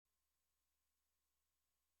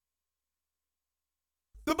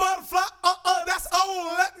The butterfly, that's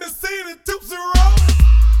old. Let me see the Tootsie Roll.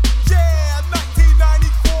 Yeah,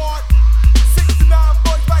 1994. 69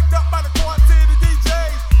 boys backed up by the quartet of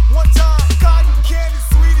DJs. One time, cotton candy,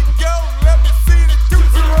 sweetie gold. Let me see the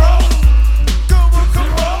Tootsie Roll. Come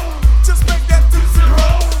on, just make that Tootsie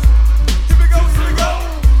Roll. Here we go,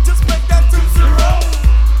 just make that Tootsie Roll.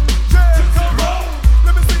 Yeah, come on,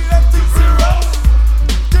 let me see that Tootsie Roll.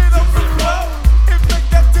 Get up and roll, and make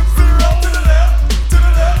that Tootsie Roll. To the left, to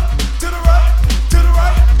the left, to the right, to the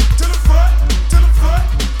right, to the front, to the front,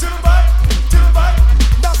 to the back, to the back.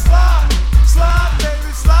 Now slide, slide,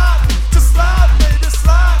 baby, slide. Just slide, baby,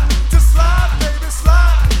 slide. Just slide, baby,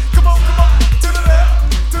 slide. Come on, to the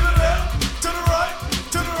left, to the left, to the right,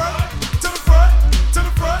 to the right, to the front, to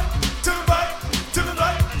the front, to the back, to the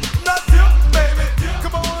back. Now dip, baby,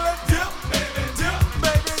 come on, let's dip, baby, dip,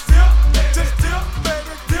 baby, dip, just dip,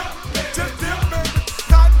 baby, dip, just dip, baby.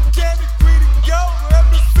 Cotton candy, sweetie, yo, let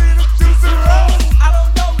me see the Tootsie Roll. I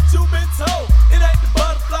don't know what you've been told. It ain't the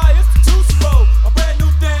butterfly, it's the Tootsie Roll. A brand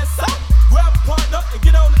new dance song. Grab a partner and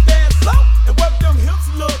get on the dance floor and work them hips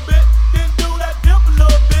a little bit. Then do that dip a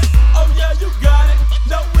little bit. Oh yeah, you got it.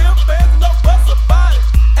 No real fans, no fuss about it.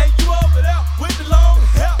 And you over there with the long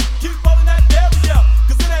hair. Keep rolling that dairy up,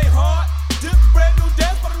 cause it ain't hard. This a brand new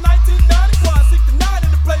dance for the 1990 quad. 69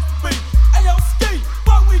 in the place to be. Ayo, Ski,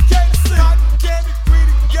 what we came to see. Cotton candy,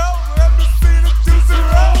 sweetie, yo, let me see the Tootsie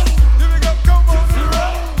Roll. Here we go, come on,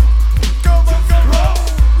 roll. Come on,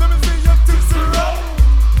 let me see your Tootsie Roll.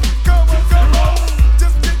 Come on,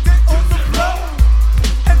 just get on the floor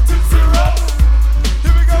and Tootsie Roll.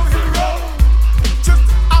 Here we go, just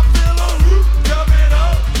I feel a whoop coming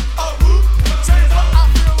up, a whoop. Change what I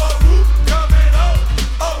feel, a whoop coming up,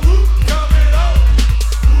 a whoop coming up.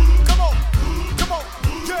 Come on,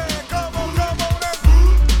 yeah, come on, that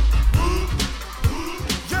whoop.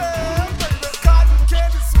 Yeah, baby, cotton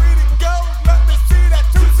candy, sweetie, go. Let me see that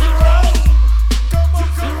Tootsie Roll. Come on,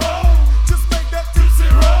 just make that Tootsie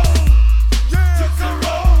Roll. Yeah, come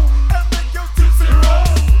on, and make your Tootsie Roll.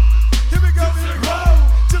 Here we go,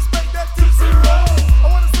 just make that Tootsie Roll. I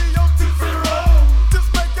wanna see your Tootsie Roll. Just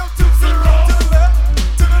make your Tootsie Roll. To the left,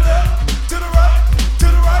 to the left, to the right, to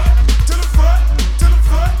the right, to the front, to the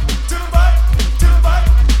front, to the back, to the back.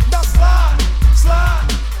 Now slide, slide,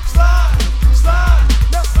 slide, slide.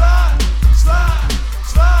 Now slide, slide,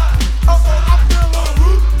 slide. I feel a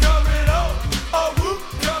whoop coming up, a whoop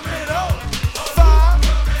coming up. 5,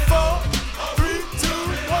 4, 3, 2,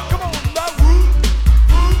 1. Come on, now whoop,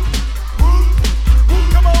 whoop, whoop, whoop.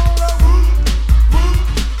 Come on, now whoop, whoop,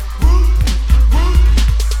 whoop, whoop.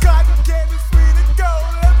 Cotton candy, sweetie, go.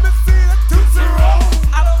 Let me see that Tootsie Roll.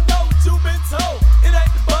 I don't know what you've been told. It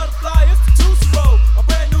ain't the butterfly, it's the Tootsie Roll. A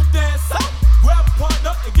brand new dance song. Grab a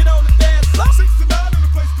partner and get on the dance floor. 69 in the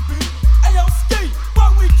place to be. Ayo, Ski,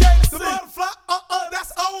 what we came to The see. butterfly,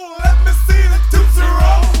 that's old. Let me see the Tootsie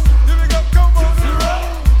Roll. Here we go, come on, roll.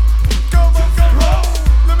 Come on,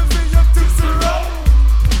 let me see your Tootsie Roll.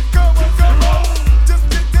 Come on, just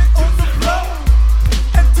get on the floor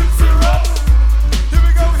and Tootsie Roll. Here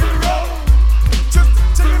we go, just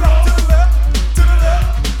check it out. To the left, to the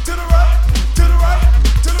left, to the right, to the right,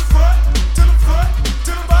 to the front, to the front,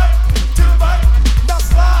 to the back, to the back. Now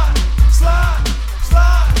slide, slide,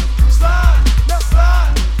 slide, slide. Now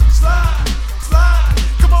slide, slide, slide.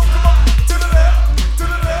 Come on, to the left, to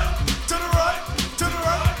the left, to the right, to the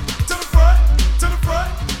right, to the front, to the front,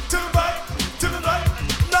 to the back, to the back.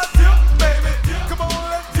 Now dip, baby, come on,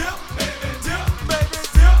 let's dip, baby, dip, baby,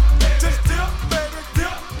 dip, just dip, baby,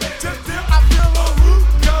 dip, just dip. I feel a whoop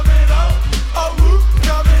coming up, a whoop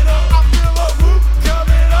coming up. I feel a whoop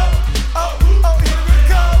coming up, a whoop. Oh, here we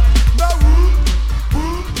go. Now whoop,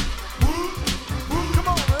 whoop, whoop, whoop. Come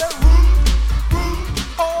on, let's whoop, whoop.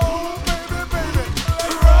 Oh, baby,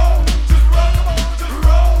 let's roll, just roll, come on, just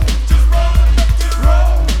roll, just roll, make it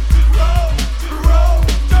roll, just roll, just roll,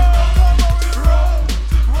 come on, just roll,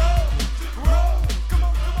 just roll, just roll, come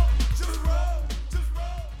on, just roll, just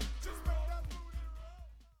roll, just roll that booty.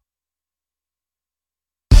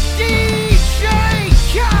 DJ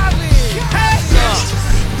Khaled.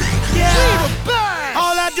 Yeah.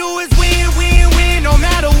 All I do is win, win, win, no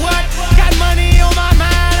matter what. Got money on my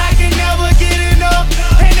mind, I can never get enough.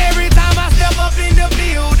 And every time I step up in the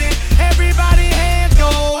building, everybody hands go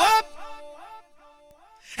up.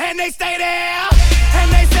 And they stay there,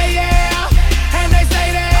 and they say yeah, and they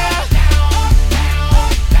stay there.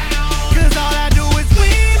 Cause all I do is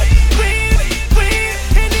win, win, win.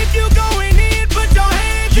 And if you going in, put your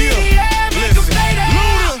hands in the air, make them stay there.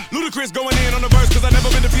 Ludacris going in on the verse, cause I never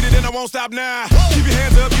been defeated and I won't stop now. Keep your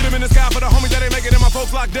hands up, get them in the sky for the homies that ain't making it and my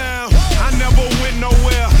folks locked down. I never went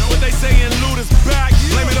nowhere, what they saying, Luda's back.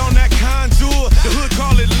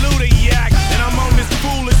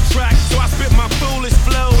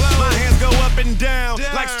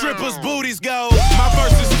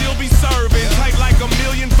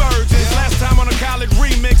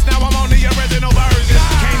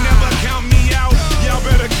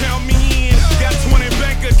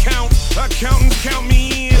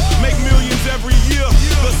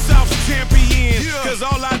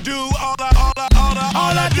 do.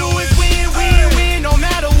 All I do is win, win, win, no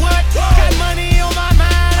matter what. Got money on my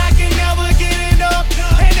mind, I can never get enough.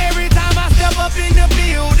 And every time I step up in the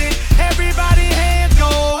building, everybody hands go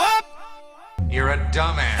up. You're a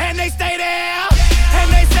dumbass. And they stay there,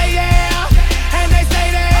 and they say yeah, and they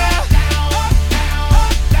stay there.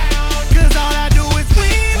 Cause all I do is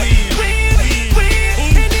win, win,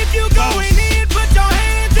 win. And if you going in, put your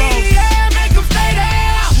hands in the air, make them stay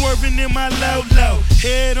there. Swerving in my low,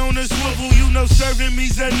 head on the swivel, you know serving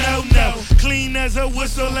me's a no-no. Clean as a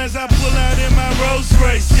whistle as I pull out in my Rolls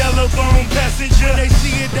Royce. Yellow bone passenger, they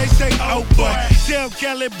see it, they say, oh boy. Tell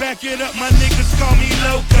Cali, back it up, my niggas call me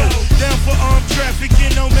loco. Down for armed trafficking,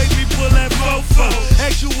 don't make me pull that fofo.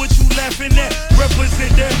 Ask you what you laughing at, represent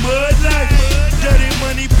that mud life. Dirty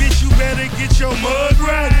money, bitch, you better get your mud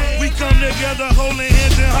right. We come together, holding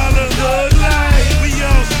hands and holler hood life. We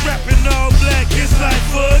all strapping all black, it's like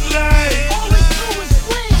Bud Light.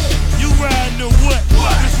 You riding or what?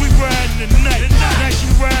 Cause we riding tonight. Now you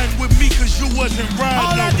riding with me cause you wasn't riding.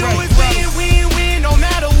 All I do right, is win, win, win, no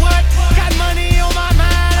matter what. Got money on my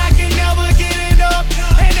mind, I can never get enough.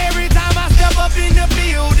 And every time I step up in the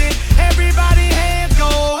building, everybody hands go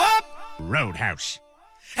up. Roadhouse.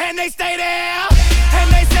 And they stay there, and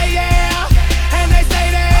they say yeah, and they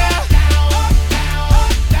stay there.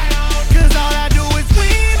 Cause all I do is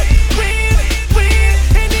win, win, win.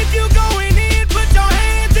 And if you going in, put your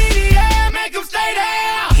hands in the air, make them stay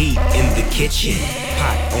there. Heat in the kitchen,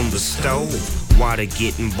 pot on the stove, water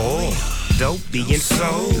getting boiled, dope being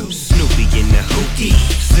sold, Snoopy in the hookie,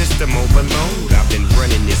 system overload. I've been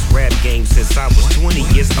running this rap game since I was 20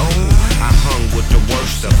 years old. I hung with the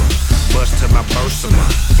worst of them, bust till I burst them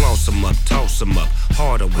up, floss them up, toss them up,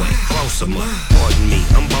 harder way, close them up. Pardon me,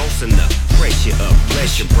 I'm bossing up, brace you up,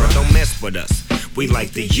 bless you, bro, don't mess with us. We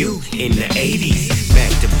like the U in the 80s.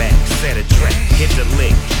 Back to back, set a track, hit the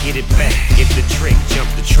lick, get it back, get the trick,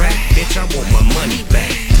 jump the track. Bitch, I want my money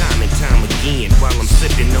back. Time and time again, while I'm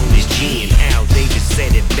sipping on this gin. Al Davis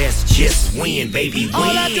said it best, just win, baby, win.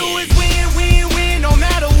 All I do is win, win, win, no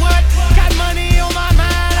matter what. Got money on my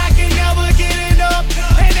mind, I can never get enough.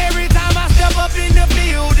 And every time I step up in the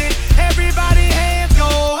building, everybody hands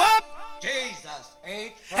go up. Jesus,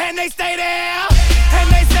 ain't And they stay there,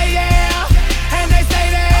 and they say yeah, and they stay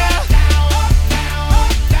there.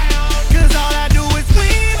 Cause all I do is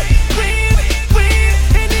win, win, win.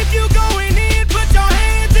 And if you going in, put your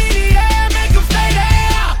hands in the air, make them stay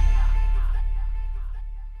there.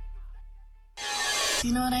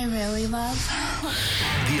 You know what I really love?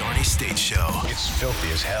 The Arnie State Show. It's filthy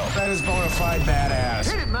as hell. That is bona fide badass.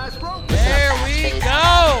 There we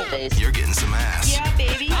go. You're getting some ass. Yeah,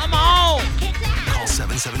 baby. Come on. Call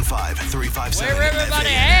 775-357 Where everybody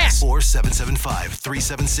FANS at? or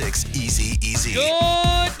 775-376-EASY-EASY.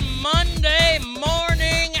 Good Monday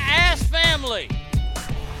morning, ass family.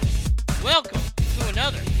 Welcome to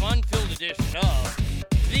another fun-filled edition of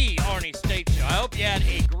the Arnie State Show. I hope you had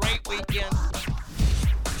a great weekend.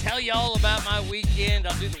 Tell you all about my weekend.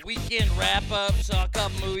 I'll do the weekend wrap-up, saw a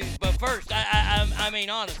couple movies. But first, I mean,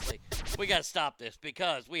 honestly, we got to stop this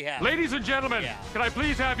because we have... Ladies and gentlemen, Yeah. can I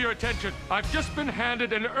please have your attention? I've just been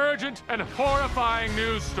handed an urgent and horrifying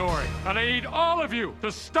news story, and I need all of you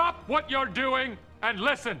to stop what you're doing and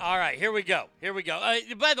listen. All right, here we go.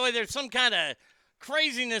 By the way, there's some kind of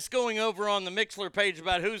craziness going over on the Mixler page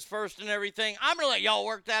about who's first and everything. I'm going to let y'all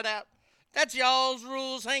work that out. That's y'all's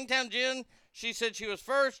rules. Hangtown Jen, she said she was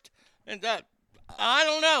first, and I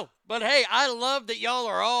don't know. But, hey, I love that y'all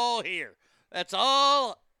are all here. That's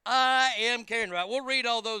all I am caring about. We'll read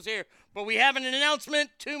all those here, but we have an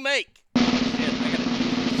announcement to make.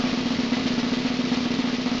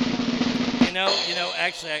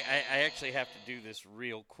 Actually, I actually have to do this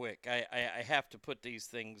real quick. I have to put these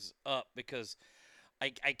things up because I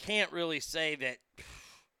can't really say that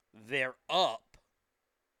they're up.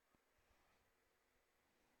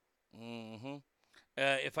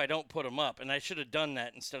 If I don't put them up, and I should have done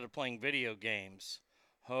that instead of playing video games.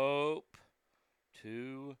 Hope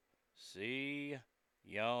to see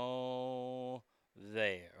y'all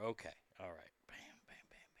there. Okay, all right. Bam, bam,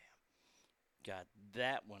 bam, bam. Got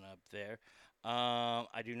that one up there.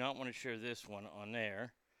 I do not want to share this one on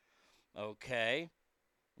there. Okay.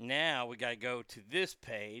 Now we got to go to this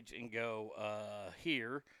page and go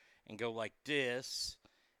here and go like this.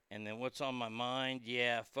 And then what's on my mind?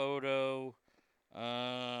 Yeah, photo.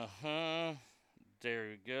 There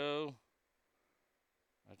we go.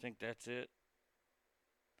 I think that's it.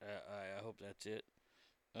 I hope that's it.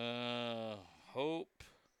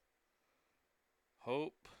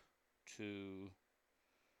 Hope to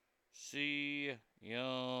see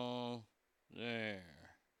y'all there.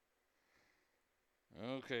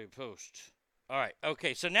 Okay, post. All right.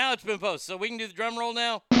 Okay, so now it's been posted. So we can do the drum roll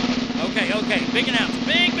now? Okay. Big announcement.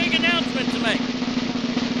 Big announcement to make.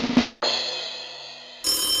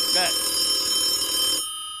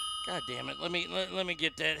 God damn it. Let me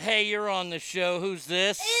get that. Hey, you're on the show. Who's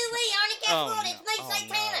this? Ooh, Arnie, guess what? It's me,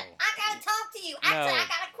 Satana. I gotta talk to you. Actually, I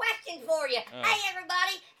got a question for you. Hey,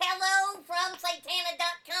 everybody. Hello from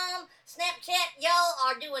Satana.com. Snapchat, y'all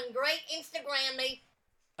are doing great. Instagram me.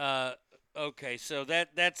 Okay, so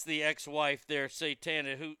that's the ex-wife there,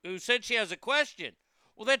 Satana, who said she has a question.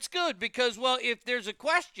 Well, that's good because, well, if there's a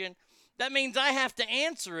question, that means I have to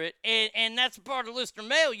answer it, and that's part of listener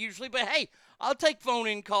mail usually. But hey, I'll take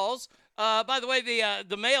phone-in calls. By the way,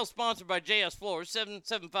 the mail sponsored by JS Floors,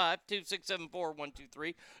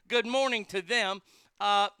 775-2674-123. Good morning to them.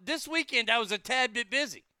 This weekend I was a tad bit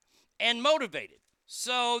busy and motivated.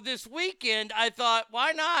 So this weekend I thought,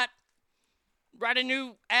 why not write a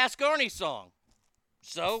new Ask Arnie song?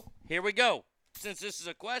 So here we go. Since this is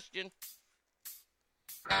a question.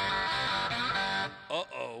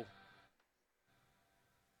 Uh-oh.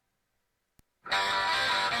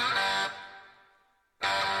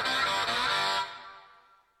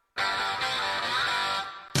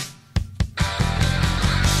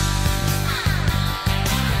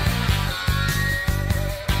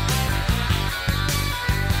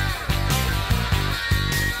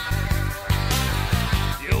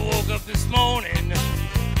 You woke up this morning,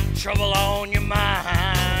 trouble on your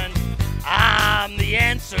mind. I'm the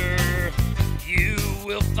answer you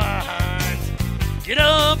will find. Get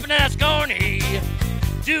up and ask Arnie.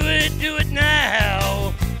 Do it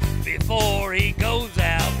now. Before he goes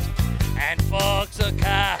out and fucks a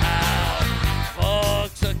cow.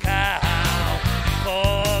 Fucks a cow.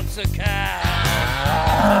 Fucks a cow.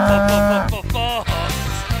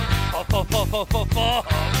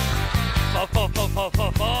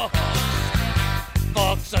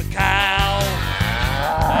 Fucks a cow.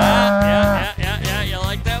 Yeah, you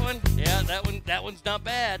like that one? Yeah, that one's not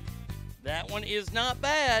bad. That one is not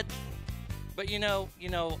bad. But you know,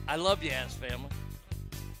 I love you, ass family.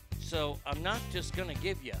 So I'm not just gonna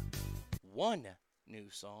give you one new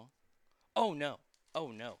song. Oh no,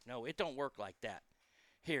 it don't work like that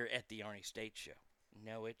here at the Arnie State Show.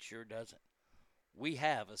 No, it sure doesn't. We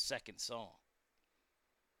have a second song.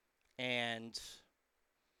 And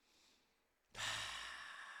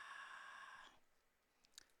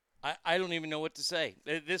I don't even know what to say.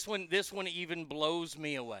 This one even blows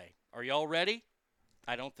me away. Are y'all ready?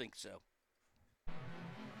 I don't think so.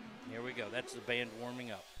 Here we go. That's the band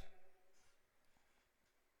warming up.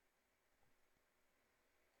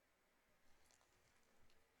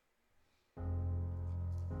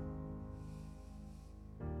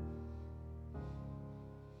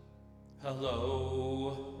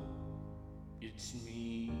 Hello, it's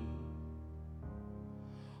me.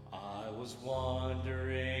 I was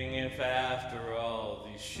wondering if after all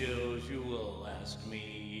these shows you will ask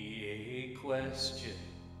me a question.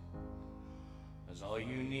 That's all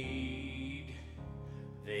you need.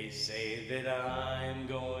 They say that I'm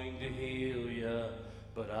going to heal ya,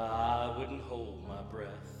 but I wouldn't hold my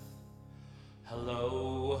breath.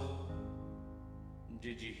 Hello,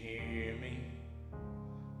 did you hear me?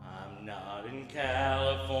 I'm not in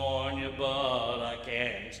California, but I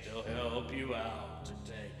can still help you out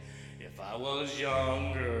today. If I was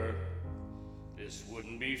younger, this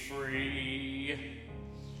wouldn't be free.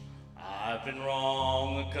 I've been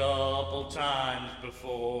wrong a couple times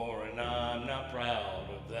before, and I'm not proud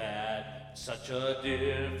of that. Such a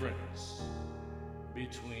difference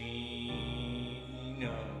between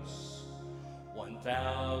us.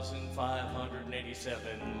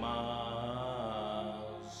 1,587 miles.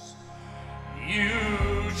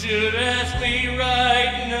 You should ask me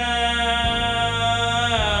right now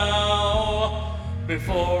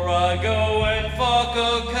before I go and fuck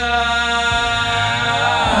a cow.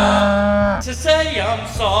 To say I'm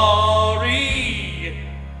sorry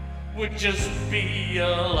would just be a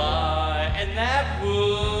lie, and that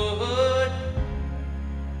would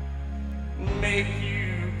make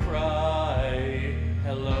you cry.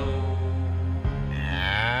 Hello.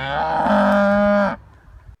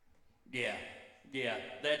 Yeah,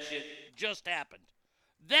 that shit just happened.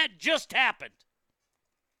 That just happened.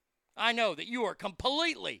 I know that you are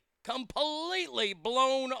completely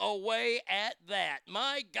blown away at that.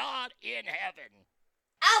 My God in heaven.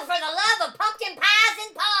 Oh, for the love of pumpkin pies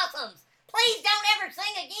and possums. Please don't ever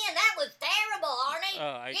sing again. That was terrible, Arnie.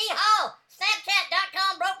 Yeehaw.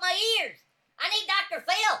 Snapchat.com broke my ears. I need Dr.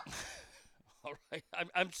 Phil. All right.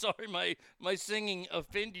 I'm sorry my singing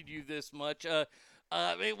offended you this much.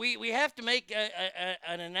 we have to make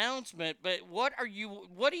an announcement, but what do you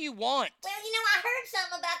want? Well, I heard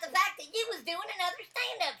something about the fact that you was doing another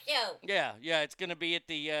stand-up show. Yeah, it's gonna be at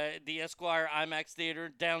the Esquire IMAX Theater,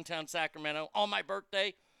 downtown Sacramento, on my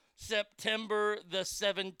birthday, September the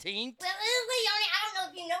 17th. Well, Leonie, I don't know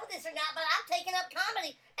if you know this or not, but I've taken up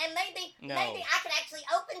comedy, and maybe I could actually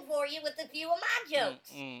open for you with a few of my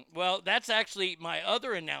jokes. Well, that's actually my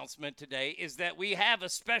other announcement today, is that we have a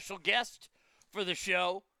special guest for the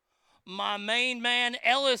show. My main man,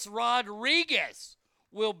 Ellis Rodriguez,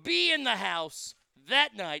 will be in the house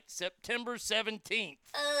that night, September 17th.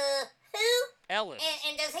 Who? Ellis.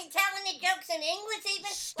 And does he tell any jokes in English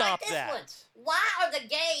even? Stop like this that. one. Why are the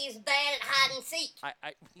gays bad at hide and seek?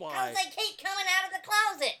 Why? Because they keep coming out of the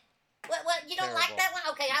closet. What, you don't like Terrible. that one?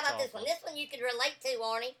 Okay, how about this one? This one you could relate to,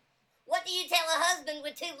 Arnie. What do you tell a husband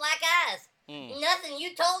with two black eyes? Nothing.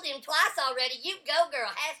 You told him twice already. You go,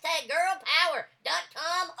 girl.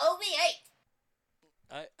 #girlpower.com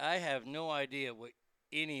OV8. I have no idea what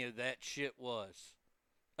any of that shit was.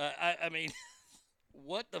 I mean,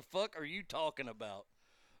 what the fuck are you talking about?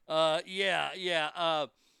 Yeah.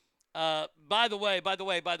 By the way,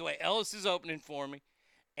 Ellis is opening for me,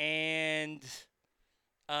 and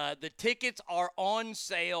the tickets are on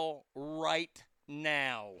sale right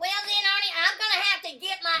now. Well, then, Arnie, I'm going to have to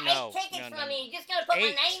get my 8 tickets from you. You're just going to put my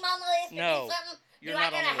name on the list or do something? You're do not I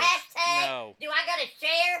got on a the list. hashtag? No. Do I got to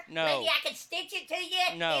share? No. Maybe I could stitch it to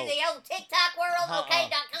you No. in the old TikTok world?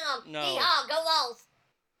 Okay.com. No. Yeehaw, go Vols.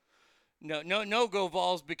 No, go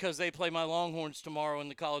Vols, because they play my Longhorns tomorrow in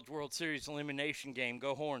the College World Series elimination game.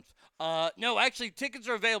 Go Horns. No, actually, tickets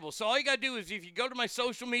are available. So all you got to do is, if you go to my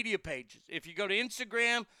social media pages, if you go to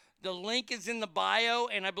Instagram, the link is in the bio,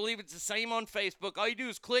 and I believe it's the same on Facebook. All you do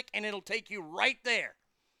is click, and it'll take you right there.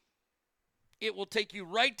 It will take you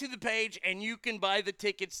right to the page, and you can buy the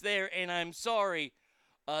tickets there. And I'm sorry,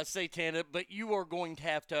 Satana, but you are going to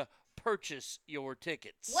have to purchase your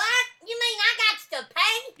tickets. What? You mean I got to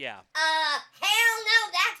pay? Yeah. Hell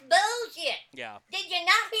no, that's bullshit. Yeah. Did you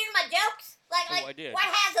not hear my jokes? I did. What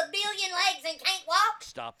has a billion legs and can't walk?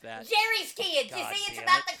 Stop that. Jerry's Kids. You God see, it's damn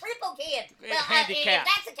about it. the crippled kid. Well, Handicap. if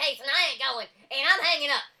that's the case, then I ain't going, and I'm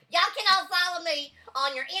hanging up. Y'all can all follow me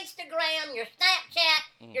on your Instagram, your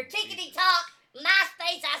Snapchat, your Tickety Talk,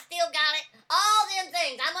 MySpace. I still got it. All them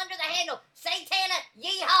things. I'm under the handle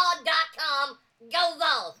SatanaYeehaw.com. Go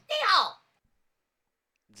Vols. Yeehaw.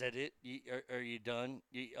 Is that it? Are you done?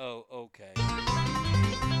 Oh, okay.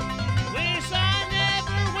 Wish I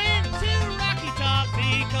never went to Rocky Top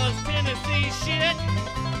because Tennessee shit.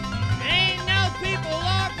 Ain't no people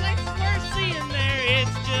or places worth seeing there.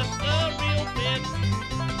 It's just a real bitch.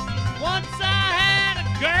 Once I had a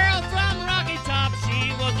girl from Rocky Top.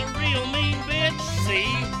 She was a real mean bitch. See?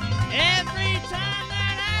 Every time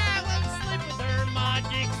that I would sleep with her, my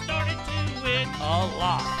dick started to itch. A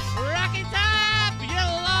lot. Rocky Top,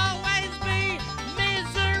 you'll always be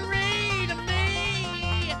misery to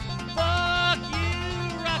me. Fuck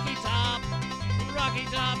you, Rocky Top. Rocky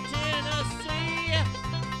Top, Tennessee.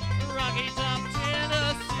 Rocky Top,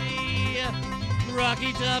 Tennessee.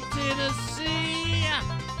 Rocky Top, Tennessee.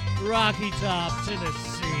 Rocky Top,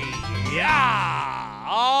 Tennessee. Yeah!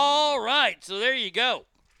 All right, so there you go.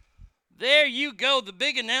 There you go. The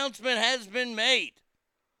big announcement has been made.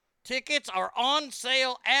 Tickets are on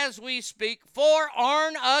sale as we speak for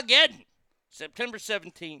Armageddon, September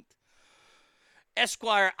 17th.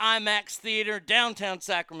 Esquire IMAX Theater, downtown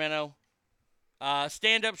Sacramento.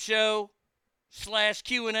 Stand-up show /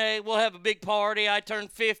 Q&A. We'll have a big party. I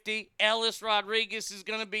turned 50. Ellis Rodriguez is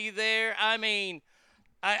going to be there. I mean,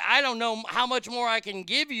 I don't know how much more I can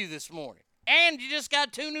give you this morning. And you just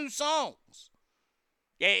got 2 new songs.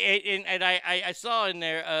 Yeah, and I saw in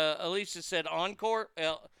there, Alicia said encore.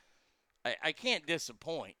 I can't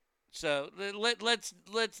disappoint. So let's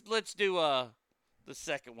do the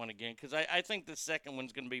second one again, because I think the second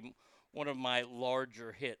one's going to be one of my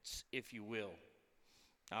larger hits, if you will.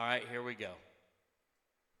 All right, here we go.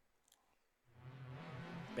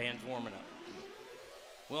 Band's warming up.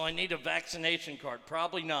 Will I need a vaccination card?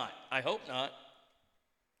 Probably not. I hope not.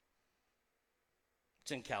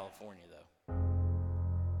 It's in California, though.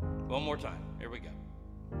 One more time. Here we go.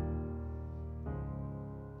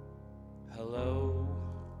 Hello,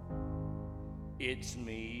 it's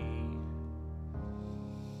me.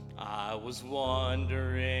 I was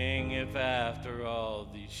wondering if after all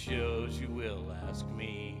these shows you will ask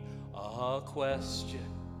me a question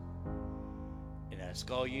and ask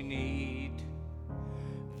all you need.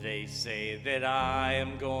 They say that I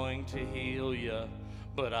am going to heal ya,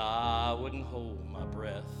 but I wouldn't hold my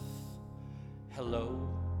breath. Hello,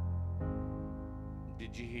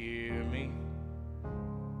 did you hear me?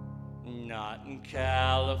 Not in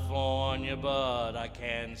California, but I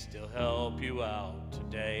can still help you out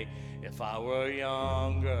today. If I were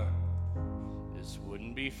younger, this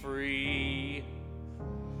wouldn't be free.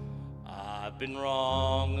 I've been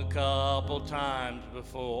wrong a couple times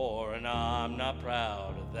before, and I'm not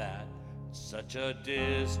proud of that. Such a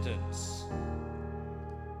distance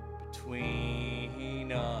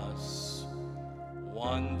between us,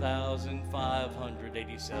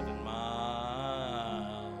 1,587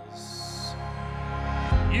 miles.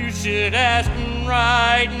 You should ask him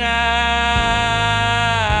right now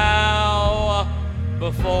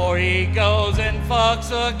before he goes and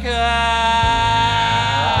fucks a cow.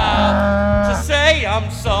 To say I'm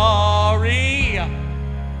sorry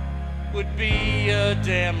would be a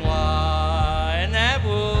damn lie, and that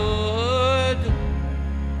would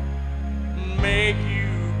make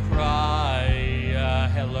you cry.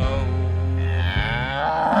 Hello.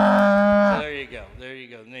 There you go. There you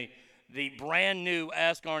go. The brand new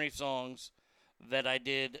Ask Arnie songs that I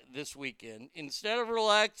did this weekend. Instead of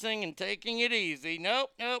relaxing and taking it easy,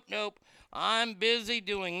 nope. I'm busy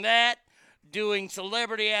doing that, doing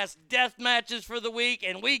celebrity ass death matches for the week,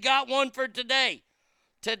 and we got one for today.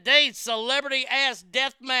 Today's celebrity ass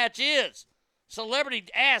death match is Celebrity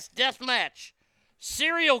Ass Death Match,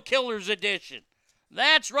 Serial Killers Edition.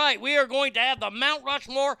 That's right, we are going to have the Mount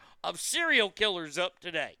Rushmore of serial killers up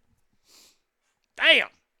today. Damn.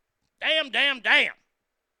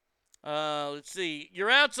 Let's see. Your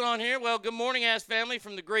outs on here. Well, good morning, ass family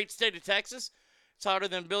from the great state of Texas. It's hotter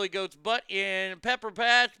than Billy Goat's butt in Pepper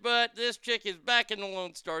Patch, but this chick is back in the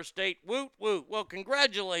Lone Star State. Woot, woot. Well,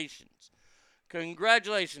 congratulations.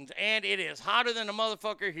 And it is hotter than a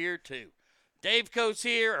motherfucker here, too. Dave Coates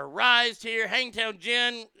here, Arise here, Hangtown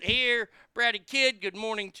Jen here, Brady Kid, good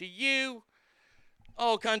morning to you.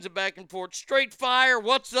 All kinds of back and forth. Straight Fire,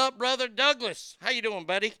 what's up, brother? Douglas, how you doing,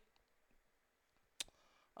 buddy?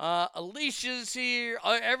 Alicia's here,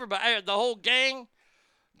 everybody, the whole gang.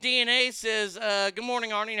 DNA says, good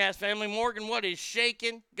morning, Arnie and Ass family. Morgan, what is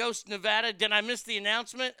shaking? Ghost Nevada, did I miss the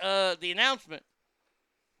announcement?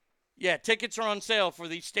 Yeah, tickets are on sale for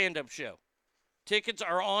the stand-up show. Tickets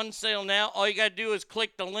are on sale now. All you got to do is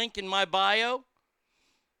click the link in my bio.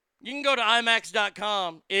 You can go to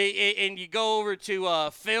IMAX.com and you go over to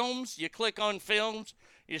films. You click on films.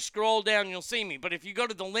 You scroll down, you'll see me. But if you go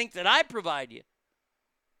to the link that I provide you,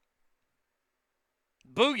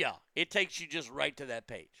 booyah, it takes you just right to that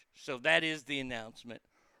page. So that is the announcement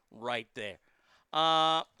right there.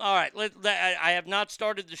 All right, I have not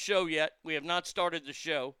started the show yet. We have not started the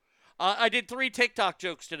show. I did 3 TikTok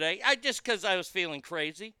jokes today, just because I was feeling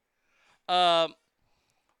crazy. Number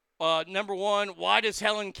 1, why does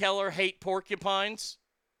Helen Keller hate porcupines?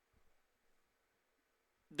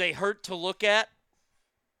 They hurt to look at.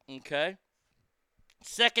 Okay.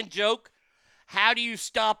 Second joke, how do you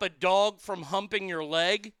stop a dog from humping your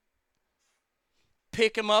leg?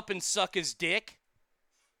 Pick him up and suck his dick.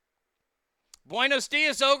 Buenos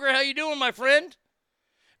dias, Ogre. How you doing, my friend?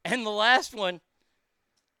 And the last one,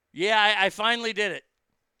 yeah, I finally did it.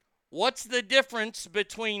 What's the difference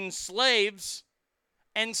between slaves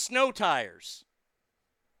and snow tires?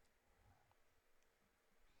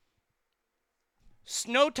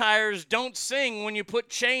 Snow tires don't sing when you put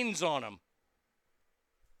chains on them.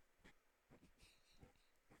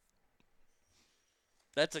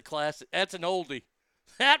 That's a classic. That's an oldie.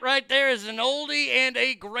 That right there is an oldie and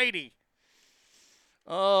a greatie.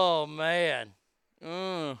 Oh, man.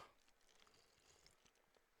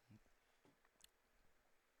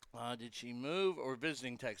 Did she move or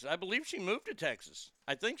visiting Texas? I believe she moved to Texas.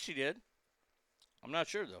 I think she did. I'm not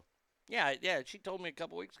sure, though. Yeah, she told me a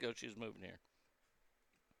couple weeks ago she was moving here.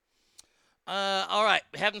 All right,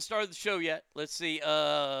 haven't started the show yet. Let's see.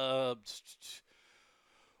 I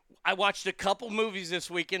watched a couple movies this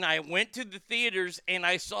weekend. I went to the theaters, and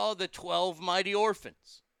I saw The 12 Mighty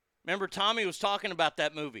Orphans. Remember, Tommy was talking about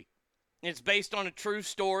that movie. It's based on a true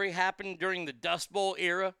story, happened during the Dust Bowl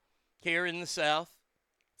era here in the South.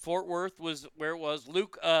 Fort Worth was where it was.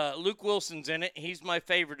 Luke Wilson's in it. He's my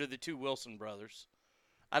favorite of the 2 Wilson brothers.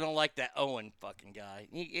 I don't like that Owen fucking guy.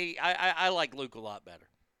 I like Luke a lot better.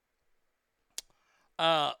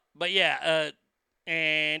 But yeah,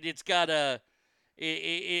 and it's got a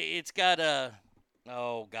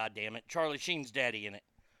oh god damn it, Charlie Sheen's daddy in it.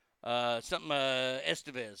 Something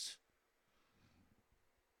Estevez.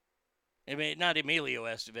 I mean, not Emilio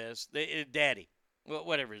Estevez. Daddy. Well,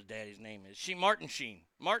 whatever his daddy's name is. Martin Sheen.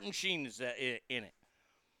 Martin Sheen is in it.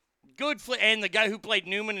 Good and the guy who played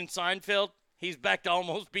Newman in Seinfeld, he's back to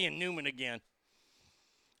almost being Newman again.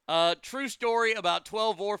 True story about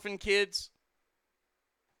 12 orphan kids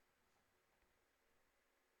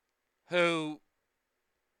who,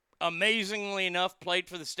 amazingly enough, played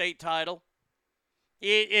for the state title.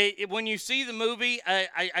 When you see the movie,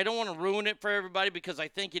 I don't want to ruin it for everybody because I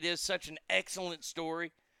think it is such an excellent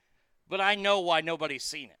story. But I know why nobody's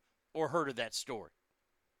seen it or heard of that story.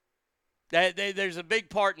 There's a big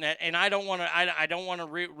part in that, and I don't want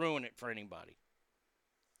to ruin it for anybody.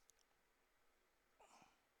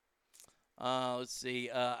 Let's see.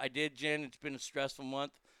 I did, Jen. It's been a stressful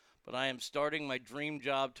month, but I am starting my dream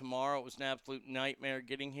job tomorrow. It was an absolute nightmare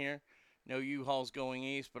getting here. No U-Hauls going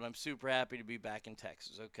east, but I'm super happy to be back in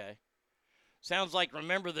Texas. Okay. Sounds like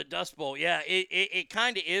Remember the Dust Bowl. Yeah, it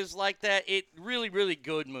kind of is like that. It really, really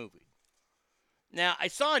good movie. Now, I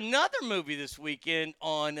saw another movie this weekend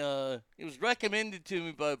on, it was recommended to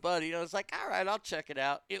me by a buddy. I was like, all right, I'll check it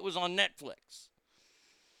out. It was on Netflix.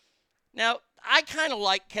 Now, I kind of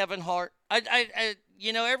like Kevin Hart. I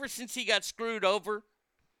ever since he got screwed over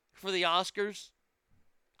for the Oscars,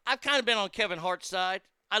 I've kind of been on Kevin Hart's side.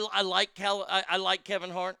 I like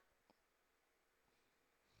Kevin Hart.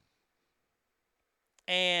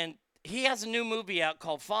 And he has a new movie out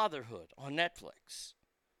called Fatherhood on Netflix.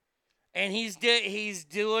 And he's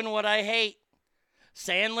doing what I hate.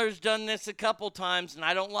 Sandler's done this a couple times, and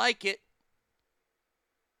I don't like it.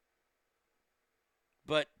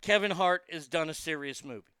 But Kevin Hart has done a serious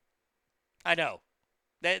movie. I know.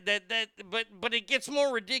 But it gets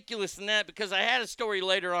more ridiculous than that because I had a story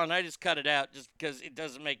later on. I just cut it out just because it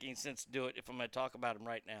doesn't make any sense to do it if I'm going to talk about him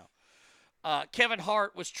right now. Kevin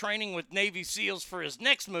Hart was training with Navy SEALs for his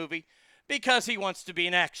next movie because he wants to be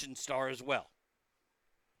an action star as well.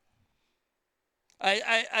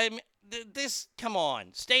 Come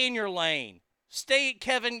on, stay in your lane.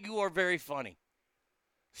 Kevin, you are very funny.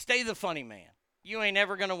 Stay the funny man. You ain't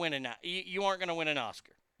ever going to win you aren't going to win an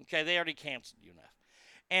Oscar. Okay, they already canceled you enough.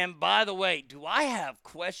 And by the way, do I have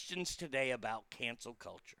questions today about cancel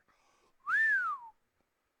culture?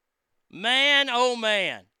 Man, oh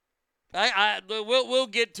man. We'll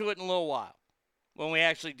get to it in a little while when we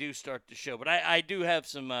actually do start the show. But I do have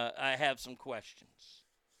some questions.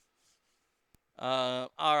 All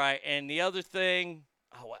right, and the other thing.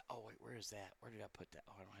 Oh wait, where is that? Where did I put that?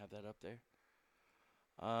 Oh, I don't have that up there.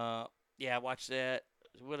 Yeah, I watched that.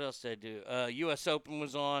 What else did I do? U.S. Open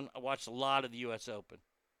was on. I watched a lot of the U.S. Open.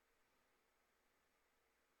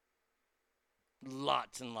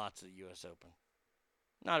 Lots and lots of the U.S. Open.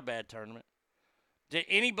 Not a bad tournament. Did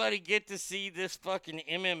anybody get to see this fucking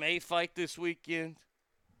MMA fight this weekend?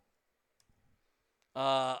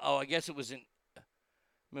 I guess it was an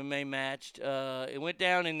MMA match. It went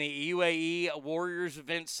down in the UAE Warriors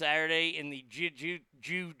event Saturday in the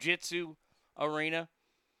Jiu-Jitsu arena.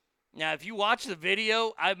 Now, if you watch the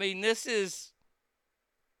video, I mean, this is...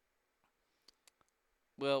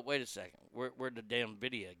 Well, wait a second. Where'd the damn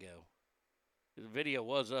video go? The video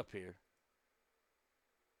was up here.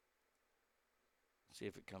 See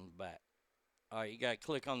if it comes back. All right, you got to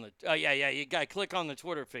click on the... Oh, yeah, you got to click on the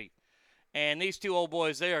Twitter feed. And these two old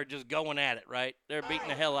boys, they are just going at it, right? They're beating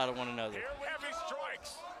the hell out of one another.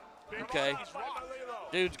 Okay.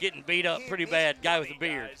 Dude's getting beat up pretty bad. Guy with a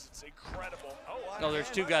beard. No, there's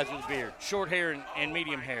two guys with a beard. Short hair and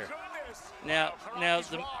medium hair. Now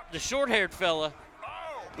the short-haired fella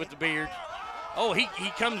with the beard, oh, he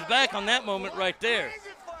comes back on that moment right there.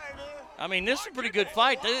 I mean, this is a pretty good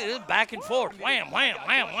fight. This is back and forth. Wham, wham,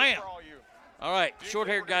 wham, wham. All right,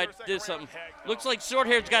 short-haired guy did something. Looks like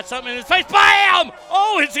short-haired's got something in his face. Bam!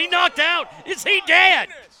 Oh, is he knocked out? Is he dead?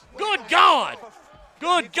 Good God.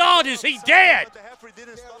 Good God, is he dead?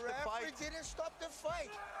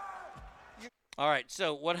 All right,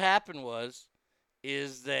 so what happened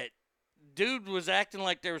is that dude was acting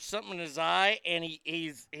like there was something in his eye, and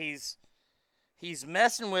he's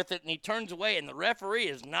messing with it, and he turns away, and the referee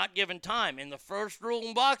is not giving time. And the first rule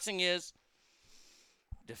in boxing is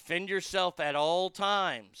defend yourself at all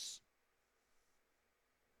times.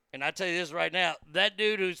 And I tell you this right now, that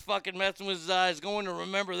dude who's fucking messing with his eye is going to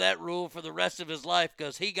remember that rule for the rest of his life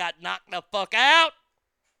because he got knocked the fuck out.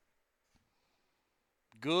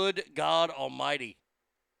 Good God Almighty.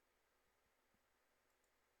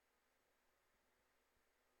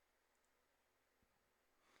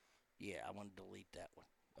 Yeah, I want to delete that one.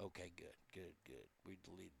 Okay, good. We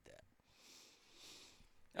deleted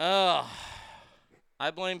that.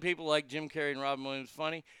 I blame people like Jim Carrey and Robin Williams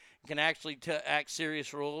funny. Can actually act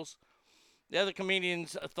serious roles. The other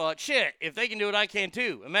comedians thought, shit, if they can do it, I can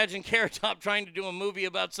too. Imagine Carrot Top trying to do a movie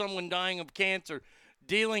about someone dying of cancer,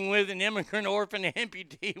 dealing with an immigrant orphan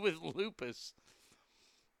amputee with lupus.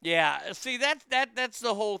 Yeah, see, that's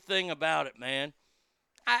the whole thing about it, man.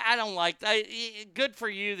 I don't like that. Good for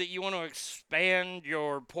you that you want to expand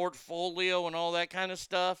your portfolio and all that kind of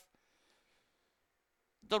stuff.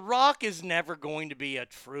 The Rock is never going to be a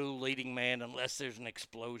true leading man unless there's an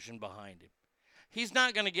explosion behind him. He's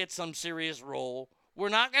not going to get some serious role. We're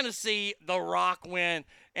not going to see The Rock win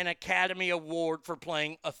an Academy Award for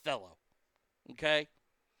playing Othello. Okay?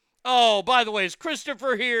 Oh, by the way, is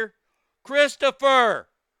Christopher here? Christopher!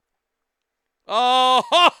 Oh,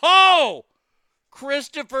 ho, ho!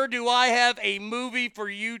 Christopher, do I have a movie for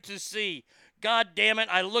you to see? God damn it,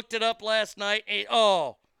 I looked it up last night.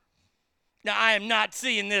 Now, I am not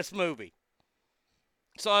seeing this movie.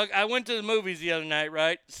 So I went to the movies the other night,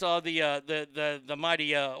 right? Saw the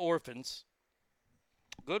Mighty Orphans.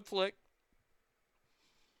 Good flick.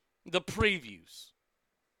 The previews.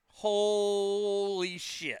 Holy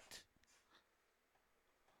shit.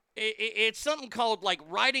 It's something called like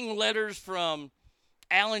Writing Letters from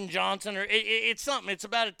Alan Johnson. Or it's something. It's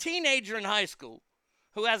about a teenager in high school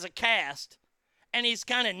who has a cast. And he's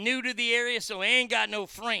kind of new to the area, so he ain't got no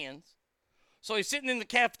friends. So he's sitting in the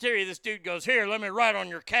cafeteria. This dude goes, here, let me write on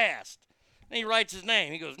your cast. And he writes his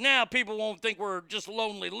name. He goes, now people won't think we're just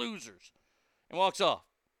lonely losers. And walks off.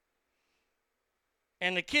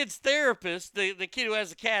 And the kid's therapist, the kid who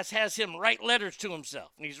has the cast, has him write letters to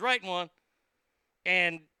himself. And he's writing one.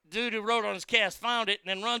 And dude who wrote on his cast found it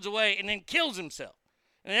and then runs away and then kills himself.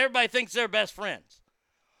 And everybody thinks they're best friends.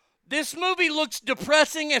 This movie looks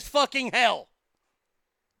depressing as fucking hell.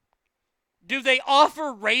 Do they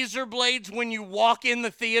offer razor blades when you walk in the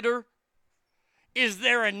theater? Is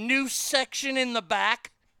there a new section in the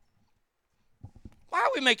back? Why are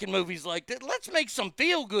we making movies like that? Let's make some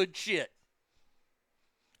feel-good shit.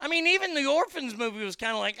 I mean, even the Orphans movie was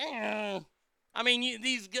kind of like, I mean,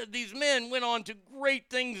 these men went on to great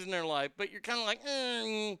things in their life, but you're kind of like,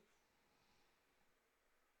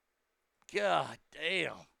 God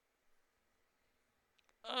damn.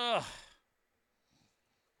 Ugh.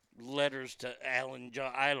 Letters to Alan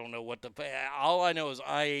John. I don't know what all I know is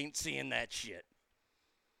I ain't seeing that shit.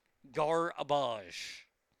 Garbage.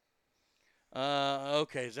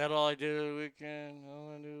 Okay, is that all I do the weekend?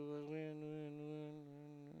 All I do was win.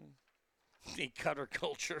 The cutter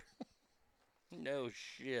culture. No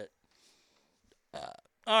shit. All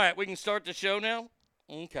right, we can start the show now?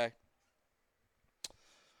 Okay.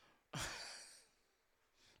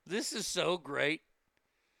 This is so great.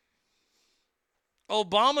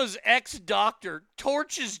 Obama's ex-doctor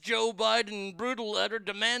torches Joe Biden in brutal letter,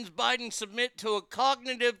 demands Biden submit to a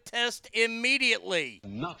cognitive test immediately.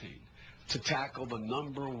 Nothing to tackle the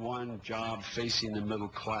number one job facing the middle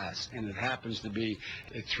class, and it happens to be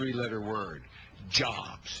a three-letter word,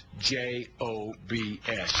 jobs.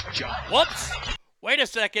 J-O-B-S, jobs. Whoops. Wait a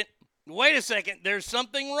second. There's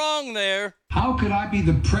something wrong there. How could I be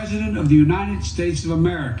the president of the United States of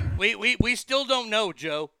America? We still don't know,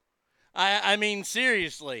 Joe. I mean,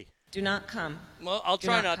 seriously. Do not come. Well, I'll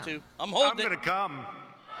try not to. I'm holding I'm going to come.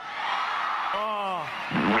 Oh.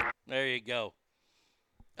 There you go.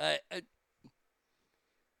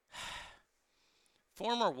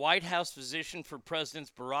 Former White House physician for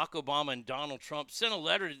Presidents Barack Obama and Donald Trump sent a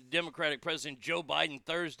letter to Democratic President Joe Biden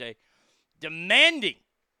Thursday demanding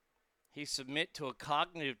he submit to a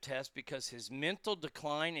cognitive test because his mental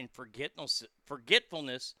decline and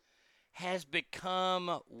forgetfulness has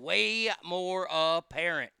become way more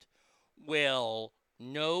apparent. Well,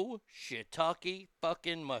 no shiitake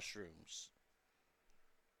fucking mushrooms.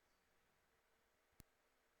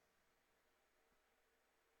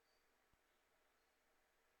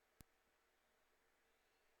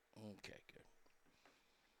 Okay,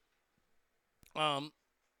 good.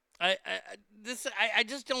 I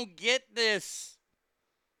just don't get this.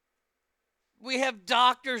 We have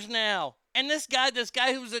doctors now. And this guy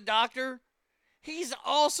who's a doctor, he's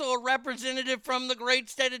also a representative from the great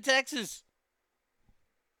state of Texas.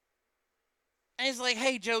 And he's like,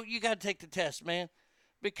 hey, Joe, you got to take the test, man.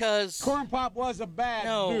 Because Corn Pop was a bad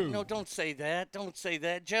dude. No, don't say that. Don't say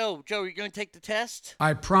that. Joe, you're going to take the test?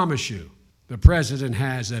 I promise you, the president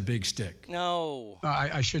has a big stick. No.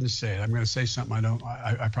 I shouldn't say it. I'm going to say something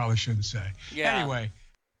I probably shouldn't say. Yeah. Anyway.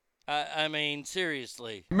 I mean,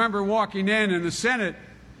 seriously. I remember walking in the Senate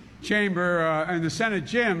chamber, in the Senate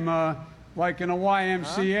gym, like in a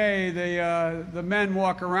YMCA, the men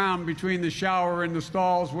walk around between the shower and the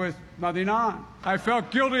stalls with nothing on. I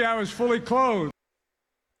felt guilty. I was fully clothed.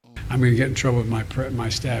 I'm going to get in trouble with my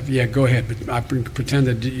staff. Yeah, go ahead, but I pretend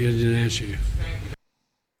that you didn't answer you.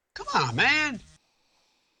 Come on, man.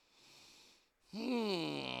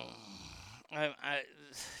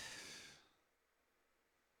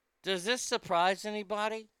 Does this surprise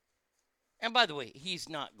anybody? And by the way, he's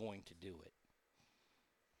not going to do it.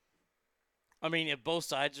 I mean, if both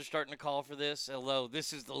sides are starting to call for this, although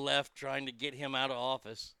this is the left trying to get him out of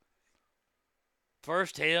office.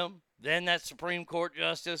 First him, then that Supreme Court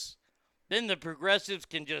justice. Then the progressives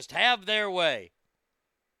can just have their way.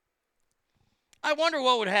 I wonder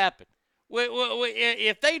what would happen.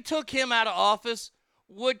 If they took him out of office,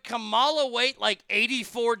 would Kamala wait like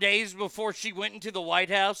 84 days before she went into the White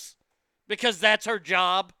House? Because that's her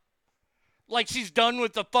job? Like she's done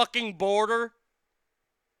with the fucking border?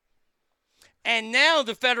 And now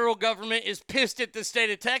the federal government is pissed at the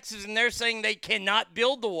state of Texas and they're saying they cannot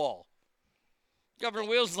build the wall. Governor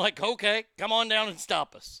Wheels is like, okay, come on down and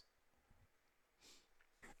stop us.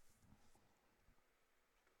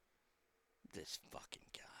 This fucking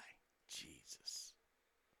guy. Jesus.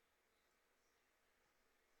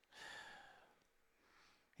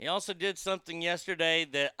 He also did something yesterday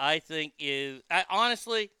that I think is,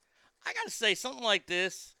 honestly, I got to say, something like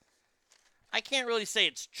this, I can't really say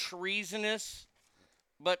it's treasonous,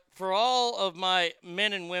 but for all of my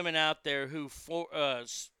men and women out there who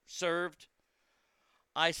served,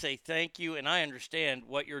 I say thank you, and I understand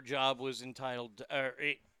what your job was entailed.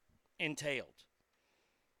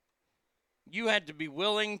 You had to be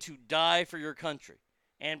willing to die for your country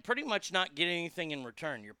and pretty much not get anything in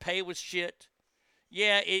return. Your pay was shit.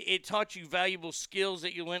 Yeah, it taught you valuable skills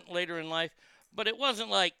that you learned later in life, but it wasn't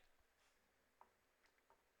like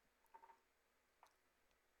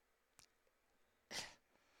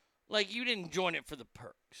you didn't join it for the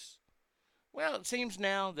perks. Well, it seems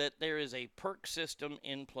now that there is a perk system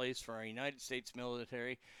in place for our United States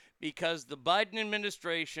military because the Biden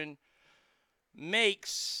administration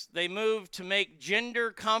moved to make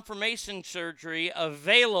gender confirmation surgery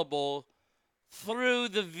available through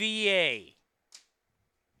the VA.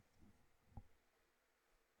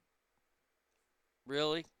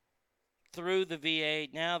 Really? Through the VA.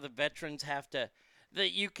 Now the veterans have to,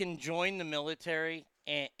 that you can join the military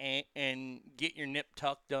and get your nip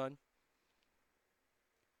tuck done.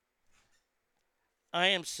 I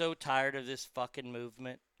am so tired of this fucking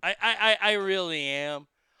movement. I really am.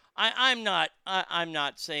 I'm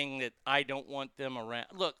not saying that I don't want them around.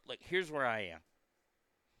 Look, here's where I am.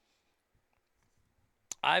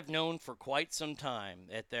 I've known for quite some time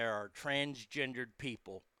that there are transgendered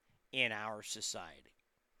people in our society.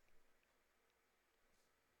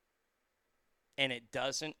 And it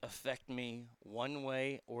doesn't affect me one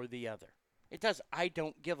way or the other. It does. I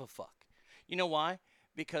don't give a fuck. You know why?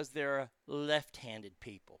 Because there are left-handed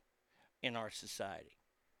people in our society.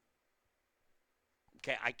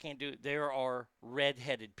 Okay, I can't do it. There are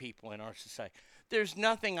red-headed people in our society. There's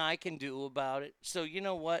nothing I can do about it. So you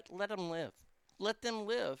know what? Let them live. Let them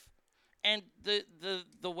live. And the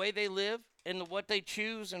way they live and what they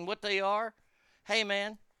choose and what they are, hey,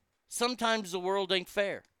 man, sometimes the world ain't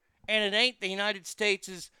fair. And it ain't the United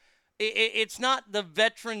States. It's not the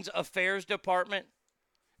Veterans Affairs Department.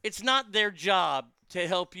 It's not their job to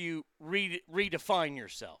help you redefine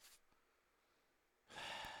yourself.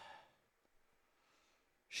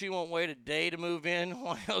 She won't wait a day to move in.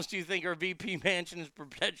 Why else do you think her VP mansion is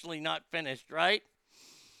perpetually not finished, right?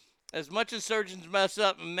 As much as surgeons mess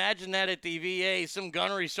up, imagine that at the VA. Some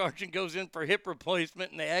gunnery sergeant goes in for hip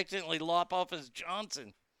replacement and they accidentally lop off his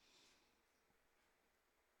Johnson.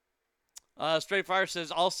 Straight Fire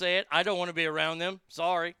says, I'll say it. I don't want to be around them.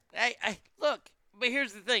 Sorry. Hey, look, but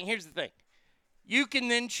here's the thing. You can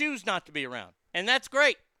then choose not to be around. And that's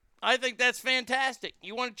great. I think that's fantastic.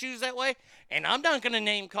 You want to choose that way? And I'm not going to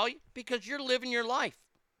name call you because you're living your life.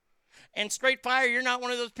 And Straight Fire, you're not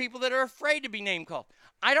one of those people that are afraid to be name called.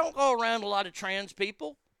 I don't go around a lot of trans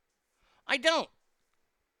people. I don't.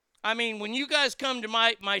 I mean, when you guys come to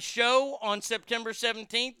my show on September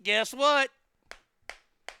 17th, guess what?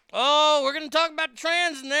 Oh, we're going to talk about the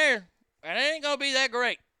trans in there. And it ain't going to be that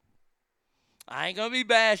great. I ain't going to be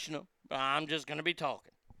bashing them. But I'm just going to be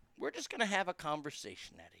talking. We're just going to have a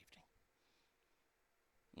conversation that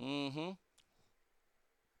evening.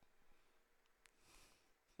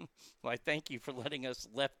 Why, thank you for letting us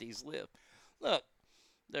lefties live. Look,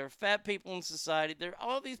 there are fat people in society. There are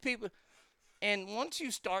all these people. And once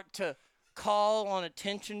you start to call on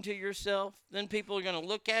attention to yourself, then people are going to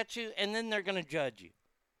look at you, and then they're going to judge you.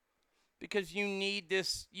 Because you need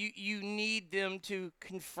this, you need them to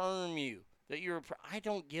confirm you that you're I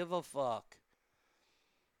don't give a fuck.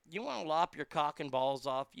 You want to lop your cock and balls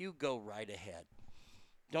off, you go right ahead.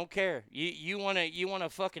 Don't care. You want to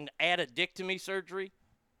fucking add a dick to me surgery?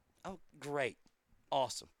 Oh, great.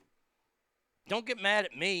 Awesome. Don't get mad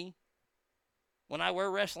at me when I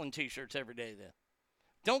wear wrestling t-shirts every day then.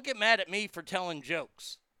 Don't get mad at me for telling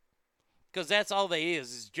jokes. Because that's all they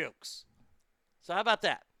is jokes. So how about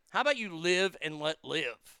that? How about you live and let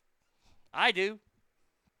live? I do.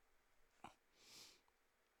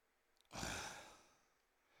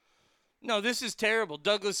 No, this is terrible.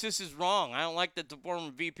 Douglas, this is wrong. I don't like that the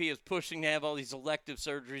former VP is pushing to have all these elective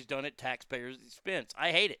surgeries done at taxpayers' expense.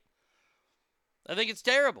 I hate it. I think it's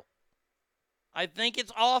terrible. I think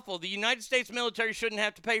it's awful. The United States military shouldn't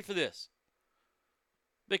have to pay for this.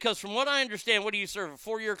 Because from what I understand, what do you serve, a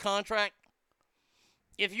 4-year contract?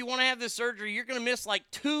 If you want to have this surgery, you're going to miss like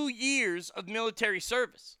 2 years of military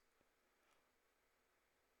service.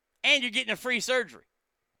 And you're getting a free surgery.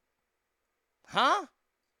 Huh?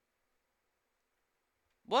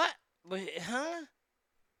 What? Huh?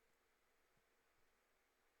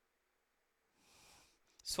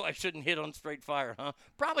 So I shouldn't hit on straight fire, huh?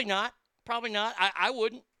 Probably not. Probably not. I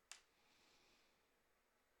wouldn't.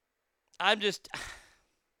 I'm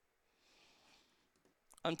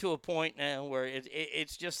to a point now where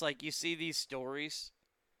it's just like you see these stories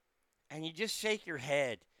and you just shake your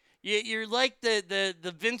head. You're like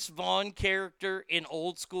the Vince Vaughn character in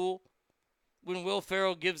Old School when Will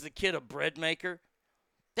Ferrell gives the kid a bread maker.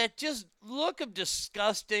 That just look of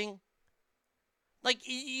disgusting. Like,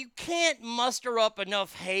 you can't muster up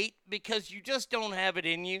enough hate because you just don't have it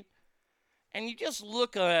in you. And you just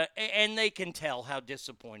look at it, and they can tell how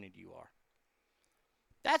disappointed you are.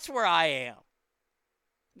 That's where I am.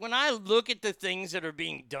 When I look at the things that are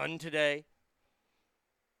being done today,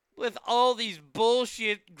 with all these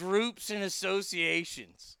bullshit groups and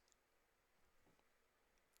associations,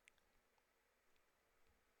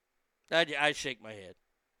 I shake my head.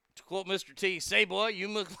 To quote Mr. T, say, boy, you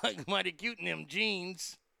look like mighty cute in them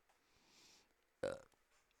jeans.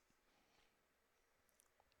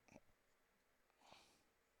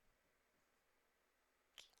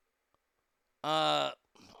 I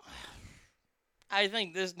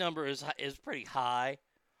think this number is pretty high.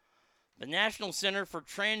 The National Center for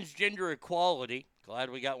Transgender Equality, glad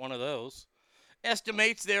we got one of those,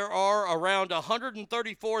 estimates there are around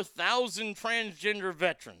 134,000 transgender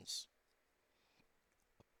veterans.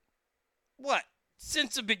 What?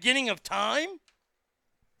 Since the beginning of time?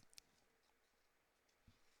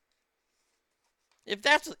 If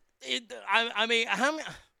that's it, I mean, how many?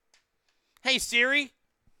 Hey Siri,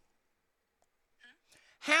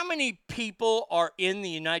 how many people are in the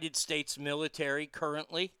United States military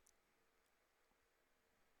currently?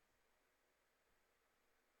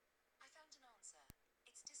 I found an answer.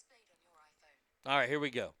 It's displayed on your iPhone. All right, here we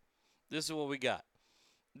go. This is what we got.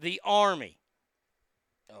 The Army.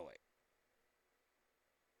 Oh wait.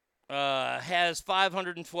 Has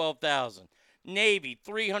 512,000. Navy,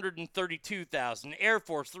 332,000. Air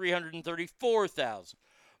Force, 334,000.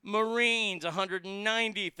 Marines,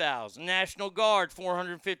 190,000. National Guard,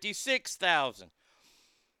 456,000.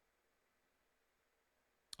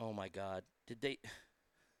 Oh, my God. Did they...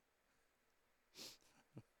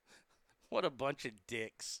 What a bunch of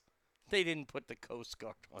dicks. They didn't put the Coast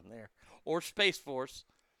Guard on there. Or Space Force.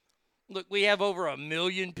 Look, we have over 1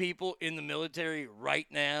 million people in the military right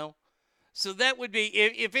now. So that would be,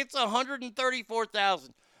 if it's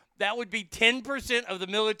 134,000, that would be 10% of the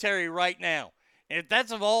military right now. And if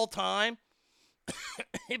that's of all time,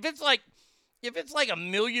 if it's like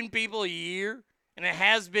 1 million people a year, and it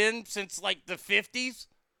has been since like the 50s,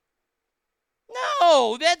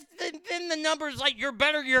 no, then the number's like you're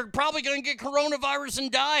probably going to get coronavirus and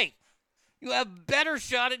die. You have better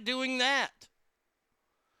shot at doing that.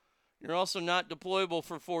 You're also not deployable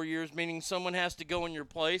for 4 years, meaning someone has to go in your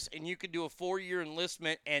place, and you could do a 4-year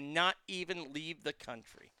enlistment and not even leave the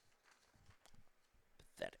country.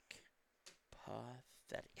 Pathetic.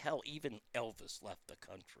 Hell, even Elvis left the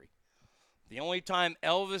country. The only time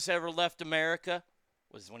Elvis ever left America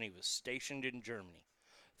was when he was stationed in Germany,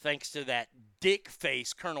 thanks to that dick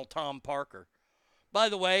face Colonel Tom Parker. By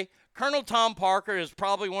the way, Colonel Tom Parker is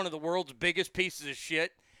probably one of the world's biggest pieces of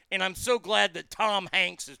shit. And I'm so glad that Tom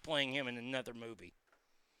Hanks is playing him in another movie.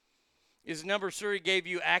 Is the number Suri gave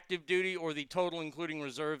you active duty or the total including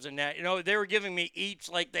reserves and that? You know, they were giving me each,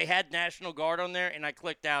 like they had National Guard on there, and I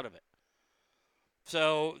clicked out of it.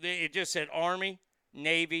 So it just said Army,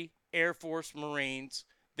 Navy, Air Force, Marines.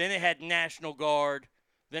 Then it had National Guard.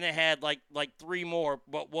 Then it had like 3 more,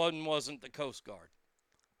 but one wasn't the Coast Guard.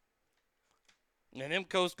 And them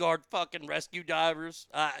Coast Guard fucking rescue divers,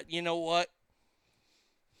 you know what?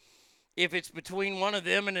 If it's between one of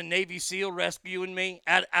them and a Navy SEAL rescuing me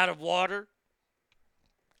out of water,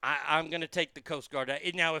 I'm going to take the Coast Guard.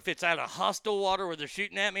 Now, if it's out of hostile water where they're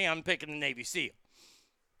shooting at me, I'm picking the Navy SEAL.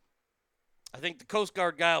 I think the Coast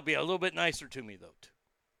Guard guy will be a little bit nicer to me, though, too.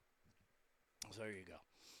 So there you go.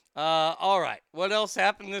 All right. What else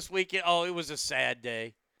happened this weekend? Oh, it was a sad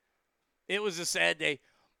day. It was a sad day.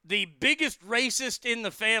 The biggest racist in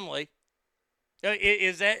the family,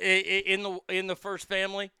 is that in the first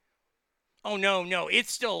family? Oh, no,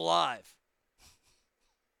 it's still alive.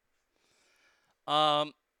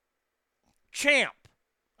 Champ.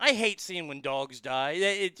 I hate seeing when dogs die.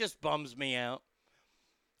 It just bums me out.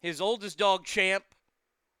 His oldest dog, Champ,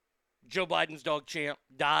 Joe Biden's dog, Champ,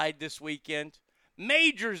 died this weekend.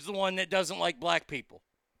 Major's the one that doesn't like black people,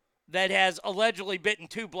 that has allegedly bitten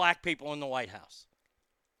 2 black people in the White House.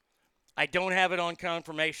 I don't have it on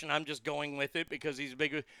confirmation. I'm just going with it because he's a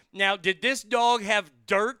big... Now, did this dog have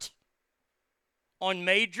dirt on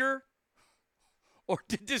Major? Or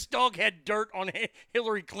did this dog have dirt on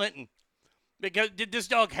Hillary Clinton? Because did this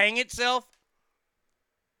dog hang itself?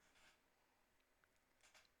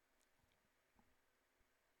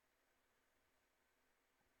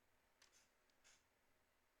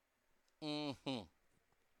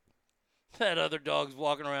 That other dog's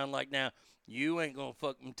walking around like, now, you ain't gonna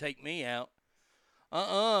fucking take me out.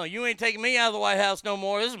 You ain't taking me out of the White House no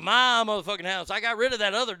more. This is my motherfucking house. I got rid of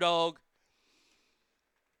that other dog.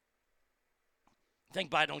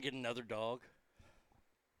 Think Biden don't get another dog.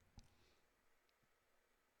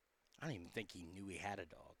 I don't even think he knew he had a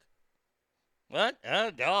dog. What?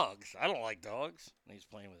 Dogs. I don't like dogs. And he's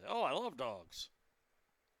playing with it. Oh, I love dogs.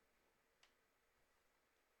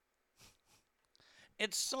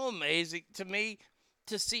 It's so amazing to me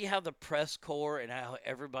to see how the press corps and how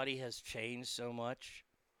everybody has changed so much.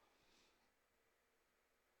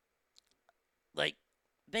 Like,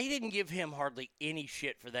 they didn't give him hardly any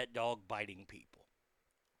shit for that dog biting people.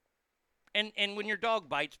 And when your dog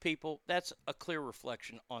bites people, that's a clear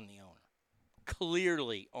reflection on the owner.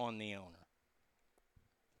 Clearly on the owner.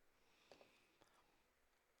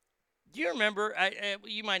 Do you remember,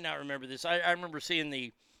 you might not remember this, I remember seeing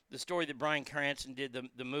the story that Bryan Cranston did,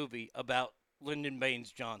 the movie about Lyndon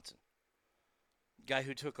Baines Johnson, guy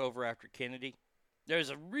who took over after Kennedy. There's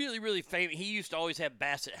a really, really famous, he used to always have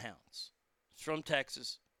basset hounds. He's from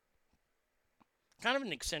Texas. Kind of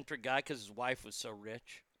an eccentric guy because his wife was so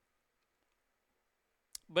rich.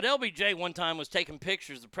 But LBJ one time was taking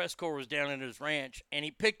pictures. The press corps was down at his ranch, and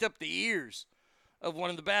he picked up the ears of one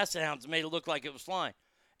of the basset hounds and made it look like it was flying.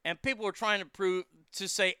 And people were trying to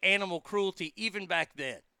say animal cruelty even back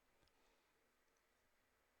then.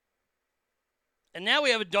 And now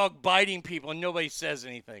we have a dog biting people, and nobody says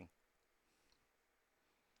anything.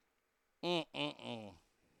 Joe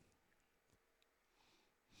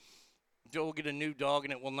will get a new dog,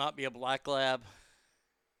 and it will not be a black lab.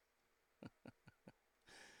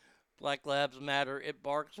 Black labs matter. It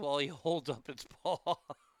barks while he holds up its paw.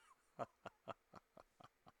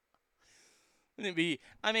 Wouldn't it be?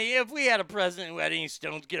 I mean, if we had a president who had any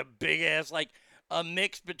stones, get a big ass, like a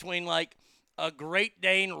mix between like a Great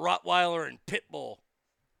Dane, Rottweiler, and Pitbull.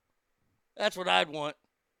 That's what I'd want.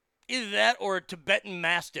 Either that or a Tibetan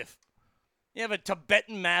Mastiff. You have a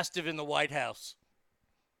Tibetan Mastiff in the White House.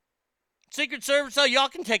 Secret Service, so y'all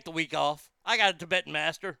can take the week off. I got a Tibetan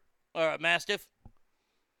Mastiff.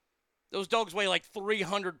 Those dogs weigh like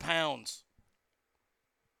 300 pounds.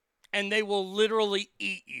 And they will literally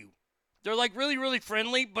eat you. They're like really, really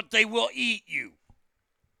friendly, but they will eat you.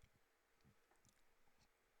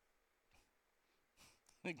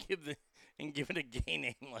 And give it a gay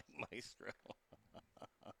name like Maestro.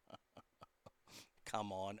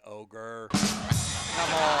 Come on, ogre.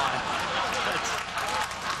 Come on.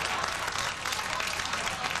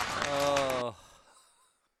 Oh.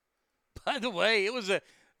 By the way,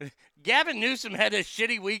 Gavin Newsom had a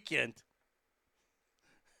shitty weekend.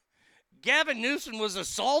 Gavin Newsom was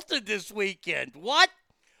assaulted this weekend. What?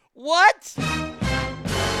 No,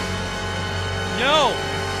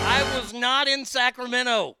 I was not in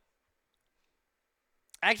Sacramento.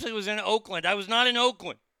 Actually, it was in Oakland. I was not in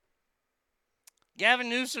Oakland. Gavin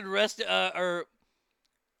Newsom arrested, or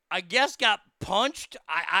I guess got punched.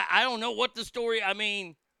 I don't know what the story, I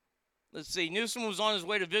mean, let's see. Newsom was on his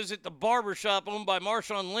way to visit the barber shop owned by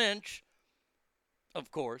Marshawn Lynch.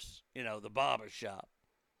 Of course, the barber shop.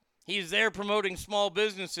 He's there promoting small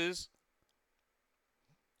businesses.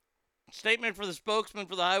 Statement for the spokesman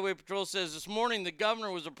for the Highway Patrol says this morning the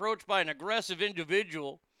governor was approached by an aggressive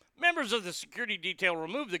individual. Members of the security detail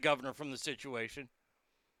removed the governor from the situation.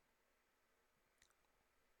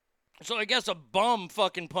 So I guess a bum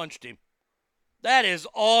fucking punched him. That is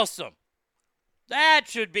awesome. That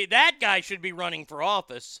guy should be running for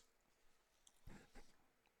office.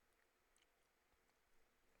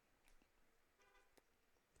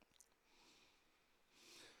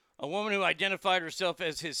 A woman who identified herself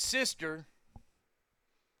as his sister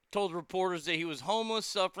told reporters that he was homeless,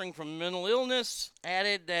 suffering from mental illness,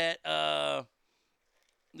 added that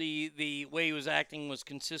the way he was acting was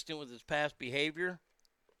consistent with his past behavior.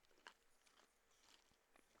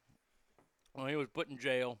 Well, he was put in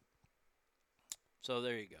jail. So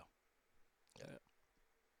there you go.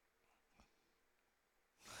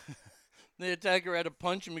 The attacker had to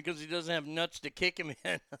punch him because he doesn't have nuts to kick him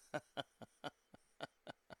in.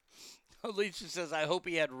 Alicia says, I hope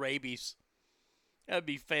he had rabies. That'd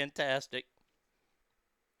be fantastic.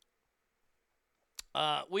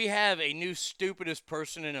 We have a new stupidest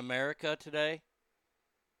person in America today.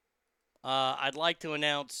 I'd like to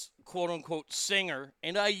announce, quote-unquote, singer,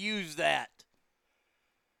 and I use that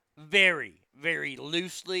very, very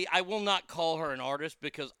loosely. I will not call her an artist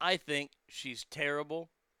because I think she's terrible.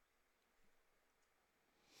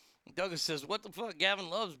 Douglas says, what the fuck? Gavin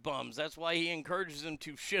loves bums. That's why he encourages them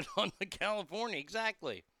to shit on the California.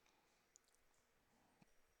 Exactly.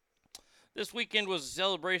 This weekend was a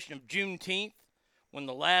celebration of Juneteenth when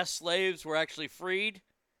the last slaves were actually freed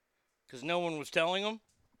because no one was telling them.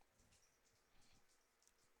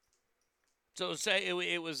 So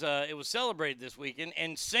it was celebrated this weekend,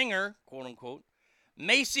 and singer, quote unquote,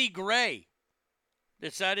 Macy Gray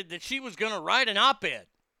decided that she was going to write an op-ed.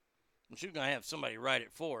 And she was going to have somebody write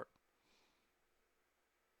it for her.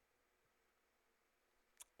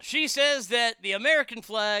 She says that the American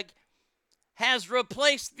flag has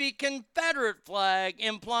replaced the Confederate flag,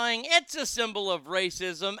 implying it's a symbol of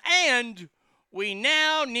racism, and we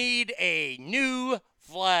now need a new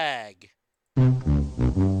flag.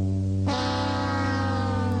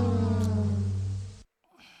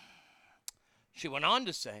 She went on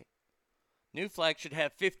to say, new flag should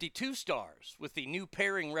have 52 stars, with the new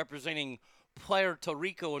pairing representing Puerto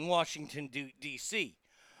Rico and Washington, D.C.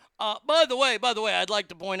 By the way, I'd like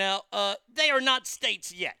to point out, they are not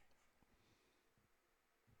states yet.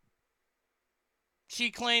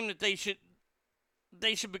 She claimed that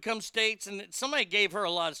they should become states, and somebody gave her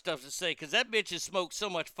a lot of stuff to say, because that bitch has smoked so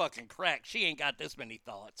much fucking crack, she ain't got this many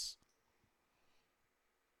thoughts.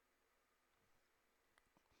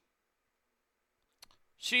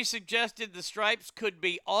 She suggested the stripes could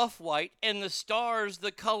be off-white and the stars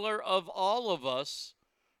the color of all of us,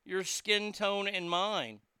 your skin tone and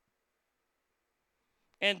mine.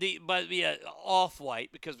 And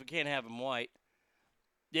off-white, because we can't have them white.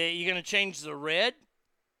 Yeah, you're going to change the red?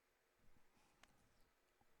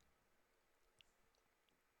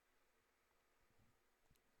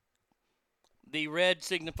 The red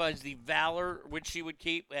signifies the valor which she would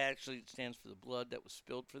keep. Actually, it stands for the blood that was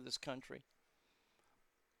spilled for this country.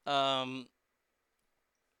 I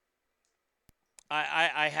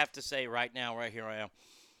have to say right now, right here I am.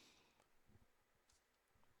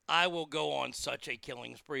 I will go on such a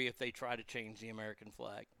killing spree if they try to change the American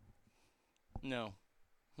flag. No.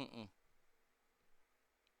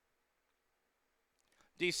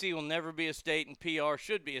 D.C. will never be a state, and PR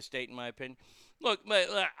should be a state, in my opinion. Look,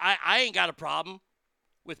 I ain't got a problem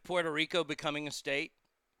with Puerto Rico becoming a state.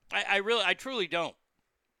 I truly don't.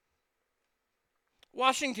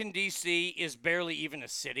 Washington, D.C. is barely even a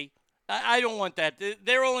city. I don't want that.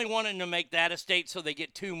 They're only wanting to make that a state so they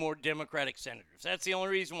get 2 more Democratic senators. That's the only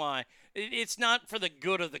reason why. It's not for the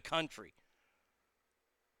good of the country.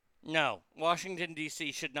 No, Washington,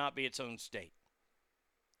 D.C. should not be its own state.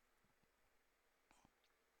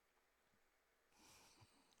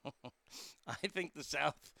 I think the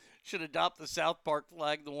South should adopt the South Park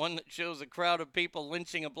flag, the one that shows a crowd of people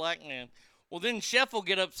lynching a black man. Well, then Chef will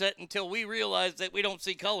get upset until we realize that we don't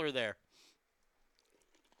see color there.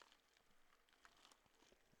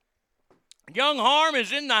 Young Harm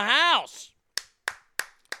is in the house.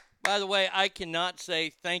 By the way, I cannot say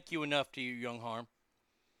thank you enough to you, Young Harm,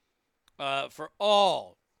 for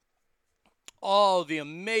all the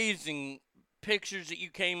amazing pictures that you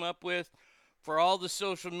came up with, for all the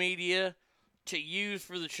social media to use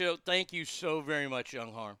for the show. Thank you so very much,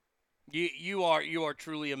 Young Harm. You are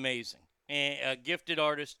truly amazing, and a gifted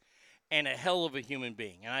artist, and a hell of a human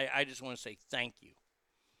being. And I just want to say thank you.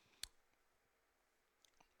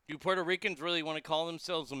 Do Puerto Ricans really want to call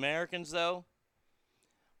themselves Americans, though?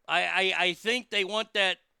 I think they want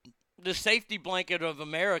the safety blanket of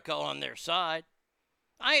America on their side.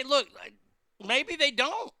 Look, maybe they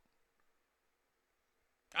don't.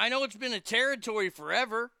 I know it's been a territory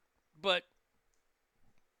forever, but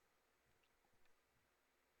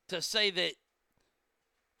to say that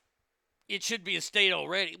it should be a state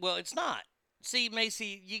already, well, it's not. See,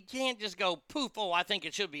 Macy, you can't just go, poof, oh, I think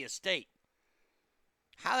it should be a state.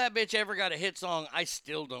 How that bitch ever got a hit song, I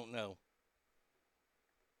still don't know.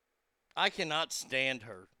 I cannot stand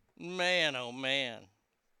her. Man, oh man.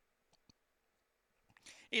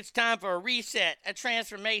 It's time for a reset, a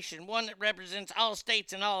transformation, one that represents all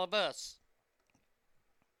states and all of us.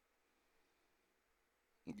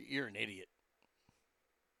 You're an idiot.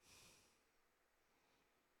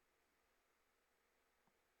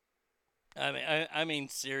 I mean,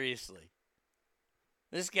 seriously.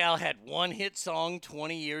 This gal had one hit song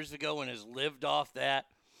 20 years ago and has lived off that.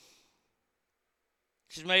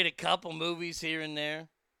 She's made a couple movies here and there.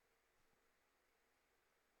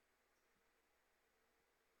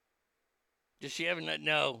 Does she ever?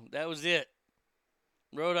 No, that was it.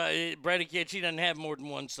 Brady Kid, she doesn't have more than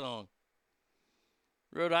one song.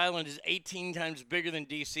 Rhode Island is 18 times bigger than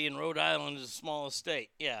D.C., and Rhode Island is the smallest state.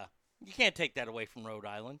 Yeah, you can't take that away from Rhode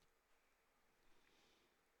Island.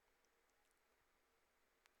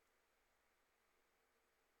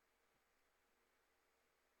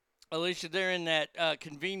 Alicia, they're in that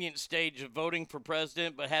convenient stage of voting for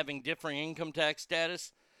president but having differing income tax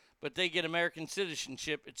status, but they get American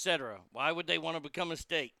citizenship, etc. Why would they want to become a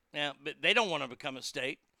state? Now, but they don't want to become a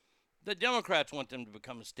state. The Democrats want them to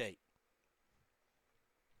become a state.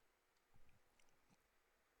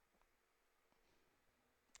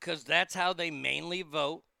 Because that's how they mainly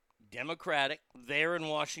vote, Democratic, there in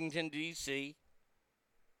Washington, D.C.,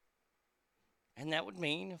 and that would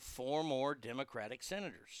mean 4 more Democratic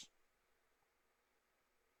senators.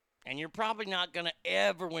 And you're probably not going to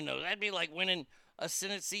ever win those. That'd be like winning a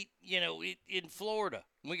Senate seat, in Florida.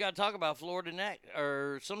 We got to talk about Florida next,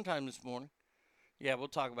 or sometime this morning. Yeah, we'll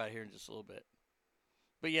talk about it here in just a little bit.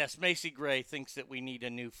 But yes, Macy Gray thinks that we need a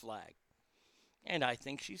new flag. And I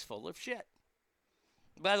think she's full of shit.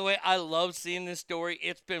 By the way, I love seeing this story.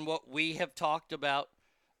 It's been what we have talked about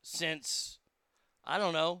since, I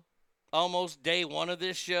don't know, almost day one of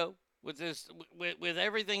this show with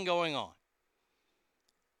everything going on.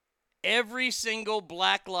 Every single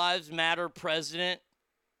Black Lives Matter president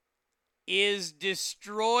is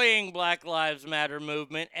destroying Black Lives Matter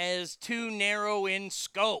movement as too narrow in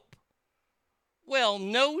scope. Well,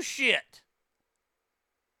 no shit.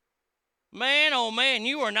 Man, oh man,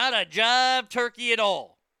 you are not a jive turkey at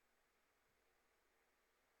all.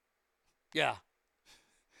 Yeah.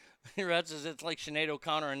 Red says it's like Sinead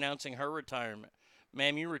O'Connor announcing her retirement.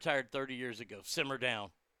 Ma'am, you retired 30 years ago. Simmer down.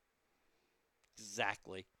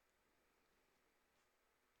 Exactly.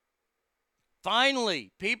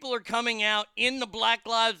 Finally, people are coming out in the Black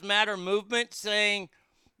Lives Matter movement saying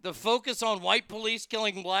the focus on white police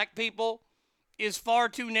killing black people is far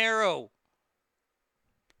too narrow,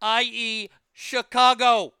 i.e.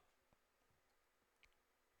 Chicago.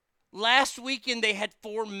 Last weekend, they had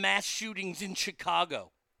 4 mass shootings in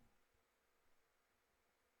Chicago.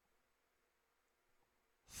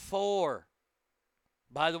 4.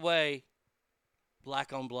 By the way,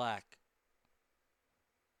 black on black.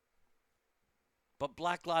 But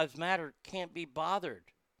Black Lives Matter can't be bothered.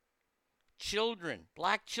 Children,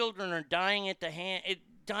 black children are dying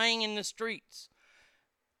dying in the streets.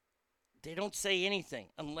 They don't say anything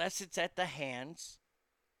unless it's at the hands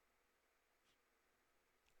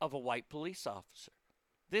of a white police officer.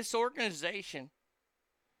 This organization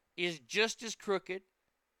is just as crooked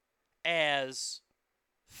as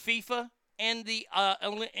FIFA and the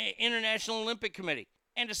International Olympic Committee.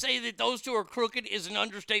 And to say that those two are crooked is an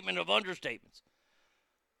understatement of understatements.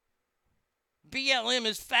 BLM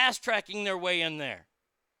is fast-tracking their way in there.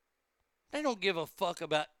 They don't give a fuck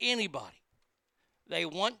about anybody. They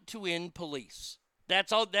want to end police.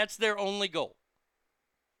 That's all. That's their only goal.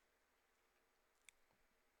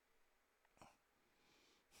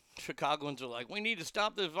 Chicagoans are like, we need to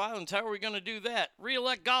stop this violence. How are we going to do that?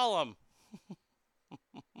 Re-elect Gollum.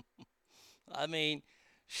 I mean,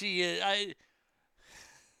 she is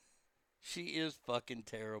fucking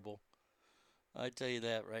terrible. I tell you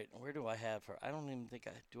that, right? Where do I have her? I don't even think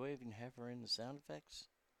do I even have her in the sound effects?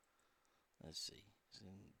 Let's see. Is it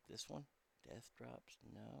in this one? Death drops?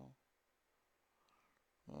 No.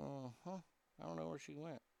 I don't know where she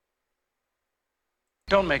went.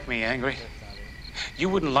 Don't make me angry. You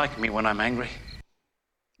wouldn't like me when I'm angry.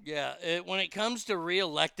 Yeah, when it comes to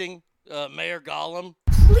re-electing Mayor Gollum.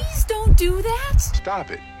 Please don't do that.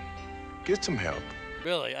 Stop it. Get some help.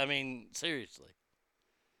 Really, I mean, seriously.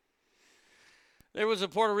 There was a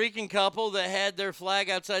Puerto Rican couple that had their flag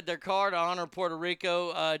outside their car to honor Puerto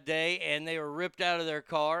Rico Day, and they were ripped out of their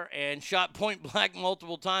car and shot point blank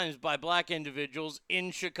multiple times by black individuals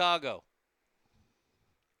in Chicago.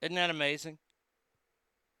 Isn't that amazing?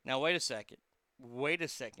 Now, wait a second.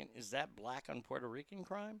 Is that black on Puerto Rican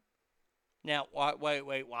crime? Now, wait.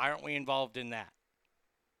 Why aren't we involved in that?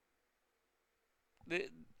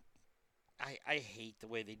 I hate the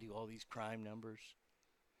way they do all these crime numbers.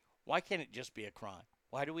 Why can't it just be a crime?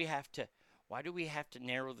 Why do we have to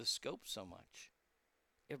narrow the scope so much?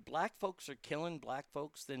 If black folks are killing black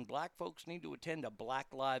folks, then black folks need to attend a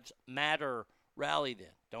Black Lives Matter rally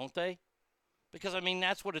then, don't they? Because, I mean,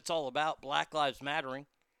 that's what it's all about, Black Lives Mattering.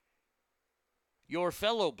 your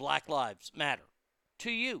fellow Black Lives Matter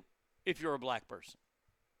to you if you're a black person.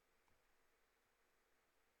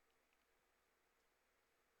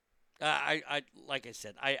 Like I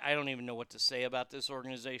said, I don't even know what to say about this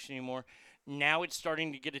organization anymore. Now it's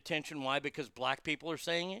starting to get attention. Why? Because black people are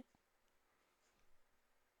saying it?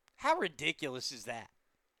 How ridiculous is that?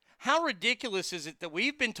 How ridiculous is it that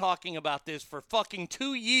we've been talking about this for fucking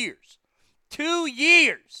 2 years? 2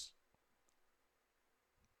 years!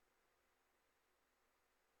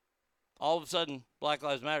 All of a sudden, Black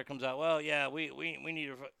Lives Matter comes out. Well, yeah, we need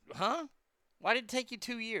to... Huh? Why did it take you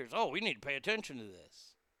 2 years? Oh, we need to pay attention to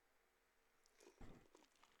this.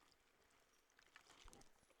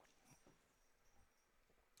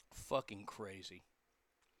 Fucking crazy.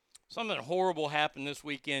 Something horrible happened this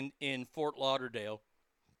weekend in Fort Lauderdale.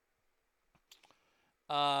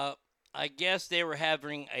 I guess they were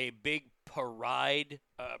having a big parade.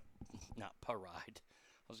 Not parade.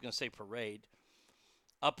 I was going to say parade.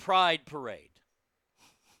 A pride parade.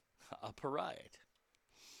 A parade.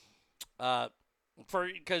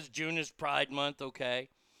 Because June is Pride Month, okay.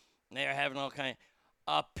 They're having all kind.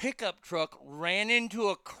 A pickup truck ran into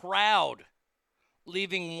a crowd,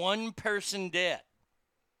 leaving one person dead.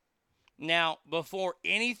 Now, before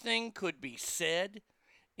anything could be said,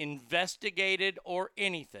 investigated, or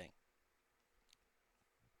anything,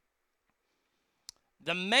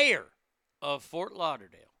 the mayor of Fort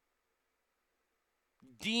Lauderdale,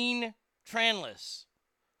 Dean Tranlis,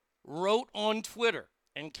 wrote on Twitter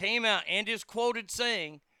and came out and is quoted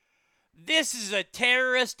saying, "This is a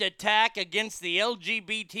terrorist attack against the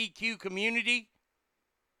LGBTQ community.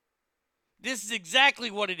 This is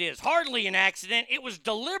exactly what it is. Hardly an accident. It was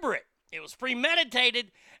deliberate. It was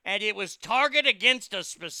premeditated, and it was targeted against a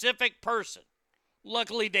specific person.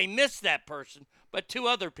 Luckily, they missed that person, but 2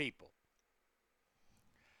 other people."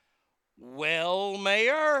 Well,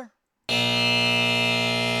 Mayor,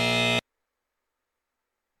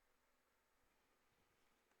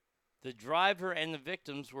 the driver and the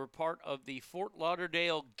victims were part of the Fort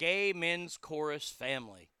Lauderdale Gay Men's Chorus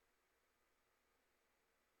family.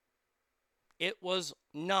 It was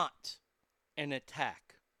not an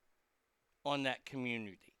attack on that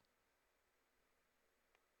community.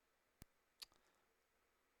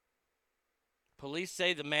 Police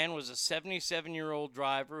say the man was a 77-year-old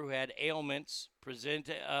driver who had ailments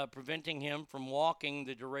preventing him from walking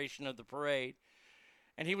the duration of the parade,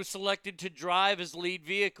 and he was selected to drive his lead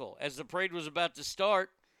vehicle. As the parade was about to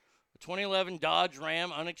start, a 2011 Dodge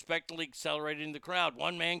Ram unexpectedly accelerated in the crowd.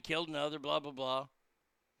 One man killed another, blah, blah, blah.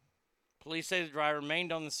 Police say the driver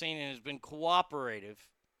remained on the scene and has been cooperative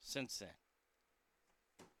since then.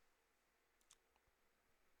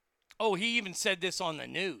 Oh, he even said this on the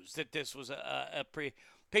news, that this was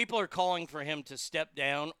people are calling for him to step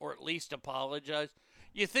down or at least apologize.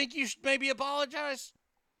 You think you should maybe apologize?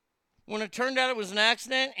 When it turned out it was an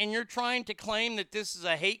accident and you're trying to claim that this is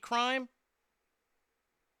a hate crime?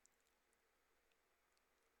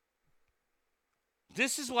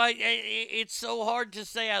 This is why it's so hard to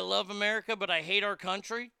say I love America, but I hate our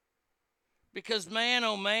country. Because, man,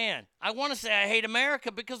 oh, man, I want to say I hate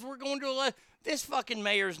America because we're going to this fucking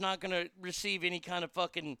mayor's not going to receive any kind of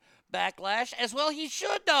fucking backlash. As well he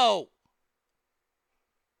should, though.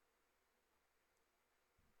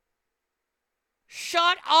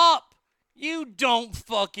 Shut up. You don't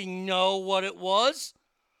fucking know what it was.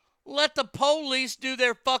 Let the police do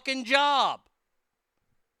their fucking job.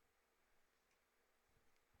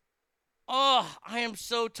 Oh, I am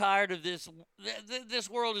so tired of this. This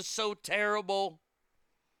world is so terrible.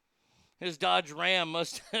 His Dodge Ram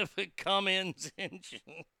must have a Cummins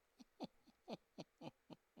engine.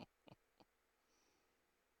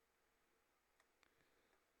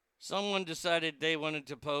 Someone decided they wanted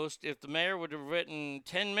to post, if the mayor would have written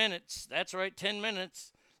 10 minutes, that's right, 10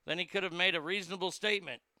 minutes, then he could have made a reasonable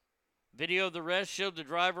statement. Video of the rest showed the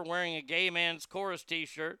driver wearing a Gay Man's Chorus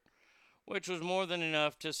t-shirt, which was more than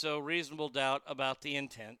enough to sow reasonable doubt about the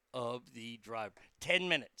intent of the driver. 10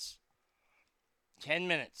 minutes. 10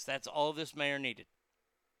 minutes. That's all this mayor needed.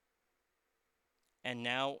 And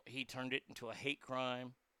now he turned it into a hate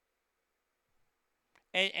crime.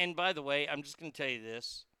 And by the way, I'm just going to tell you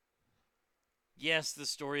this. Yes, the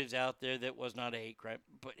story is out there that was not a hate crime,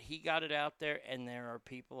 but he got it out there, and there are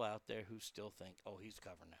people out there who still think, oh, he's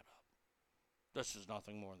covering that up. This is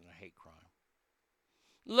nothing more than a hate crime.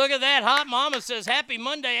 Look at that. Hot Mama says, happy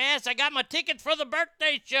Monday, ass. I got my tickets for the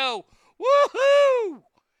birthday show. Woohoo!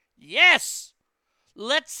 Yes!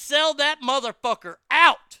 Let's sell that motherfucker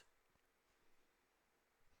out.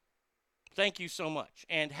 Thank you so much,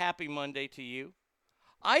 and happy Monday to you.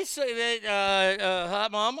 I say that,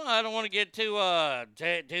 Hot Mama, I don't want to get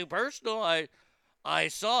too personal. I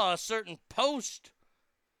saw a certain post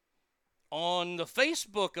on the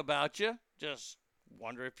Facebook about you. Just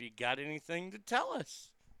wonder if you got anything to tell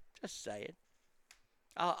us. Just say it.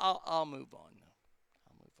 I'll move on now.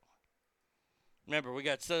 I'll move on. Remember, we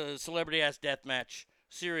got Celebrity Ass Deathmatch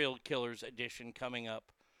Serial Killers edition coming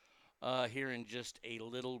up here in just a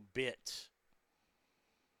little bit.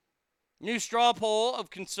 New straw poll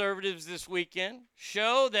of conservatives this weekend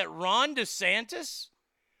show that Ron DeSantis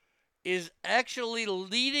is actually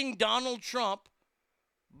leading Donald Trump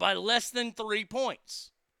by less than 3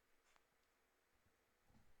 points.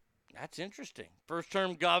 That's interesting.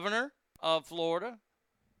 First-term governor of Florida,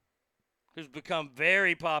 who's become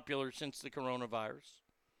very popular since the coronavirus.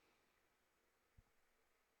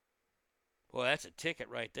 Boy, that's a ticket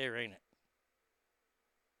right there, ain't it?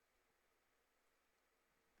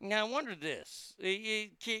 Now, I wonder this.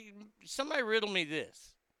 Somebody riddle me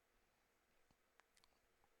this.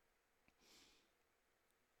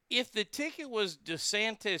 If the ticket was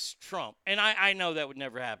DeSantis-Trump, and I know that would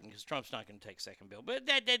never happen because Trump's not going to take second bill, but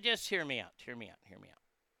that just hear me out.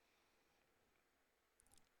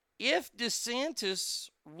 If DeSantis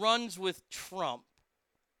runs with Trump,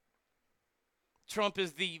 Trump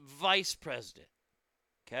is the vice president,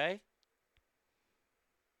 okay?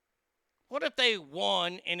 What if they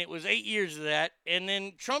won and it was 8 years of that, and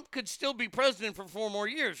then Trump could still be president for 4 more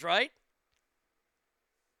years, right?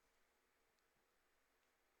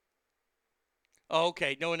 Oh,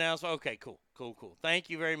 okay, no announcement. Okay, cool. Thank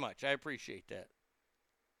you very much. I appreciate that.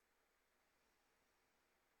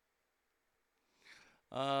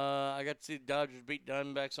 I got to see the Dodgers beat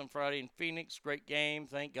Diamondbacks on Friday in Phoenix. Great game.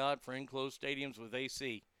 Thank God for enclosed stadiums with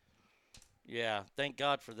AC. Yeah, thank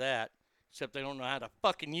God for that. Except they don't know how to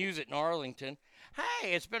fucking use it in Arlington.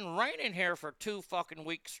 Hey, it's been raining here for 2 fucking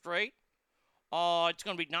weeks straight. It's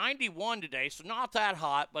going to be 91 today, so not that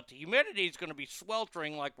hot, but the humidity is going to be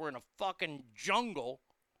sweltering like we're in a fucking jungle.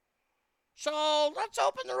 So let's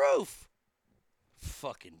open the roof.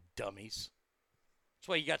 Fucking dummies. That's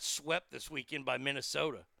why you got swept this weekend by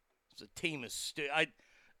Minnesota. The team is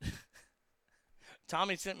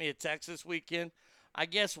Tommy sent me a text this weekend. I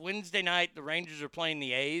guess Wednesday night the Rangers are playing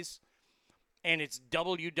the A's, and it's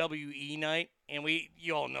WWE night. And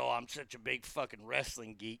you all know I'm such a big fucking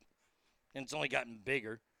wrestling geek. And it's only gotten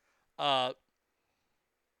bigger. I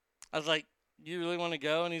was like, you really want to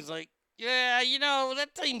go? And he's like, yeah,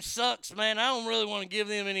 that team sucks, man. I don't really want to give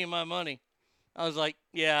them any of my money. I was like,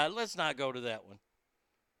 yeah, let's not go to that one.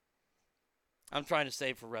 I'm trying to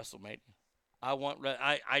save for WrestleMania.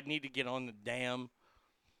 I need to get on the damn.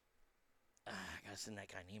 I got to send that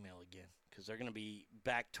guy an email again because they're going to be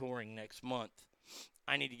back touring next month.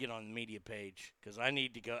 I need to get on the media page because I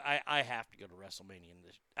need to go. I have to go to WrestleMania.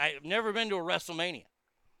 I've never been to a WrestleMania.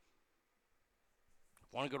 I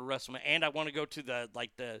want to go to WrestleMania, and I want to go to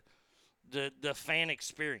the fan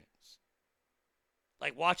experience.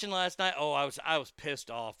 Like watching last night. Oh, I was pissed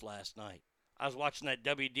off last night. I was watching that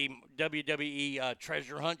WWE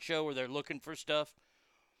treasure hunt show where they're looking for stuff,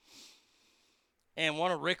 and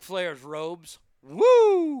one of Ric Flair's robes.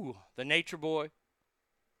 Woo! The Nature Boy.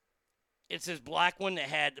 It's his black one that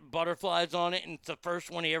had butterflies on it, and it's the first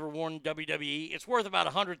one he ever wore in WWE. It's worth about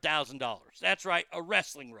 $100,000. That's right, a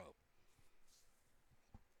wrestling robe.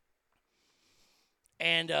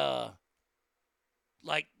 And,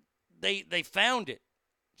 they found it.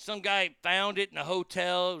 Some guy found it in a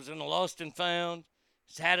hotel. It was in the Lost and Found.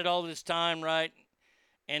 He's had it all this time, right?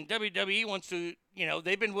 And WWE wants to,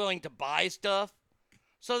 they've been willing to buy stuff.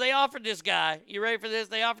 So they offered this guy, you ready for this?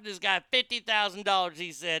 They offered this guy $50,000.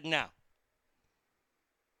 He said no.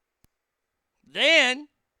 Then,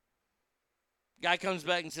 guy comes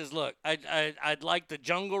back and says, look, I'd like the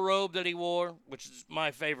jungle robe that he wore, which is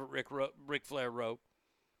my favorite Ric Flair robe,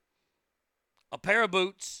 a pair of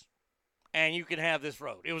boots, and you can have this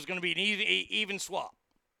robe. It was going to be an even swap.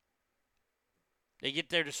 They get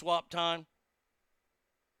there to swap time.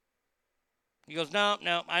 He goes, no,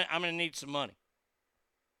 I'm going to need some money.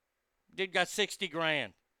 Dude got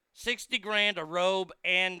 $60,000. $60,000 a robe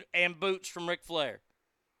and boots from Ric Flair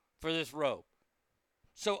for this robe.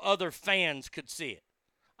 So other fans could see it.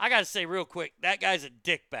 I got to say real quick, that guy's a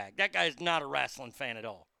dickbag. That guy's not a wrestling fan at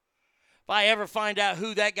all. If I ever find out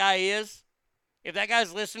who that guy is, if that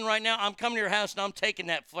guy's listening right now, I'm coming to your house and I'm taking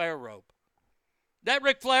that Flair robe. That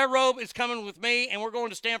Ric Flair robe is coming with me, and we're going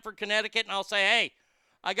to Stamford, Connecticut, and I'll say, hey,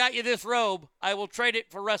 I got you this robe. I will trade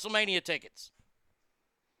it for WrestleMania tickets.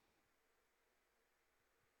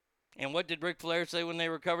 And what did Ric Flair say when they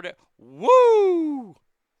recovered it? Woo!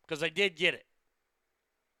 Because they did get it.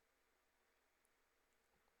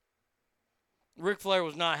 Ric Flair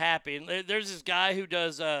was not happy. And there's this guy who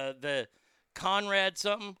does the Conrad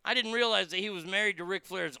something. I didn't realize that he was married to Ric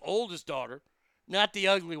Flair's oldest daughter, not the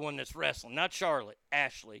ugly one that's wrestling, not Charlotte,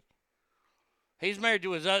 Ashley. He's married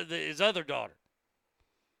to his other daughter.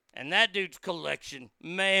 And that dude's collection,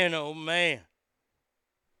 man, oh man.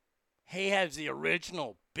 He has the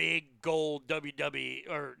original big gold WWE,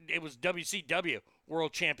 or it was WCW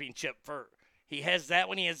World Championship for. He has that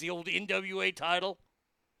one. He has the old NWA title.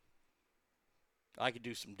 I could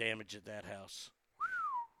do some damage at that house.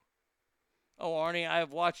 Oh, Arnie, I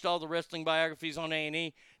have watched all the wrestling biographies on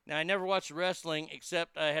A&E. Now, I never watched wrestling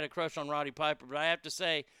except I had a crush on Roddy Piper, but I have to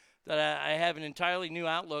say that I have an entirely new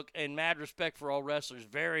outlook and mad respect for all wrestlers.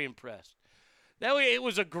 Very impressed. That way, it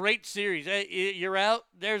was a great series. You're out.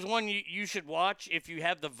 There's one you should watch if you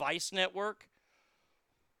have the Vice Network.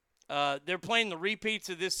 They're playing the repeats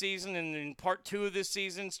of this season, and then part 2 of this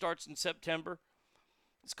season starts in September.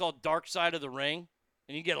 It's called Dark Side of the Ring,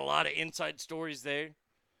 and you get a lot of inside stories there.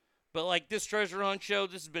 But like this treasure hunt show,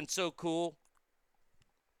 this has been so cool.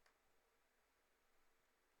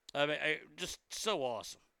 I mean, just so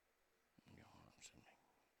awesome.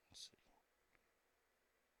 Let's see.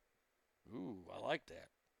 Ooh, I like that.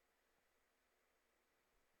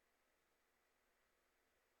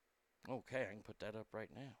 Okay, I can put that up right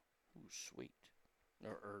now. Ooh, sweet.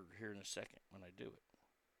 Or here in a second when I do it.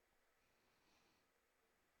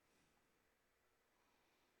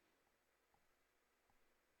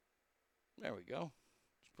 There we go.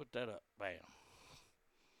 Let's put that up. Bam.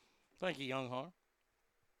 Thank you, Young Har.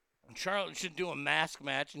 And Charlotte should do a mask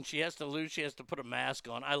match, and she has to lose. She has to put a mask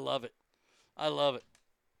on. I love it. I love it.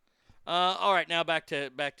 All right, now back to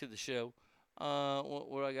the show. What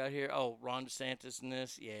do I got here? Oh, Ron DeSantis in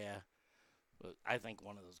this. Yeah. I think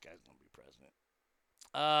one of those guys is going to be president.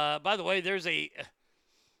 By the way,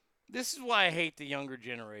 this is why I hate the younger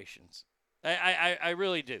generations. I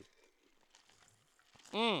really do.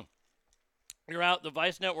 You're out. The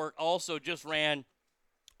Vice Network also just ran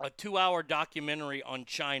a 2-hour documentary on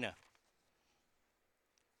China.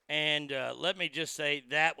 And let me just say,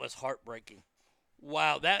 that was heartbreaking.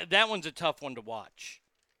 Wow, that one's a tough one to watch.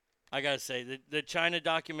 I got to say, the China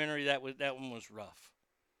documentary, that one was rough.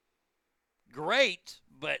 Great,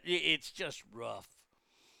 but it's just rough.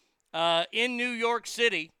 In New York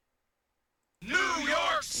City. New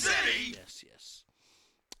York City! Yes.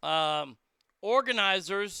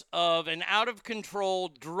 Organizers of an out-of-control,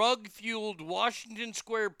 drug-fueled Washington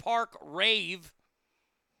Square Park rave.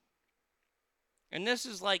 And this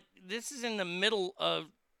is in the middle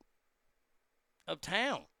of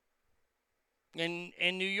town in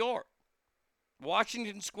New York.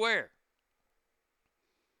 Washington Square.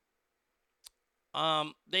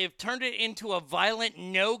 They have turned it into a violent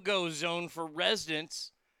no-go zone for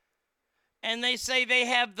residents. And they say they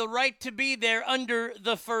have the right to be there under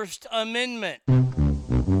the First Amendment. You're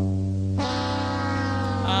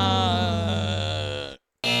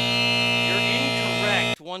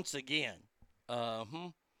incorrect once again.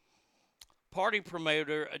 Party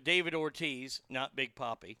promoter David Ortiz, not Big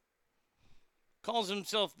Papi, calls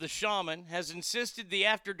himself the Shaman, has insisted the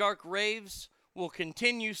After Dark raves will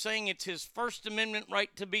continue, saying it's his First Amendment right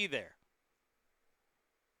to be there.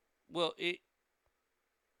 Well,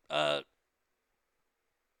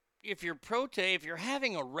 if you're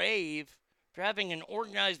having a rave, if you're having an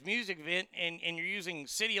organized music event and you're using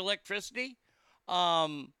city electricity,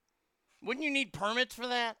 wouldn't you need permits for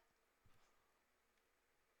that?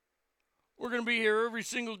 We're going to be here every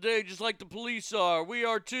single day just like the police are. We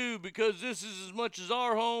are too, because this is as much as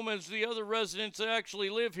our home as the other residents that actually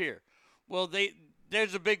live here. Well,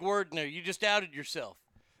 there's a big word in there. You just outed yourself.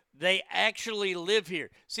 They actually live here.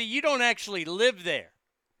 See, you don't actually live there.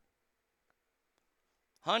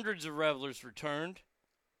 Hundreds of revelers returned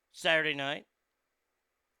Saturday night.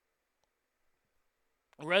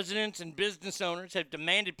 Residents and business owners have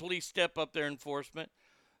demanded police step up their enforcement.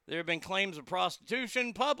 There have been claims of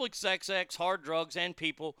prostitution, public sex acts, hard drugs, and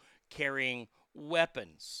people carrying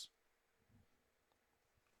weapons.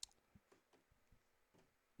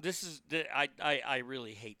 I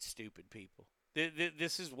really hate stupid people.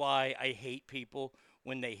 This is why I hate people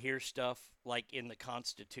when they hear stuff like in the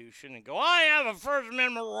Constitution and go, I have a First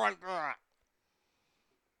Amendment right.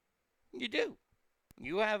 You do.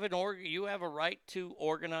 You have a right to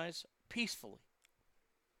organize peacefully.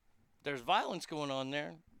 There's violence going on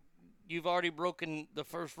there. You've already broken the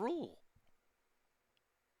first rule.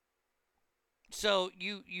 So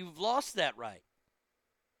you've lost that right.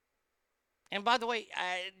 And by the way,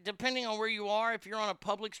 depending on where you are, if you're on a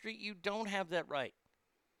public street, you don't have that right.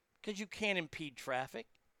 Because you can't impede traffic.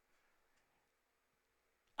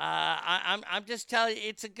 I'm just telling you,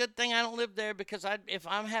 it's a good thing I don't live there, because if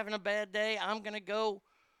I'm having a bad day, I'm going to go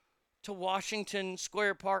to Washington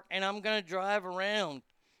Square Park, and I'm going to drive around.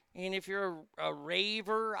 And if you're a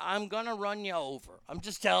raver, I'm going to run you over. I'm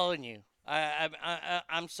just telling you.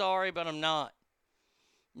 I'm sorry, but I'm not.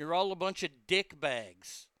 You're all a bunch of dick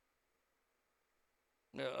bags.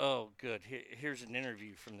 Oh, good. Here's an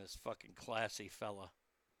interview from this fucking classy fella.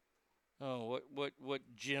 Oh, what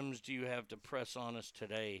gems do you have to press on us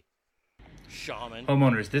today, Shaman?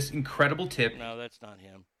 Homeowners, this incredible tip. No, that's not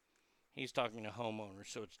him. He's talking to homeowners,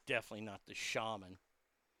 so it's definitely not the Shaman.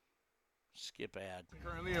 Skip ad.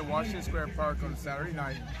 Currently at Washington Square Park on Saturday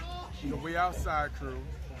night, the We Outside crew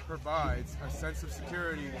provides a sense of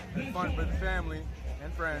security and fun for the family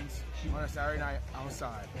and friends on a Saturday night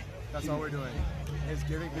outside. That's all we're doing. It's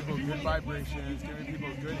giving people good vibrations, giving people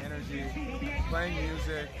good energy, playing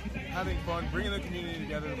music, having fun, bringing the community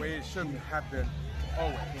together the way it should have been,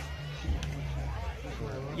 always.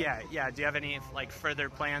 Yeah. Do you have any further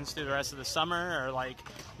plans through the rest of the summer,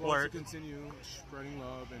 or to continue spreading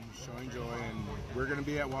love and showing joy, and we're going to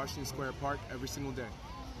be at Washington Square Park every single day,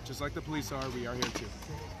 just like the police are. We are here too,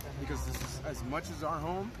 because this is as much as our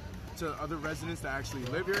home to other residents that actually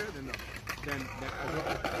live here, than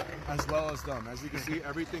as well as them. As you can see,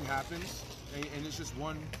 everything happens, and it's just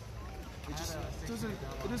one. It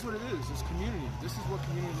is what it is. It's community. This is what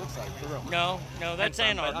community looks like, for real. No, that's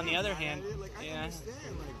anarchy. On the other hand,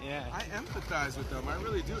 I empathize with them. I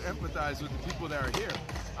really do empathize with the people that are here.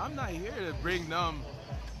 I'm not here to bring them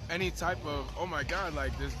any type of, oh my God,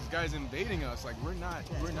 this guy's invading us. We're not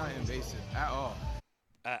invasive at all.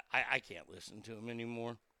 I can't listen to him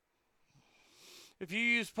anymore. If you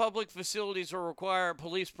use public facilities or require a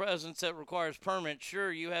police presence that requires permit,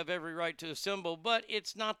 sure, you have every right to assemble, but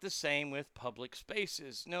it's not the same with public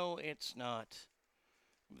spaces. No, it's not.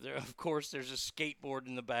 Of course, there's a skateboard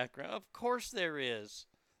in the background. Of course there is.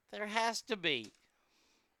 There has to be.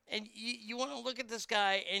 And you want to look at this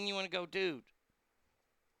guy and you want to go, dude,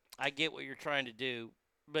 I get what you're trying to do,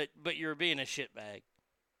 but you're being a shitbag.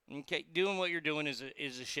 Okay, doing what you're doing is a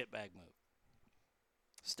shitbag move.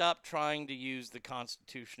 Stop trying to use the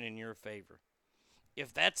Constitution in your favor.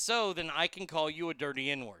 If that's so, then I can call you a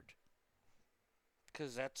dirty N-word.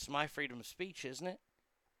 Because that's my freedom of speech, isn't it?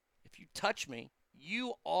 If you touch me,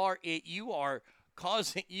 you're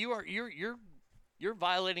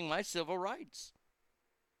violating my civil rights.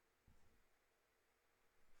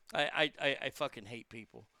 I fucking hate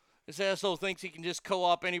people. This asshole thinks he can just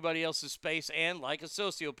co-op anybody else's space and, like a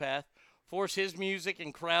sociopath, force his music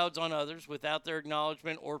and crowds on others without their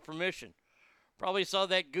acknowledgement or permission. Probably saw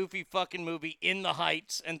that goofy fucking movie In the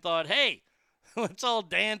Heights and thought, hey, let's all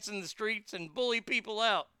dance in the streets and bully people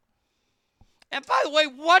out. And by the way,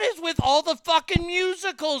 what is with all the fucking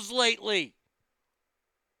musicals lately?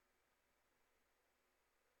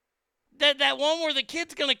 That one where the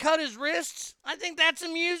kid's gonna cut his wrists? I think that's a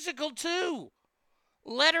musical too.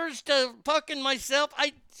 Letters to fucking myself.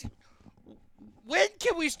 When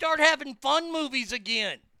can we start having fun movies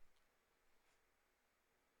again?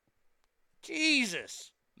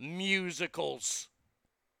 Jesus. Musicals.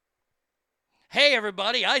 Hey,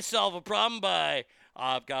 everybody, I solve a problem by,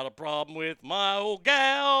 I've got a problem with my old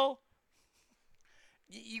gal.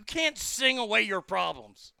 You can't sing away your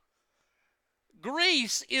problems.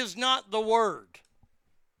 Grease is not the word.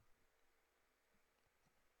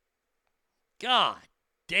 God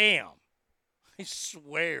damn. I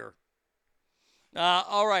swear.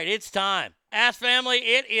 All right, it's time. Ask Family,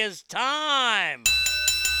 it is time.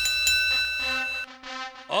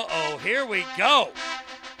 Uh-oh, here we go.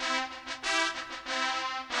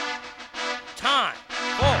 Time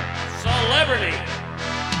for Celebrity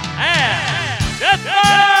Ask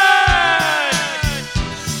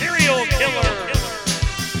Serial Killer.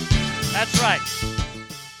 That's right.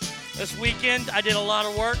 This weekend, I did a lot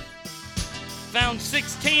of work. Found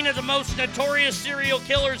 16 of the most notorious serial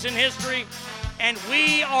killers in history. And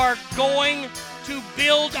we are going to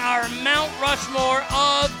build our Mount Rushmore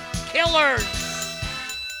of killers.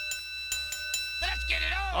 Let's get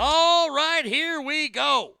it on. All right, here we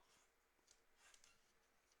go.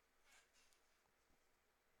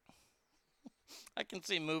 I can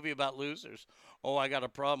see a movie about losers. Oh, I got a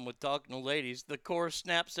problem with talking to ladies. The chorus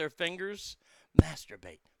snaps their fingers.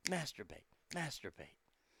 Masturbate, masturbate, masturbate.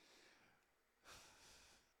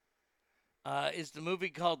 Is the movie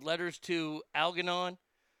called Letters to Algernon?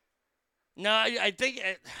 No, I think...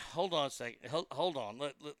 hold on a second. Hold on.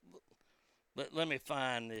 Let me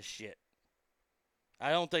find this shit. I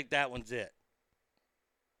don't think that one's it.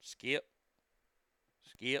 Skip.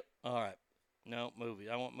 All right. No, movies.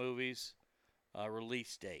 I want movies.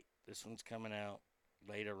 Release date. This one's coming out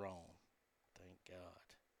later on. Thank God.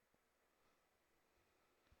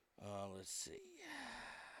 Let's see.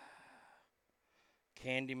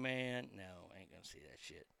 Candyman. No, I ain't gonna see that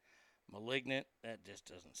shit. Malignant. That just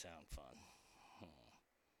doesn't sound fun.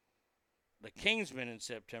 The Kingsman in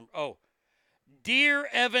September. Oh, Dear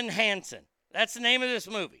Evan Hansen. That's the name of this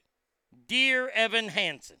movie. Dear Evan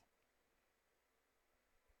Hansen.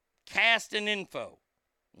 Cast and info.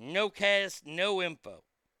 No cast, no info.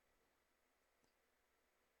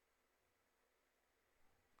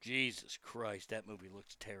 Jesus Christ, that movie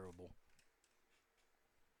looks terrible.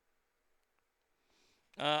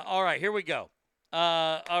 All right, here we go.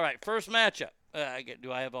 All right, first matchup.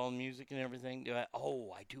 Do I have all the music and everything?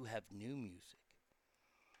 Oh, I do have new music.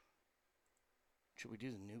 Should we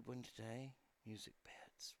do the new one today? Music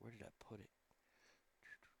beds. Where did I put it?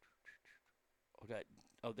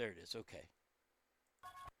 Oh, there it is. Okay.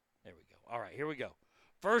 There we go. All right, here we go.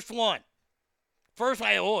 First one.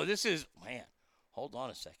 Oh, this is, man, hold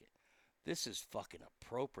on a second. This is fucking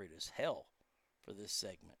appropriate as hell for this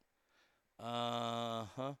segment.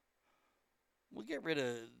 We'll get rid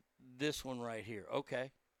of this one right here.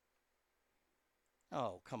 Okay.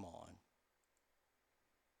 Oh, come on.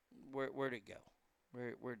 Where'd it go?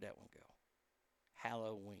 Where'd that one go?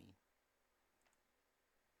 Halloween.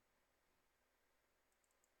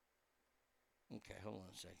 Okay, hold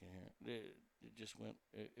on a second here. It just went.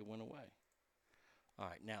 It went away. All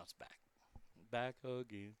right, now it's back. Back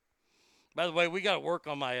again. By the way, we got to work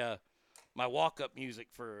on my my walk-up music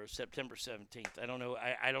for September 17th. I don't know.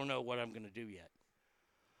 I don't know what I'm going to do yet.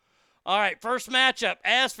 All right, first matchup,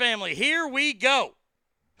 Ass Family. Here we go.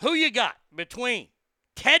 Who you got between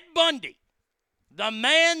Ted Bundy, the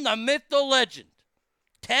man, the myth, the legend,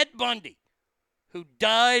 Ted Bundy, who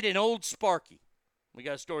died in Old Sparky. We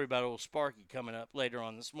got a story about Old Sparky coming up later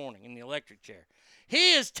on this morning in the electric chair.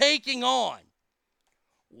 He is taking on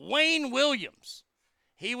Wayne Williams.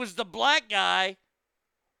 He was the black guy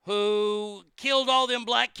who killed all them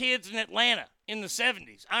black kids in Atlanta in the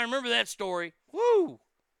 70s. I remember that story. Woo!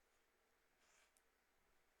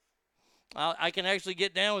 I can actually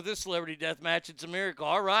get down with this celebrity death match. It's a miracle.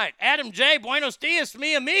 All right. Adam J. Buenos dias,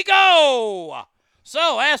 mi amigo.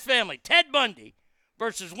 So, Ass Family, Ted Bundy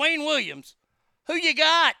versus Wayne Williams. Who you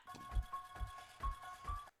got?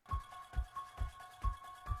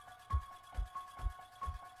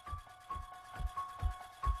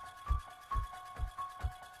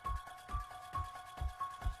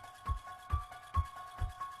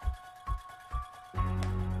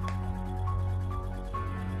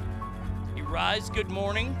 Rise, good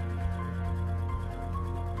morning.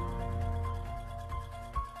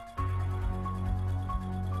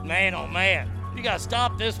 Man, oh man. You got to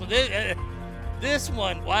stop this one. This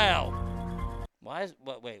one, wow. Why is,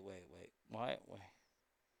 wait.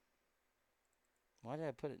 Why did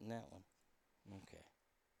I put it in that one? Okay.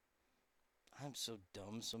 I'm so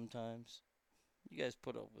dumb sometimes. You guys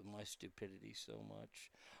put up with my stupidity so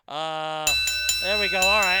much. There we go.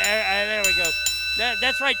 All right. There we go.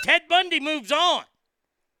 That's right. Ted Bundy moves on.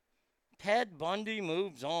 Ted Bundy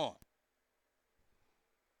moves on.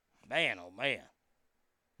 Man, oh man.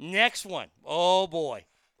 Next one. Oh boy.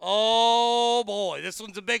 Oh boy. This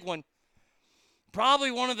one's a big one.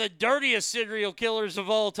 Probably one of the dirtiest serial killers of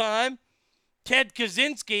all time. Ted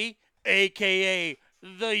Kaczynski, a.k.a.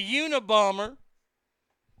 the Unabomber,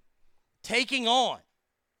 taking on,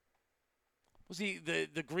 was he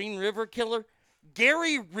the Green River Killer?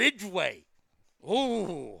 Gary Ridgway.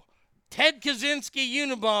 Ooh. Ted Kaczynski,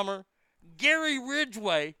 Unabomber. Gary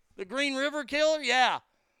Ridgway, the Green River Killer? Yeah.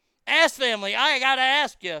 Ass Family, I got to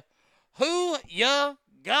ask you, who ya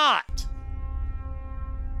got?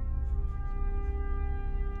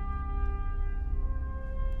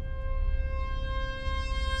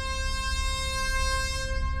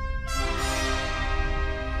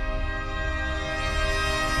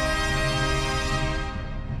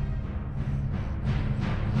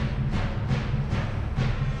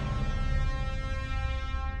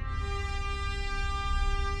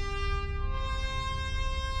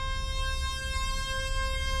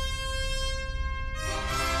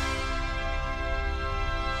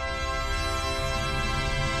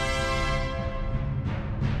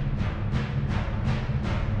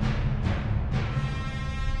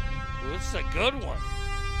 Good one.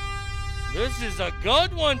 This is a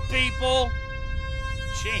good one, people.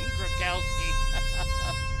 Shane Krakowski.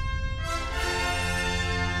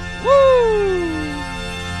 Woo!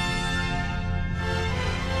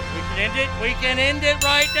 We can end it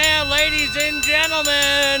right now, ladies and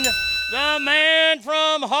gentlemen. The man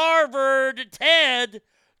from Harvard, Ted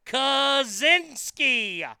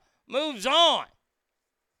Kaczynski, moves on.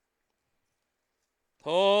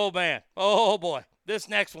 Oh, man. Oh, boy. This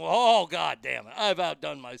next one, oh, God damn it. I've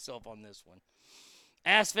outdone myself on this one.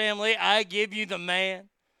 Ass family, I give you the man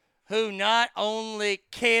who not only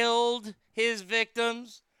killed his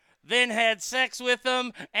victims, then had sex with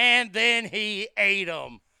them, and then he ate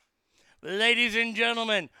them. Ladies and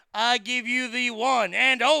gentlemen, I give you the one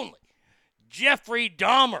and only Jeffrey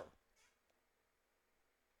Dahmer.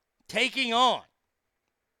 Taking on.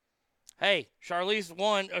 Hey,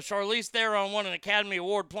 Charlize Theron won an Academy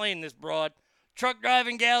Award playing this broad. Truck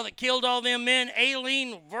driving gal that killed all them men,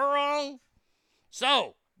 Aileen Furlong.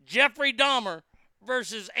 So, Jeffrey Dahmer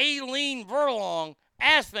versus Aileen Furlong,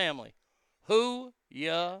 Ass family. Who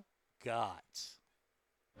ya got?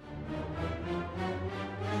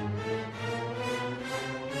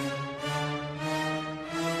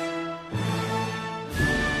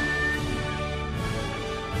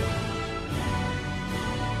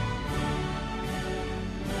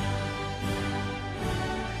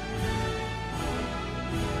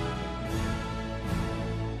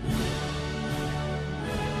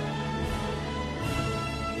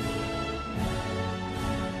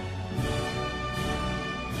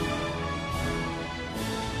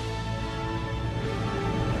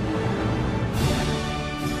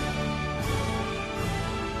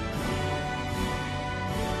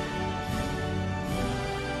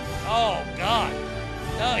 Oh, God.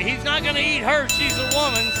 No, he's not going to eat her. She's a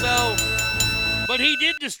woman, so. But he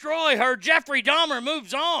did destroy her. Jeffrey Dahmer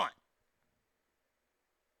moves on.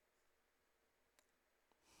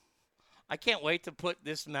 I can't wait to put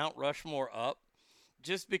this Mount Rushmore up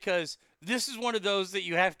just because this is one of those that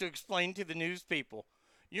you have to explain to the news people.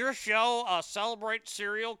 Your show celebrates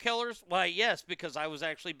serial killers? Why, yes, because I was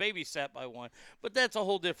actually babysat by one. But that's a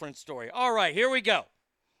whole different story. All right, here we go.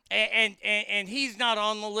 And he's not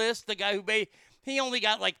on the list. The guy he only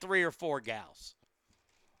got like 3 or 4 gals.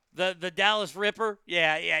 The Dallas Ripper,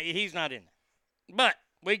 yeah, he's not in there. But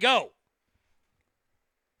we go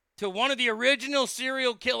to one of the original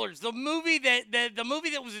serial killers. The movie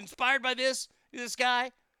that was inspired by this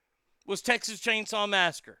guy was Texas Chainsaw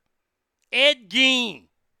Massacre. Ed Gein.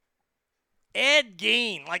 Ed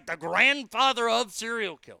Gein, like the grandfather of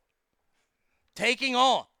serial killers, taking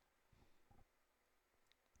on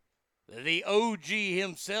the OG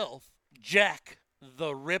himself, Jack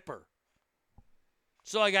the Ripper.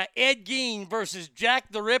 So I got Ed Gein versus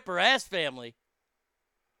Jack the Ripper, Ass family.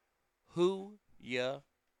 Who ya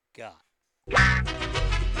got?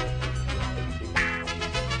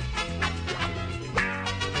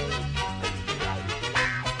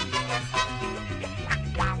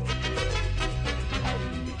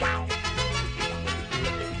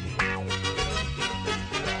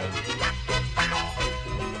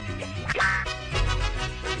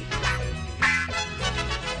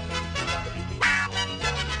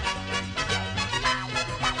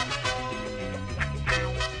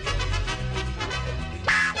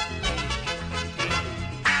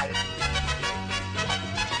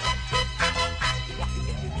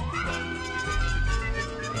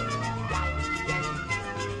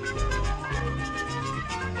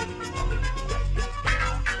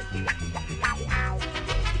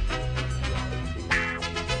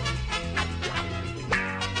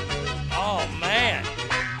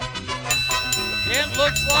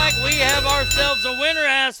 Looks like we have ourselves a winner,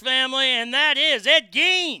 Ass family, and that is Ed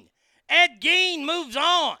Gein. Ed Gein moves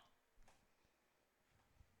on.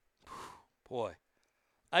 Boy,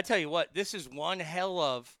 I tell you what, this is one hell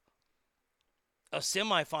of a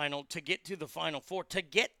semifinal to get to the Final Four. To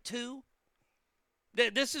get to,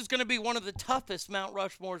 this is going to be one of the toughest Mount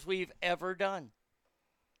Rushmores we've ever done.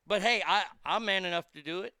 But hey, I'm man enough to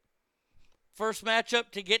do it. First matchup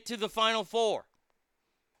to get to the Final Four.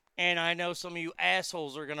 And I know some of you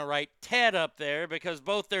assholes are going to write Ted up there because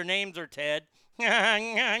both their names are Ted. So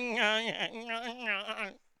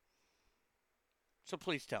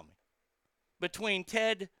please tell me. Between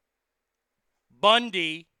Ted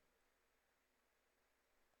Bundy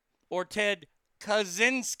or Ted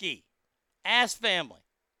Kaczynski, Ass family,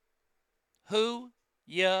 who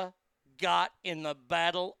ya got in the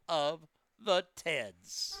Battle of the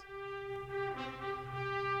Teds?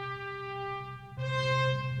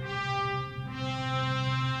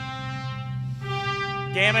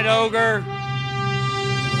 Damn it, Ogre.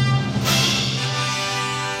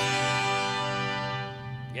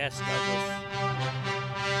 Yes, Douglas.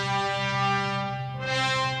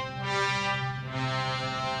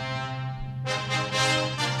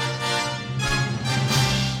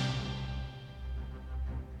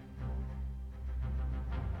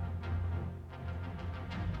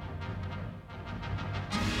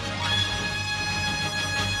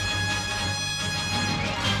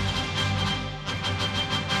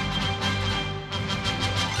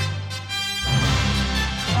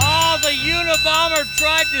 the Unabomber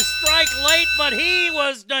tried to strike late, but he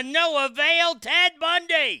was to no avail. Ted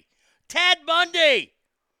Bundy. Ted Bundy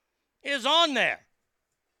is on there.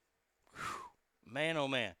 Whew. Man, oh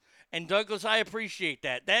man. And Douglas, I appreciate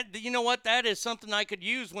that. You know what? That is something I could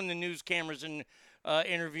use when the news cameras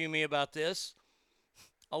interview me about this.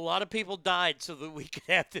 A lot of people died so that we could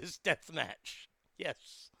have this death match.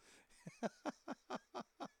 Yes.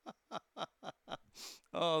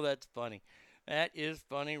 Oh, that's funny. That is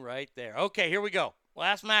funny right there. Okay, here we go.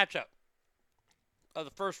 Last matchup of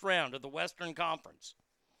the first round of the Western Conference.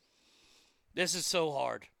 This is so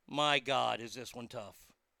hard. My God, is this one tough.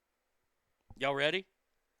 Y'all ready?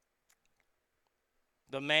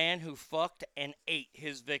 The man who fucked and ate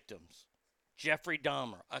his victims, Jeffrey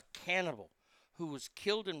Dahmer, a cannibal who was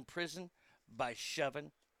killed in prison by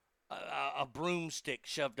shoving a broomstick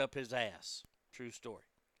shoved up his ass. True story.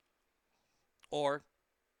 Or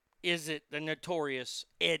is it the notorious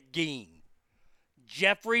Ed Gein?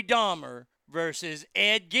 Jeffrey Dahmer versus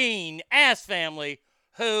Ed Gein. Ass family,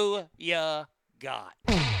 who ya got?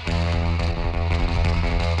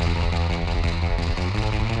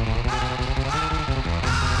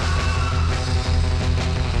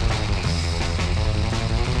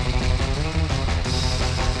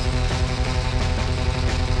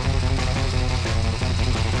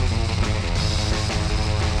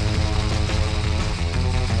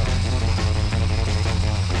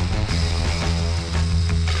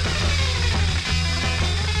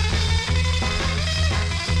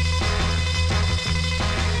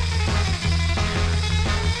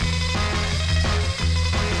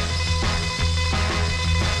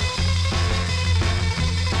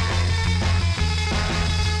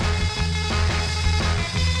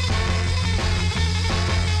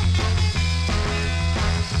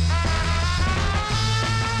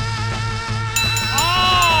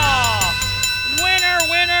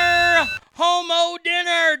 Homo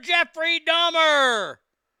dinner, Jeffrey Dahmer.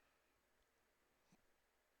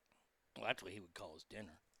 Well, that's what he would call his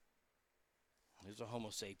dinner. He's a Homo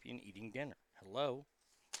sapien eating dinner. Hello.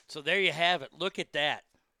 So there you have it. Look at that.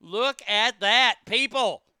 Look at that,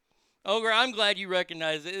 people. Ogre, I'm glad you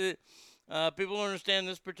recognize it. People don't understand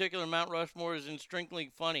this particular Mount Rushmore is intrinsically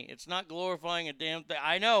funny. It's not glorifying a damn thing.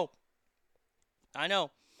 I know.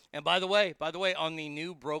 And by the way, on the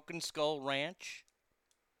new Broken Skull Ranch,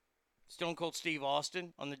 Stone Cold Steve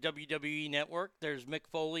Austin on the WWE Network. There's Mick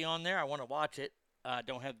Foley on there. I want to watch it.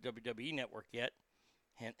 Don't have the WWE Network yet.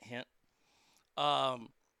 Hint, hint.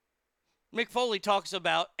 Mick Foley talks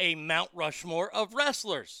about a Mount Rushmore of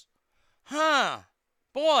wrestlers. Huh.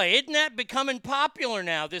 Boy, isn't that becoming popular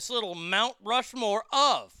now, this little Mount Rushmore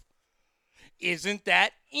of? Isn't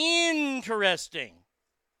that interesting?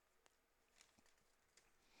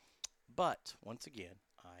 But, once again,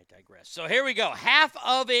 I digress. So here we go. Half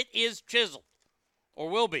of it is chiseled, or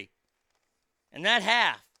will be. And that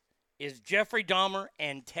half is Jeffrey Dahmer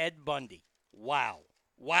and Ted Bundy. Wow.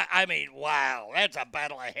 Wow. That's a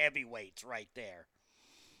battle of heavyweights right there.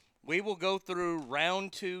 We will go through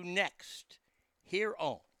round 2 next here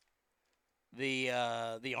on the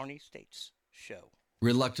Arnie States Show.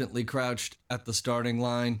 Reluctantly crouched at the starting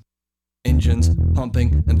line. Engines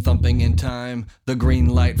pumping and thumping in time. The green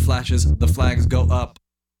light flashes, the flags go up.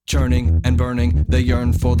 Churning and burning, they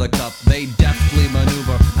yearn for the cup. They deftly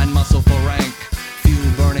maneuver and muscle for rank.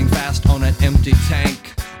 Fuel burning fast on an empty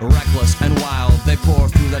tank. Reckless and wild, they pour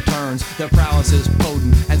through the turns. Their prowess is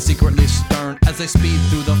potent and secretly stern. As they speed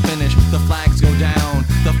through the finish, the flags go down.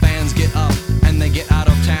 The fans get up and they get out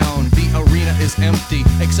of town. The arena is empty,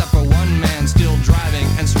 except for one man still driving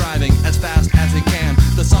and striving as fast as he can.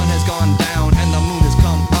 The sun has gone down and the moon has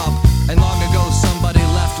come up. And long ago somebody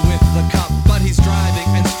left with the cup. But he's driving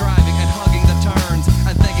and striving and hugging the turns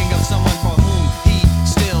and thinking of someone for whom he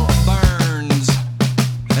still burns.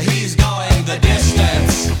 He's going the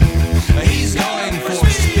distance. He's going for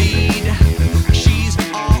speed. She's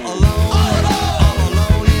all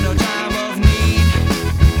alone in a time of need.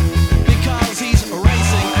 Because he's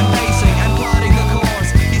racing and pacing and plotting the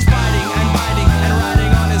course. He's fighting and biting and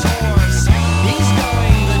riding on his horse. He's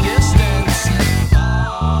going the distance.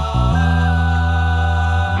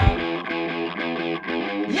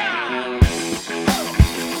 Yeah!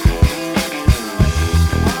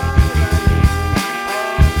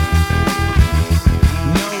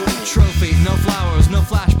 No trophy, no flowers, no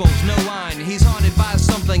flashbulbs, no line. He's haunted by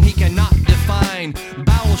something he cannot define.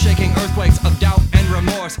 Bowel-shaking earthquakes of doubt and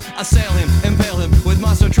remorse assail him, impale him with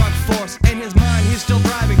monster truck force. In his mind, he's still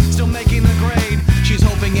driving, still making the grade. She's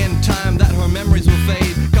hoping in time that her memories will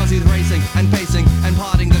fade. Cause he's racing and pacing and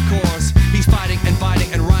plotting the course. He's fighting and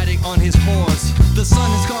fighting and riding on his horse. The sun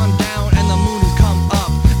has gone down and the moon has come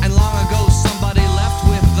up. And long ago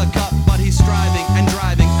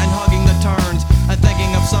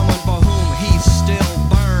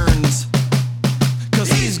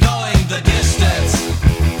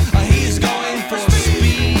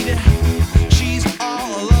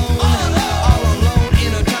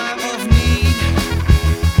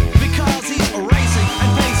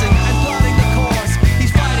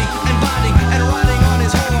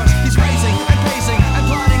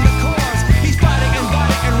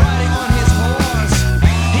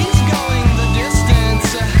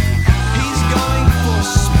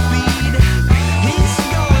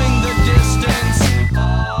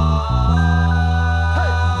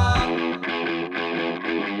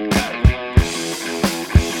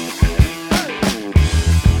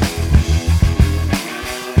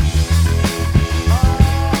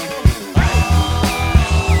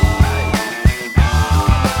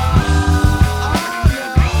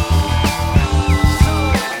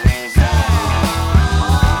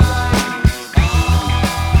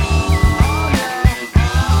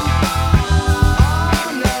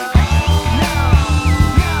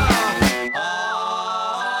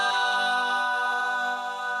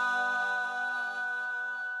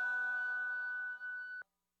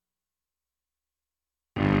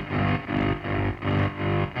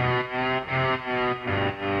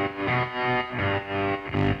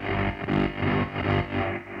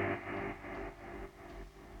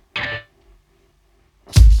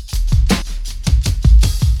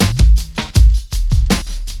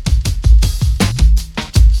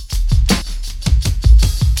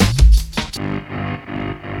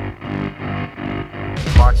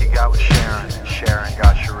Marky got with Sharon, and Sharon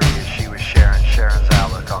got Sharia. She was sharing Sharon's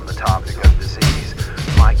outlook on the topic of disease.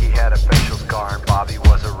 Mikey had a facial scar and Bobby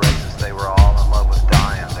was a racist. They were all in love with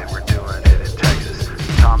dying, they were doing it in Texas.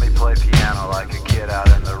 Tommy played piano like a kid out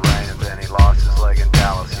in the rain, and then he lost his leg in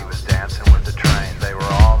Dallas. He was dancing with the train. They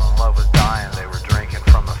were all in love with dying, they were drinking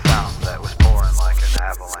from a fountain that was pouring like an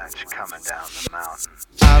avalanche coming down the mountain.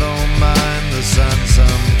 I don't mind the sun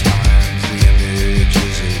sometimes, the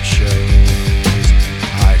images it shows.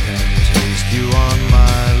 I can taste you on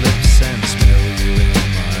my lips and smell you in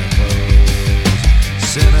my clothes.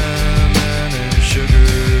 Cinnamon and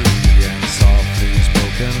sugar and softly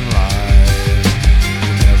spoken lies.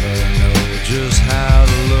 You never know just how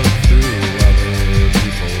to look through other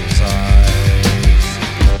people's eyes.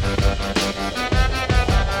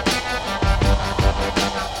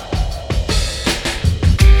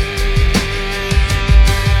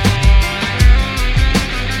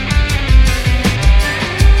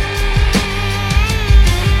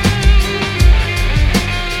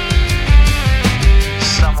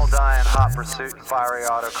 Pursuit and fiery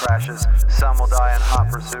auto crashes. Some will die in hot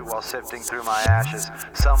pursuit while sifting through my ashes.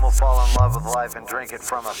 Some will fall in love with life and drink it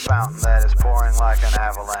from a fountain that is pouring like an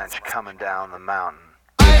avalanche coming down the mountain.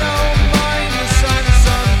 I don't mind the sun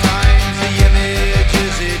sometimes, the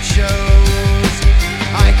images it shows.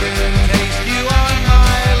 I can taste you on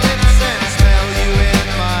my lips and smell you in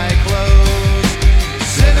my clothes.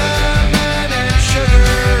 Cinnamon and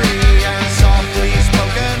sugary and softly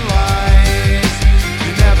spoken lies.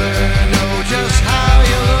 You never know just how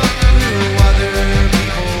you look through other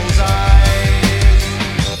people's eyes.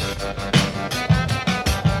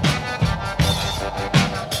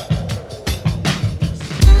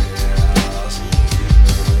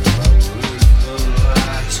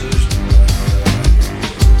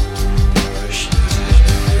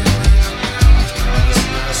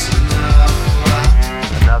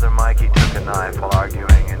 Another Mikey took a knife while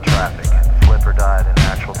arguing in traffic. Flipper died a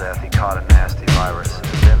natural death, he caught a nasty virus.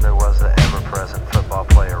 Then there was the ever-present football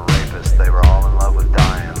player rapist. They were all in love with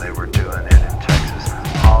dying, they were doing it in Texas.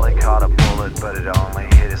 Holly caught a bullet, but it only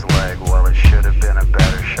hit his leg. Well, it should have been a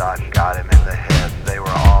better shot, got him in the head. They were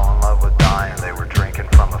all in love with dying, they were drinking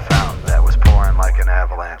from a fountain that was pouring like an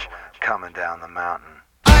avalanche coming down the mountain.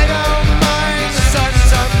 I don't mind the sun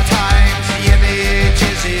sometimes, the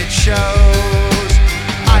images it shows.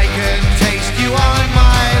 I can taste you on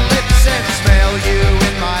my lips and smell you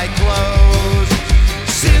in my clothes.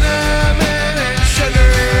 Cinnamon and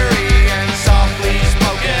sugary and softly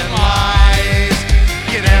spoken lies.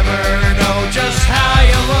 You never know just how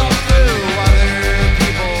you look through other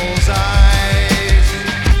people's eyes.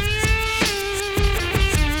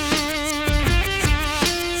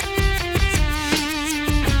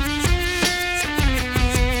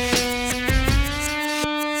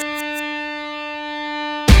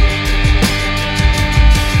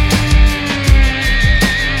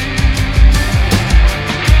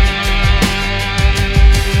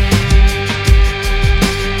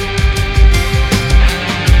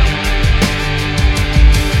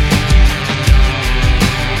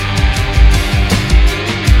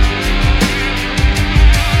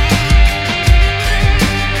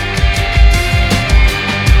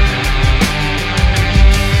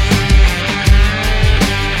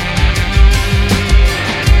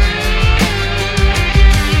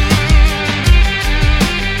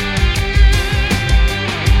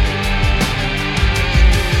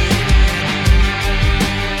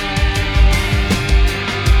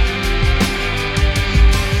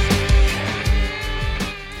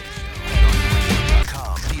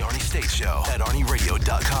 The Arnie State Show at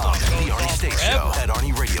ArnieRadio.com. The Arnie State Show at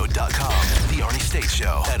ArnieRadio.com. The Arnie State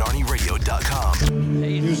Show at ArnieRadio.com.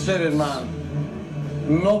 You said it, man.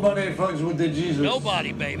 Nobody fucks with the Jesus.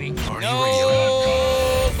 Nobody, baby. Nobody.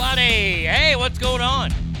 Hey, what's going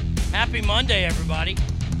on? Happy Monday, everybody.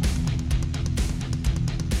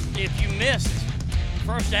 If you missed the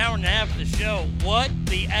first hour and a half of the show, what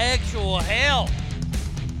the actual hell?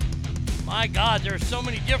 My God, there's so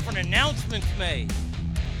many different announcements made.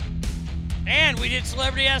 And we did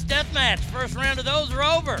Celebrity Ass Deathmatch. First round of those are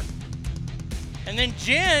over. And then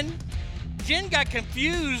Jen got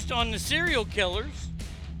confused on the serial killers.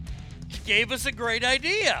 She gave us a great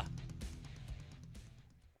idea.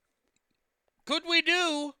 Could we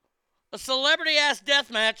do a Celebrity Ass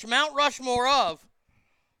Deathmatch, Mount Rushmore of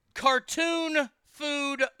cartoon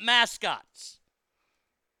food mascots?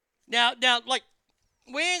 Now, like,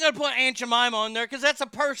 we ain't gonna put Aunt Jemima on there because that's a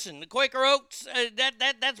person. The Quaker Oats,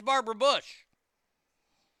 that's Barbara Bush.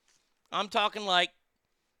 I'm talking like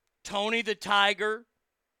Tony the Tiger,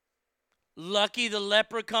 Lucky the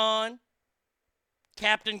Leprechaun,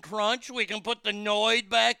 Captain Crunch. We can put the Noid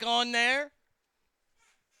back on there.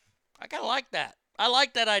 I kind of like that. I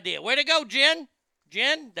like that idea. Way to go, Jen.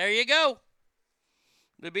 Jen, there you go.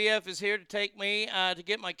 The BF is here to take me to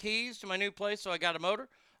get my keys to my new place, so I got a motor.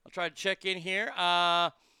 I'll try to check in here.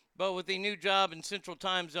 But with the new job in Central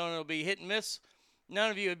Time Zone, it'll be hit and miss. None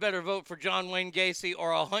of you had better vote for John Wayne Gacy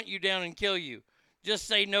or I'll hunt you down and kill you. Just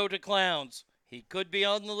say no to clowns. He could be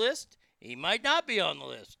on the list. He might not be on the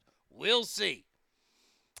list. We'll see.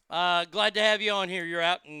 Glad to have you on here. You're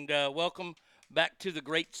out, and welcome back to the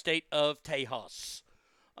great state of Tejas.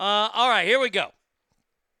 All right, here we go.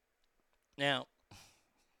 Now,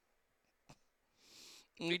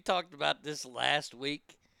 we talked about this last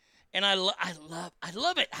week, and I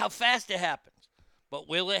love it, how fast it happens. But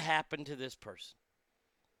will it happen to this person?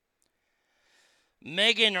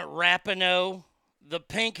 Megan Rapinoe, the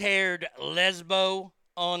pink-haired lesbo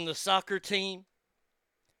on the soccer team,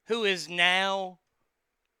 who is now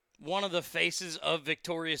one of the faces of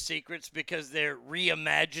Victoria's Secrets because they're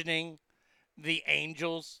reimagining the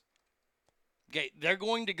Angels. Okay, they're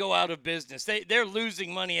going to go out of business. They're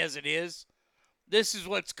losing money as it is. This is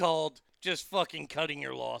what's called just fucking cutting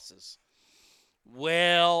your losses.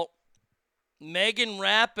 Well, Megan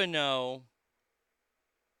Rapinoe,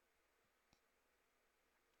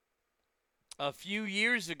 a few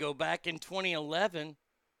years ago, back in 2011,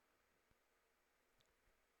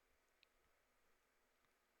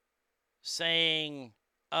 saying,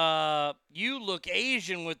 you look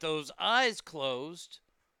Asian with those eyes closed.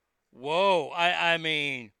 Whoa, I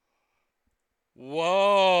mean,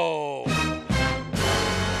 whoa.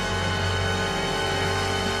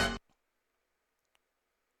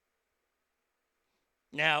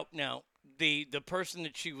 Now, the person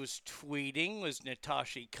that she was tweeting was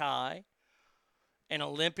Natasha Kai, an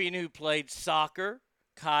Olympian who played soccer.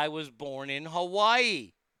 Kai was born in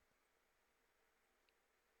Hawaii.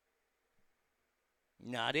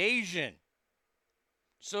 Not Asian.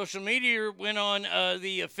 Social media went on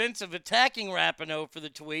the offensive attacking Rapinoe for the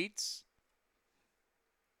tweets.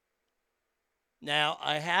 Now,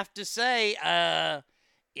 I have to say,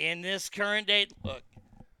 in this current day, look,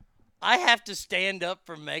 I have to stand up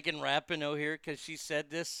for Megan Rapinoe here because she said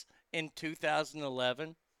this in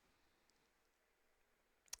 2011.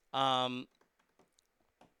 I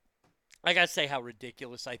got to say how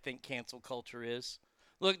ridiculous I think cancel culture is.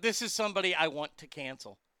 Look, this is somebody I want to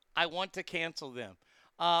cancel. I want to cancel them.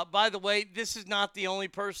 By the way, this is not the only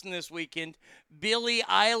person this weekend. Billie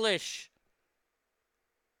Eilish.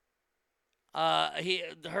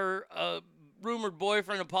 Her rumored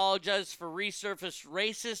boyfriend apologized for resurfaced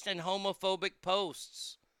racist and homophobic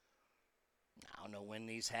posts. I don't know when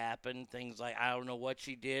these happened. Things like, I don't know what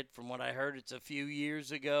she did. From what I heard, it's a few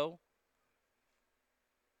years ago.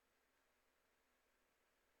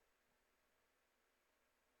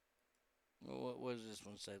 What does this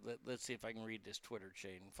one say? Let's see if I can read this Twitter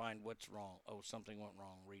chain and find what's wrong. Oh, something went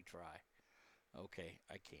wrong. Retry. Okay,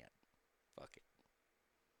 I can't. Fuck it.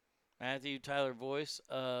 Matthew Tyler Voice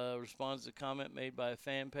responds to a comment made by a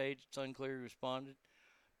fan page. It's unclear who responded.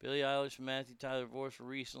 Billie Eilish and Matthew Tyler Voice were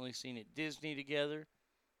recently seen at Disney together.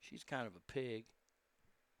 She's kind of a pig.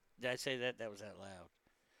 Did I say that? That was that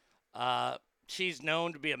loud. She's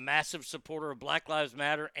known to be a massive supporter of Black Lives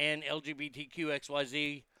Matter and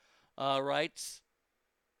LGBTQXYZ rights.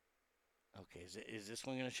 Okay, is this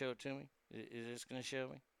one going to show it to me? Is this going to show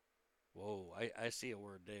me? Whoa, I see a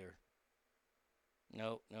word there.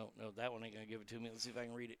 No, that one ain't going to give it to me. Let's see if I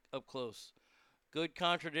can read it up close. Good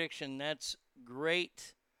contradiction. That's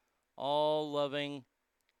great. All loving.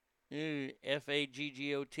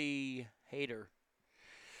 Faggot hater.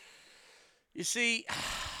 You see,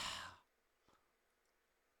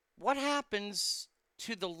 what happens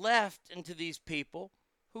to the left and to these people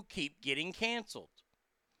who keep getting canceled?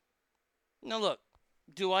 Now, look,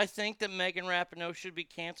 do I think that Megan Rapinoe should be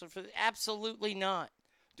canceled for this? Absolutely not.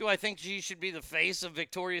 Do I think she should be the face of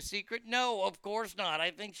Victoria's Secret? No, of course not.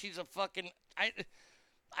 I think she's a fucking... I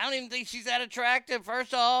don't even think she's that attractive,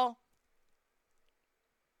 first of all.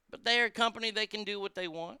 But they're a company. They can do what they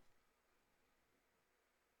want.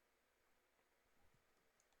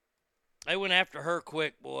 They went after her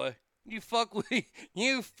quick, boy. You fuck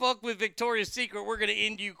with Victoria's Secret, we're going to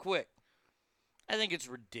end you quick. I think it's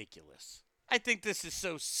ridiculous. I think this is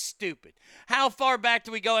so stupid. How far back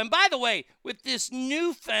do we go? And by the way, with this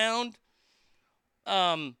newfound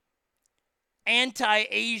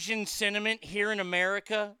anti-Asian sentiment here in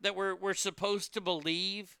America that we're supposed to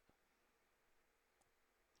believe,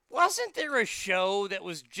 wasn't there a show that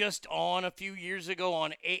was just on a few years ago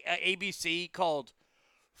on ABC called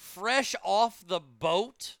Fresh Off the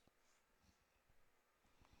Boat?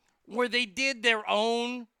 where they did their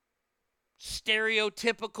own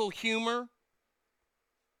stereotypical humor.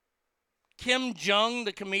 Kim Jong,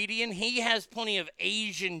 the comedian, he has plenty of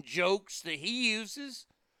Asian jokes that he uses.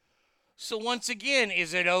 So once again,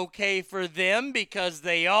 is it okay for them because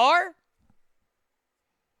they are?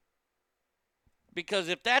 Because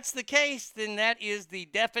if that's the case, then that is the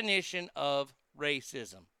definition of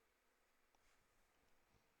racism.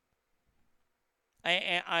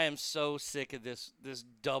 I am so sick of this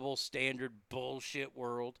double standard bullshit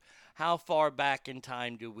world. How far back in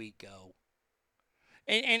time do we go?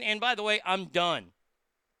 And by the way, I'm done.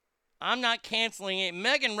 I'm not canceling it.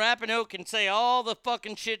 Megan Rapinoe can say all the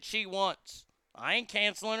fucking shit she wants. I ain't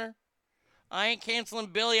canceling her. I ain't canceling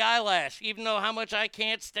Billie Eilish, even though how much I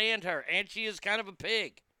can't stand her. And she is kind of a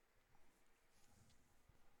pig.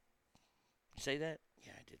 Say that?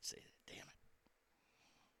 Yeah, I did say that.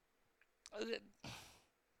 Damn it.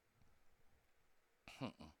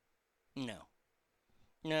 No.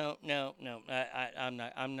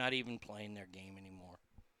 I'm not even playing their game anymore.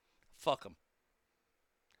 Fuck them.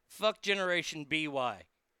 Fuck Generation BY.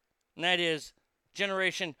 And that is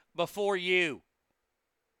generation before you.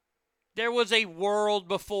 There was a world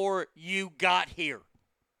before you got here.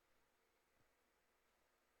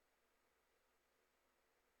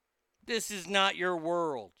 This is not your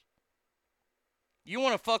world. You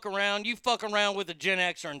want to fuck around? You fuck around with a Gen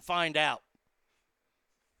Xer and find out.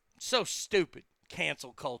 So stupid.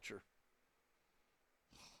 Cancel culture.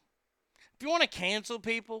 If you want to cancel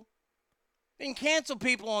people, then cancel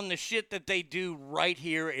people on the shit that they do right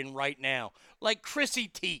here and right now. Like Chrissy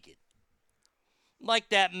Teigen. Like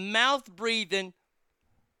that mouth-breathing,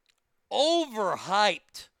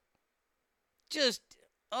 overhyped. Just,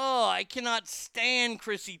 I cannot stand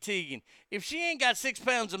Chrissy Teigen. If she ain't got 6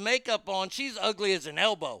 pounds of makeup on, she's ugly as an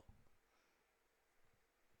elbow.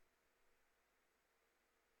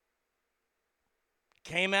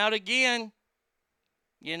 Came out again.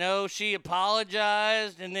 You know, she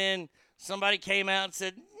apologized, and then somebody came out and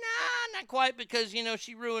said, nah, not quite, because, you know,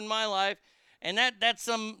 she ruined my life. And that's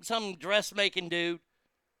some dressmaking dude.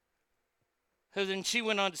 Who then she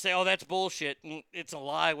went on to say, oh, that's bullshit. And it's a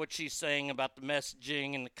lie what she's saying about the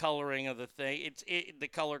messaging and the coloring of the thing. It's the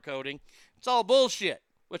color coding. It's all bullshit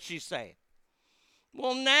what she's saying.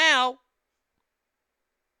 Well, now,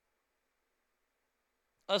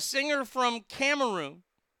 a singer from Cameroon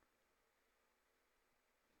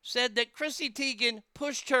said that Chrissy Teigen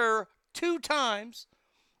pushed her 2 times,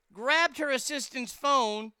 grabbed her assistant's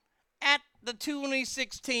phone at the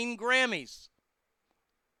 2016 Grammys.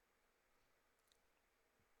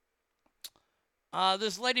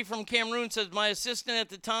 This lady from Cameroon says, my assistant at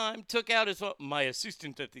the time took out his phone. My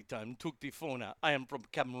assistant at the time took the phone out. I am from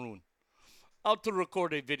Cameroon. Out to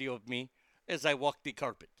record a video of me as I walked the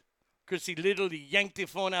carpet. Chrissy literally yanked the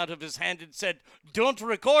phone out of his hand and said, don't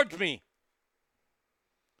record me.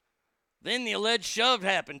 Then the alleged shove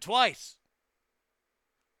happened twice.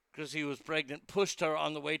 Because he was pregnant, pushed her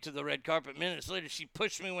on the way to the red carpet. Minutes later, she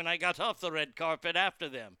pushed me when I got off the red carpet after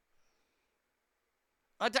them.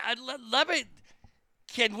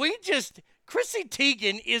 Can we just... Chrissy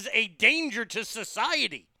Teigen is a danger to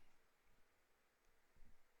society.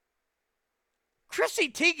 Chrissy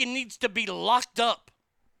Teigen needs to be locked up.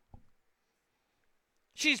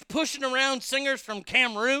 She's pushing around singers from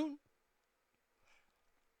Cameroon.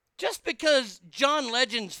 Just because John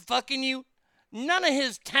Legend's fucking you, none of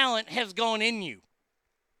his talent has gone in you.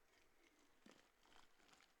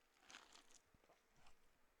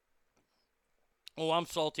 Oh, I'm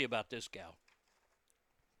salty about this gal.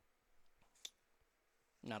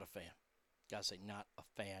 Not a fan. Gotta say, not a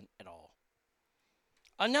fan at all.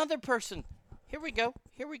 Another person. Here we go.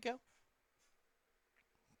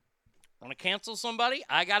 Want to cancel somebody?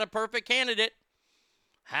 I got a perfect candidate.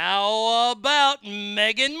 How about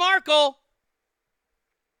Meghan Markle?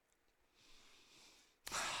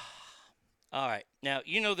 All right. Now,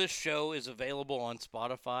 you know this show is available on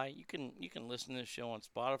Spotify. You can listen to this show on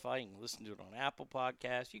Spotify. You can listen to it on Apple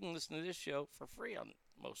Podcasts. You can listen to this show for free on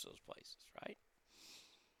most of those places, right?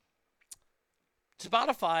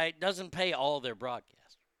 Spotify doesn't pay all their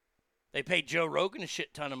broadcasters. They pay Joe Rogan a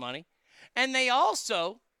shit ton of money. And they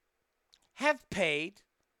also have paid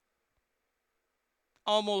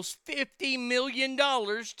almost $50 million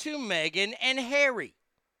to Meghan and Harry.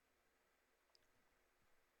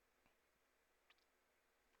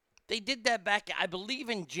 They did that back, I believe,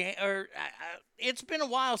 in it's been a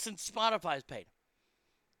while since Spotify's paid.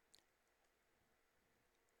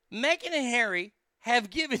 Meghan and Harry have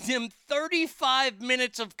given him 35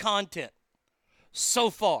 minutes of content so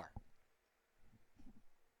far.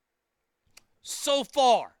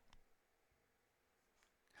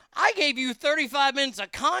 I gave you 35 minutes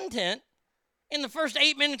of content in the first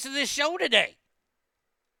 8 minutes of this show today.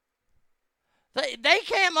 They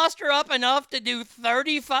can't muster up enough to do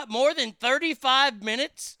more than 35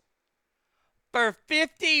 minutes for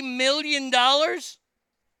 $50 million?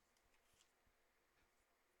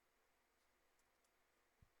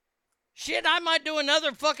 Shit, I might do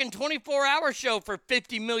another fucking 24-hour show for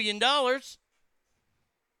 $50 million.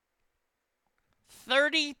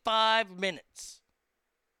 35 minutes.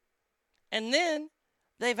 And then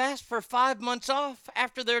they've asked for 5 months off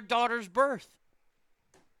after their daughter's birth.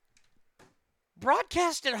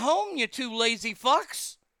 Broadcast at home, you two lazy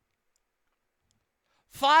fucks.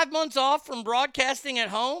 5 months off from broadcasting at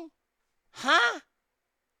home? Huh?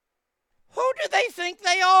 Who do they think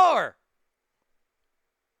they are?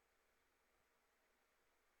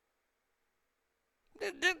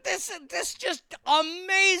 This just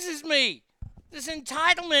amazes me. This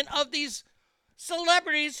entitlement of these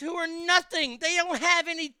celebrities who are nothing. They don't have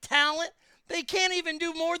any talent. They can't even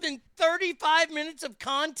do more than 35 minutes of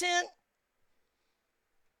content.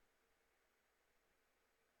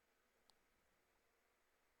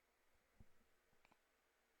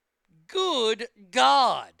 Good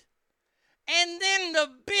God. And then the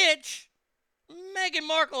bitch, Meghan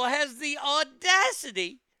Markle, has the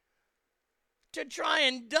audacity to try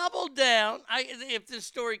and double down. If this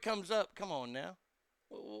story comes up, come on now.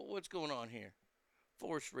 What's going on here?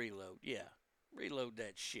 Force reload. Yeah, reload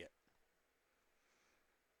that shit.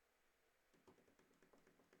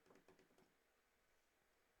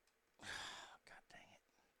 God dang it.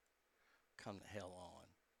 Come the hell on.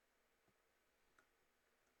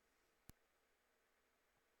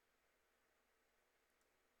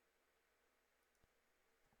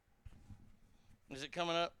 Is it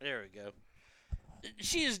coming up? There we go.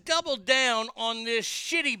 She has doubled down on this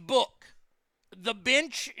shitty book. The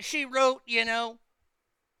Bench she wrote, you know.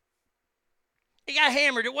 It got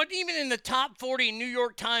hammered. It wasn't even in the top 40 New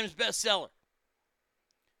York Times bestseller.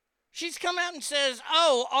 She's come out and says,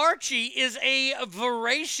 oh, Archie is a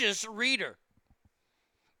voracious reader.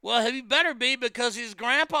 Well, he better be, because his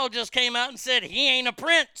grandpa just came out and said he ain't a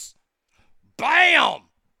prince. Bam!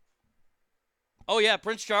 Oh, yeah,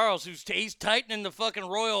 Prince Charles, he's tightening the fucking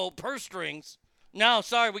royal purse strings. No,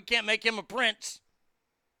 sorry, we can't make him a prince.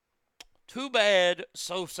 Too bad,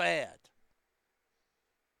 so sad.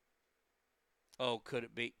 Oh, could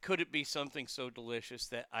it be? Could it be something so delicious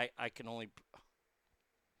that I can only...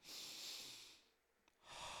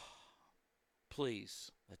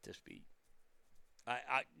 Please, let this be.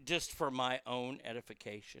 Just for my own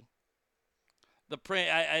edification.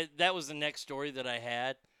 That was the next story that I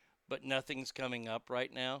had. But nothing's coming up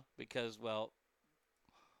right now because, well,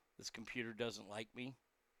 this computer doesn't like me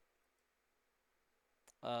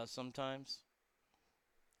sometimes.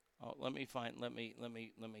 Oh, let me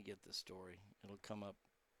get this story. It'll come up.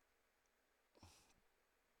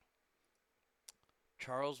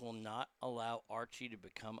 Charles will not allow Archie to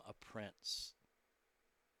become a prince.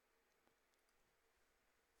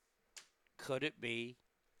 Could it be?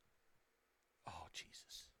 Oh,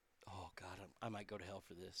 Jesus. Oh, God, I might go to hell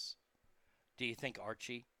for this. Do you think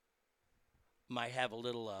Archie might have a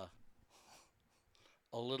little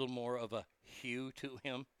more of a hue to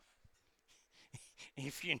him?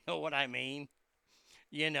 If you know what I mean.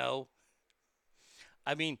 You know.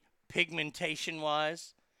 I mean,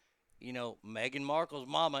 pigmentation-wise, you know, Meghan Markle's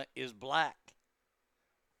mama is black.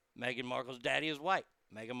 Meghan Markle's daddy is white.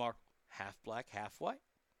 Meghan Markle, half black, half white.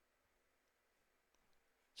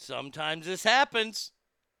 Sometimes this happens.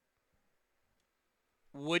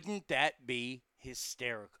 Wouldn't that be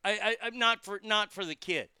hysterical? I'm not for the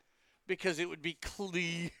kid, because it would be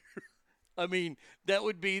clear. I mean, that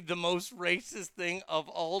would be the most racist thing of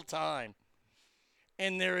all time.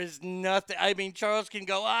 And there is nothing. I mean, Charles can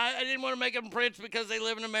go, I didn't want to make them prince because they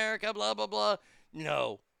live in America, blah, blah, blah.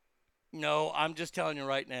 No, I'm just telling you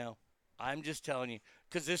right now. I'm just telling you.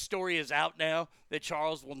 Because this story is out now that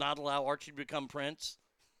Charles will not allow Archie to become prince.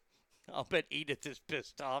 I'll bet Edith is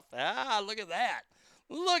pissed off. Look at that.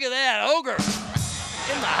 Look at that ogre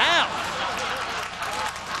in the house.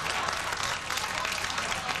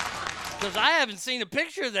 Because I haven't seen a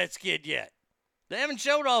picture of that skid yet. They haven't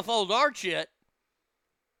showed off old Arch yet.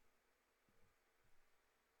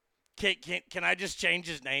 Can I just change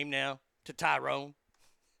his name now to Tyrone?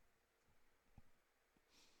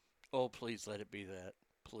 Oh, please let it be that.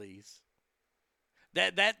 Please.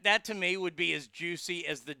 That to me would be as juicy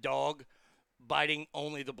as the dog biting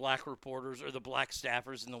only the black reporters or the black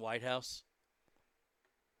staffers in the White House.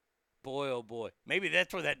 Boy, oh boy. Maybe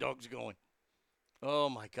that's where that dog's going. Oh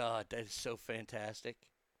my God, that is so fantastic.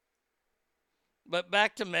 But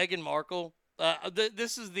back to Meghan Markle.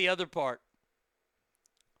 This is the other part.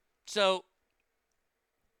 So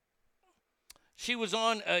she was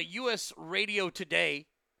on U.S. Radio Today.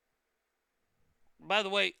 By the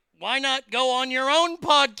way, why not go on your own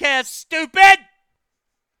podcast, stupid?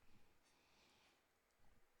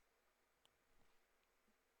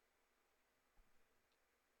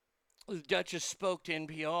 The Duchess spoke to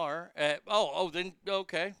NPR. Then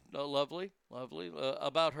okay, lovely,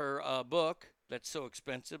 about her book that's so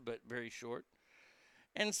expensive but very short,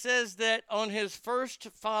 and says that on his first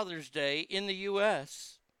Father's Day in the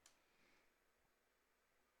U.S.,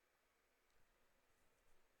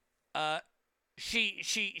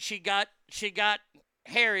 she got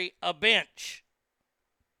Harry a bench.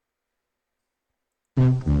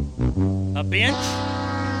 A bench?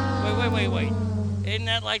 Wait. Isn't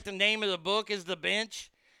that like the name of the book is The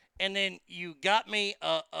Bench? And then you got me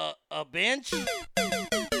a bench? You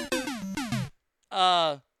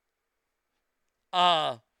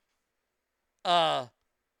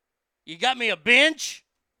got me a bench?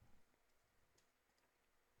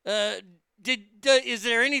 Is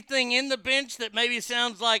there anything in the bench that maybe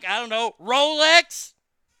sounds like, I don't know, Rolex?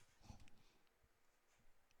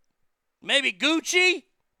 Maybe Gucci?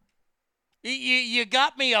 You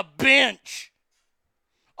got me a bench.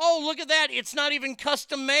 Oh, look at that. It's not even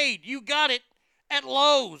custom made. You got it at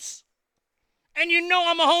Lowe's. And you know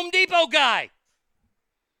I'm a Home Depot guy.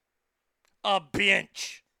 A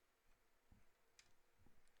bench.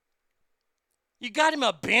 You got him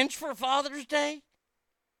a bench for Father's Day?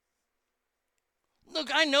 Look,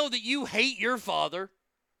 I know that you hate your father,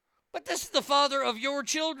 but this is the father of your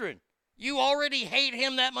children. You already hate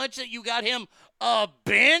him that much that you got him a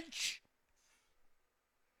bench?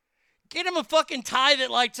 Get him a fucking tie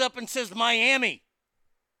that lights up and says Miami.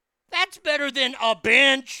 That's better than a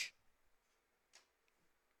bench.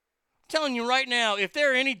 I'm telling you right now, if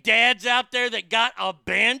there are any dads out there that got a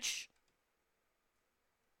bench,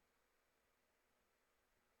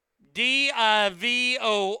 Divorce.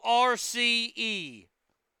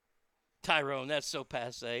 Tyrone, that's so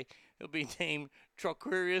passe. He'll be named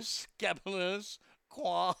Troquarius Gabilanus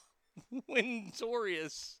Qua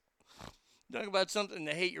Windsorius. Talk about something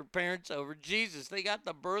to hate your parents over. Jesus, they got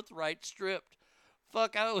the birthright stripped.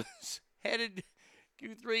 Fuck, I was headed to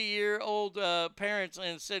 3-year-old parents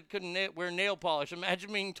and said couldn't wear nail polish.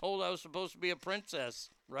 Imagine being told I was supposed to be a princess,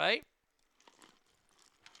 right?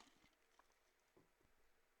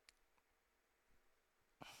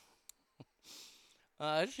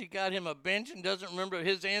 She got him a bench and doesn't remember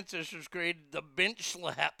his ancestors created the bench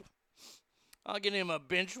slap. I'll get him a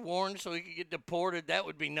bench warrant so he could get deported. That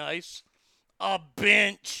would be nice. A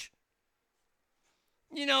bench.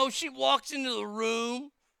 You know, she walks into the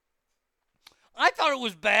room. I thought it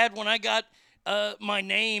was bad when I got my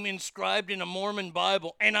name inscribed in a Mormon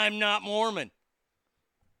Bible, and I'm not Mormon.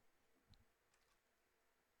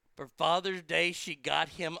 For Father's Day, she got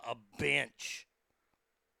him a bench.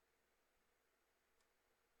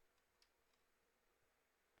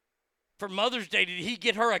 For Mother's Day, did he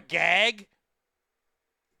get her a gag?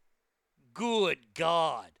 Good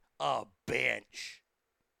God, a bench.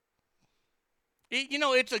 You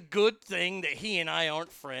know, it's a good thing that he and I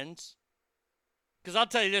aren't friends. Because I'll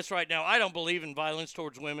tell you this right now, I don't believe in violence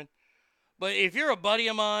towards women. But if you're a buddy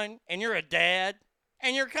of mine and you're a dad,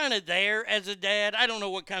 and you're kind of there as a dad, I don't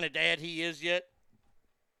know what kind of dad he is yet.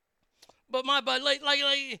 But my buddy,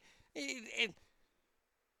 I'd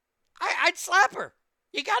slap her.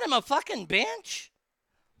 You got him a fucking bench?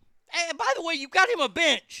 And by the way, you got him a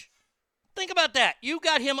bench. Think about that. You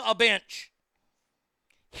got him a bench.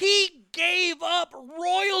 He gave up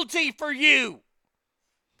royalty for you.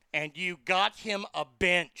 And you got him a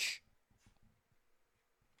bench.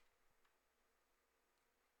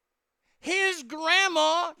 His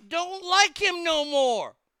grandma don't like him no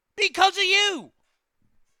more because of you.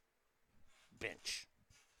 Bench.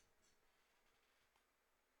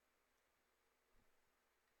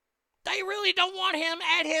 They really don't want him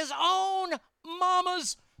at his own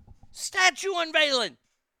mama's statue unveiling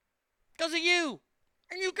because of you.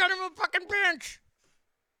 And you got him a fucking bench.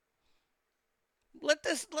 Let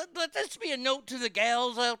this be a note to the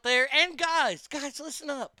gals out there and guys. Guys, listen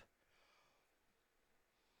up.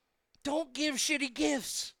 Don't give shitty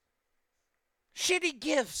gifts. Shitty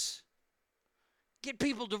gifts get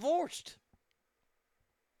people divorced.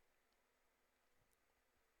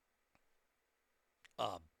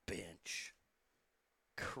 A bench.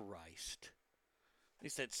 Christ. At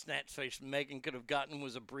least that snatch-faced Megan could have gotten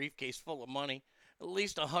was a briefcase full of money. At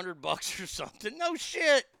least $100 or something. No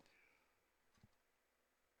shit.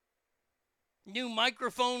 New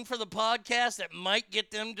microphone for the podcast that might get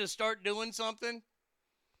them to start doing something.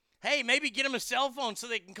 Hey, maybe get them a cell phone so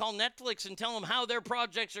they can call Netflix and tell them how their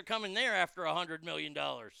projects are coming there after $100 million.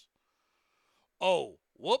 Oh,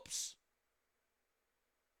 whoops.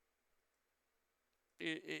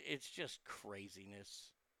 It's just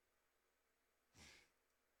craziness.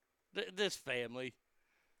 This family.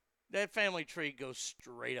 That family tree goes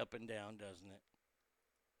straight up and down, doesn't it?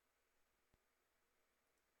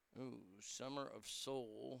 Ooh, Summer of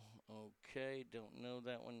Soul. Okay, don't know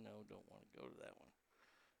that one. No, don't want to go to that one.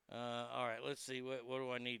 All right, let's see. What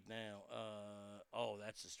do I need now? Oh,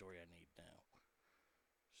 that's the story I need now.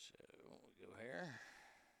 So, we'll go here.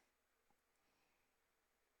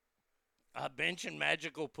 A bench and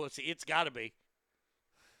magical pussy. It's got to be.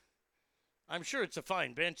 I'm sure it's a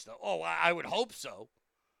fine bench, though. Oh, I would hope so.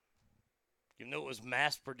 Even though it was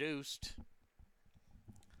mass-produced.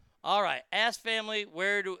 All right, Ask Family,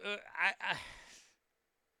 where do...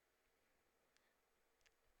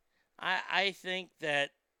 I think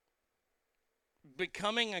that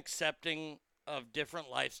becoming accepting of different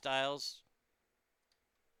lifestyles,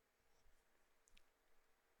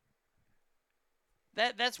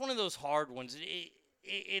 that's one of those hard ones.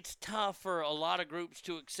 It's tough for a lot of groups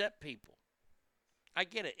to accept people. I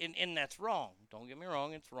get it, and that's wrong. Don't get me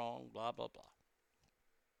wrong, it's wrong, blah, blah, blah.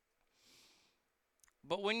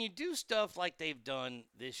 But when you do stuff like they've done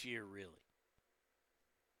this year, really,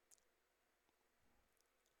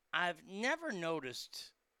 I've never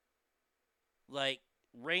noticed, like,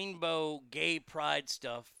 rainbow gay pride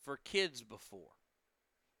stuff for kids before.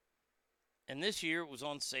 And this year it was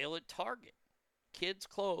on sale at Target. Kids'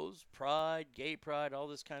 clothes, pride, gay pride, all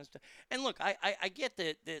this kind of stuff. And look, I get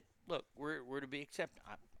that look, we're to be accepted.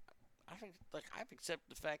 I've accepted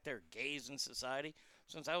the fact there are gays in society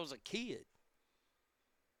since I was a kid.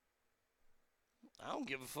 I don't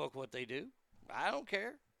give a fuck what they do. I don't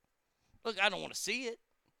care. Look, I don't want to see it.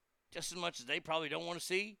 Just as much as they probably don't want to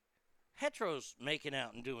see heteros making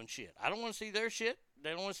out and doing shit. I don't want to see their shit.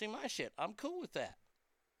 They don't want to see my shit. I'm cool with that.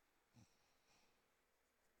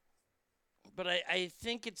 But I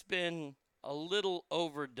think it's been a little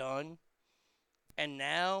overdone. And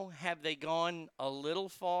now, have they gone a little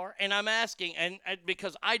far? And I'm asking, and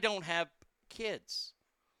because I don't have kids.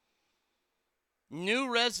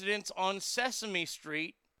 New residents on Sesame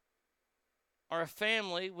Street are a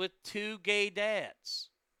family with 2 gay dads.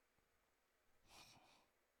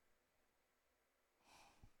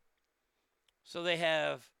 So they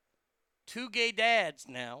have 2 gay dads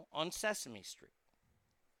now on Sesame Street.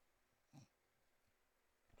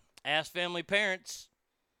 Ask Family Parents,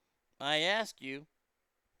 I ask you,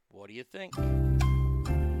 what do you think?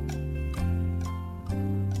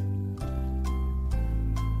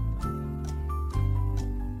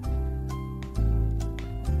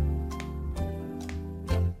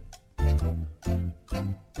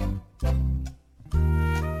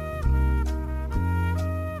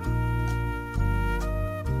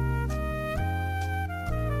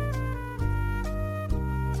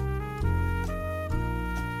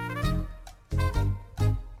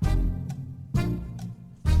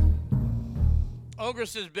 Ogre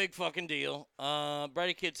says big fucking deal.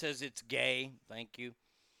 Brady Kid says it's gay. Thank you.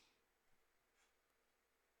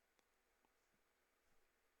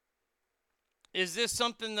 Is this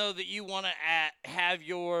something, though, that you want to have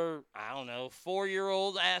your,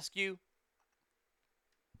 4-year-old ask you?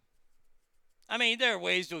 I mean, there are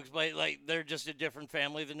ways to explain, like, they're just a different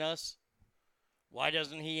family than us. Why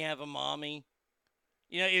doesn't he have a mommy?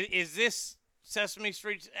 Is this Sesame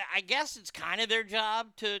Street? I guess it's kind of their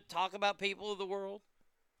job to talk about people of the world.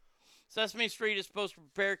 Sesame Street is supposed to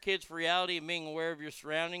prepare kids for reality and being aware of your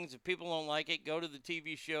surroundings. If people don't like it, go to the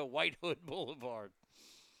TV show White Hood Boulevard.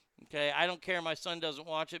 Okay, I don't care. My son doesn't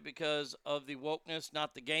watch it because of the wokeness,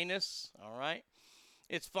 not the gayness. All right.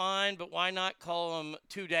 It's fine, but why not call them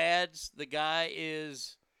 2 dads? The guy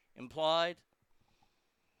is implied.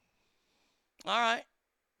 All right.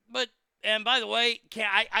 And by the way,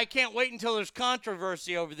 I can't wait until there's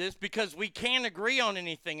controversy over this because we can't agree on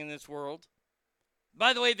anything in this world.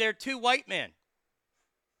 By the way, they're 2 white men.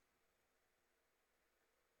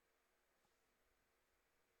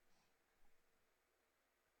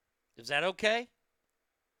 Is that okay?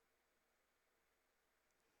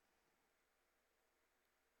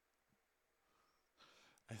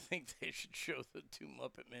 I think they should show the 2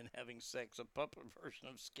 Muppet Men having sex, a puppet version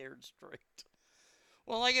of Scared Straight.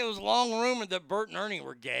 Well, like it was long rumored that Bert and Ernie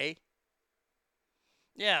were gay.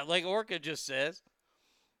 Yeah, like Orca just says.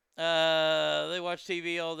 They watch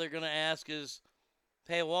TV, all they're going to ask is,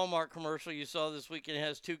 hey, a Walmart commercial you saw this weekend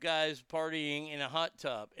has 2 guys partying in a hot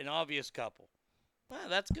tub, an obvious couple. Well,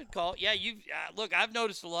 that's a good call. Yeah, look, I've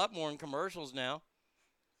noticed a lot more in commercials now.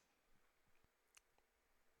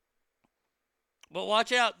 But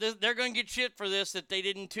watch out. They're going to get shit for this, that they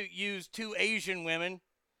didn't use 2 Asian women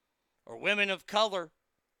or women of color.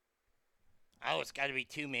 Oh, it's got to be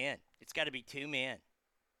 2 men. It's got to be 2 men.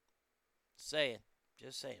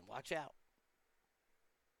 Just saying. Watch out.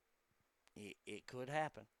 It could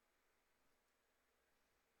happen.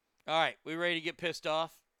 All right, we ready to get pissed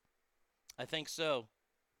off? I think so.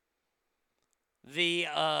 The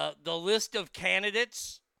list of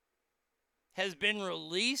candidates has been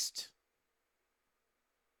released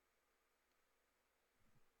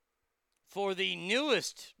for the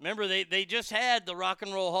newest. Remember, they just had the Rock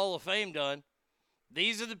and Roll Hall of Fame done.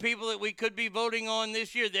 These are the people that we could be voting on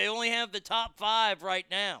this year. They only have the top 5 right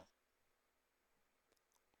now.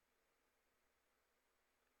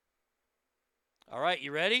 All right,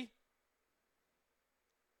 you ready?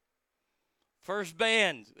 First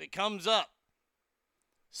band that comes up,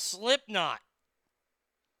 Slipknot.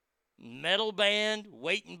 Metal band,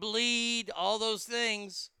 Wait and Bleed, all those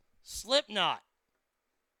things. Slipknot.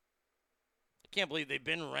 I can't believe they've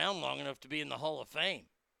been around long enough to be in the Hall of Fame.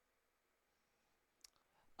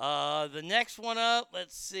 The next one up,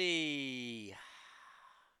 let's see.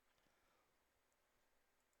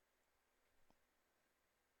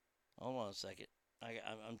 Hold on a second.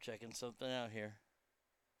 I'm checking something out here.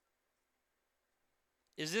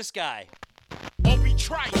 Is this guy? Obi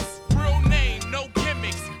Trice, real name, no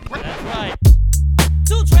gimmicks. That's right.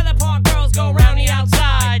 2 trailer park girls go round the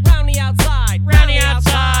outside, round the outside, round the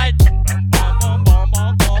outside.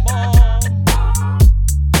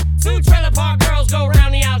 2 trailer park girls go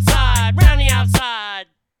round the outside, round the outside.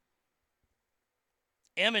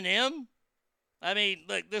 Eminem? I mean,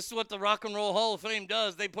 look, this is what the Rock and Roll Hall of Fame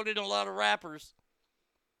does. They put in a lot of rappers.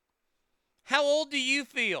 How old do you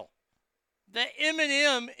feel that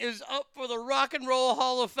Eminem is up for the Rock and Roll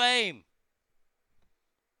Hall of Fame?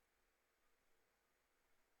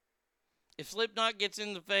 If Slipknot gets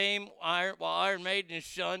in the fame while Iron Maiden is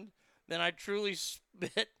shunned, then I truly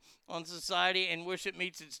spit on society and wish it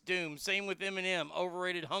meets its doom. Same with Eminem,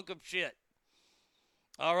 overrated hunk of shit.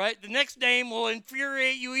 All right, the next name will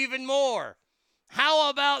infuriate you even more. How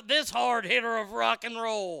about this hard hitter of rock and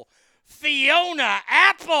roll? Fiona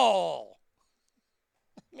Apple.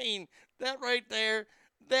 I mean, that right there,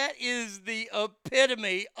 that is the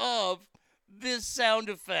epitome of this sound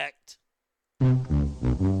effect.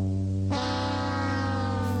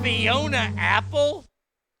 Fiona Apple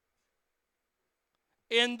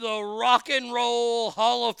in the Rock and Roll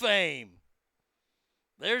Hall of Fame.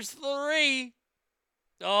 There's 3.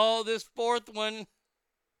 Oh, this 4th one.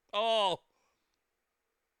 Oh.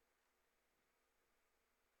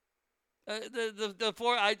 The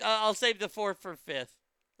 4th, I'll save the 4th for 5th.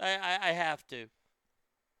 I have to.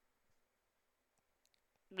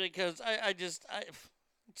 Because I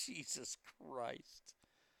Jesus Christ.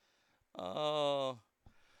 Oh.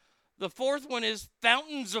 The 4th one is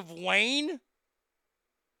Fountains of Wayne.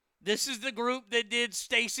 This is the group that did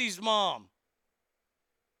Stacy's Mom.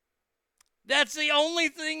 That's the only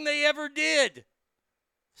thing they ever did.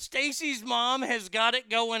 Stacy's Mom has got it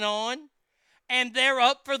going on, and they're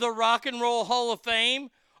up for the Rock and Roll Hall of Fame,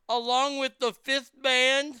 along with the 5th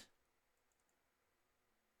band.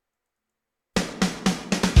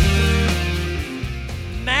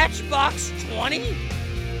 Matchbox 20?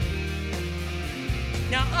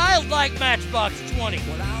 Now, I like Matchbox 20.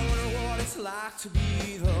 Well, I wonder what it's like to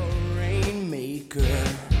be the rainmaker.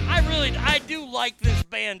 I do like this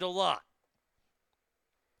band a lot.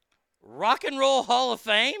 Rock and Roll Hall of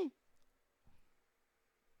Fame?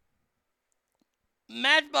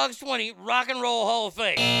 Matchbox 20, Rock and Roll Hall of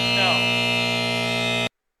Fame. No.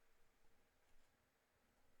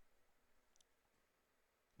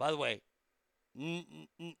 By the way,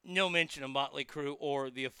 no mention of Motley Crue or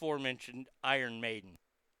the aforementioned Iron Maiden.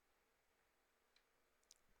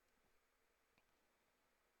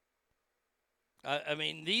 I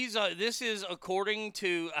mean, this is according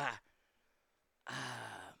to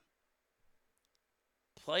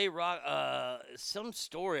Play Rock, some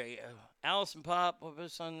story. Allison Pop, what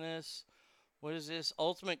was on this? What is this?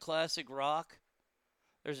 Ultimate Classic Rock.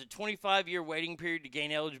 There's a 25-year waiting period to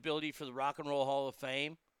gain eligibility for the Rock and Roll Hall of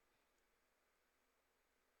Fame.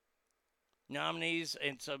 Nominees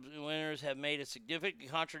and sub-winners have made a significant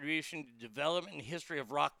contribution to development and history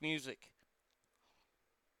of rock music.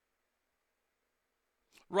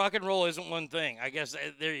 Rock and roll isn't one thing. I guess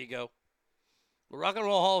there you go. The Rock and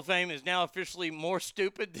Roll Hall of Fame is now officially more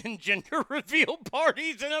stupid than gender reveal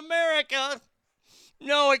parties in America.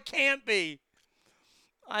 No, it can't be.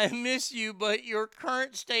 I miss you, but your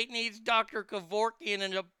current state needs Dr. Kevorkian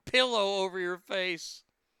and a pillow over your face.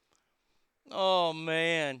 Oh,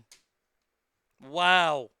 man.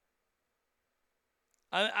 Wow.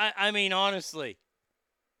 I mean, honestly.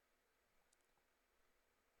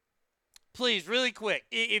 Please, really quick,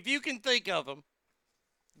 if you can think of them,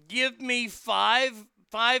 give me five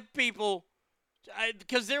people,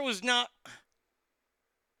 because there was not,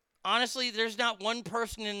 honestly, there's not one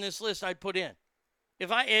person in this list I'd put in.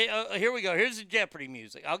 Here we go. Here's the Jeopardy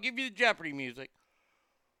music. I'll give you the Jeopardy music.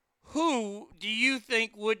 Who do you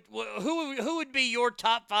think who would be your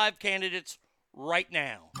top 5 candidates right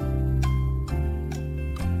now?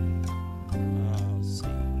 Let's see.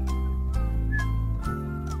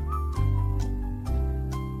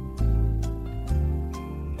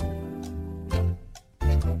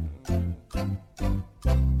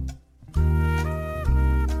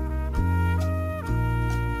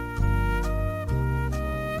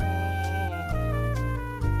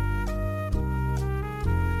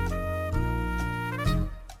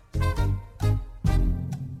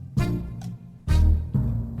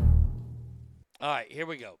 All right, here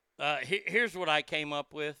we go. Here's what I came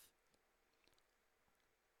up with.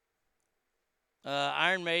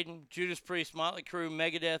 Iron Maiden, Judas Priest, Motley Crue,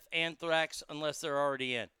 Megadeth, Anthrax, unless they're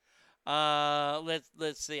already in.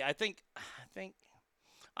 Let's see. I think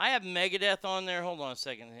I have Megadeth on there. Hold on a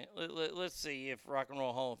second. Let's see if Rock and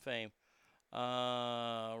Roll Hall of Fame.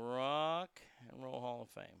 Rock and Roll Hall of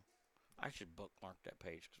Fame. I should bookmark that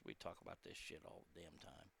page because we talk about this shit all the damn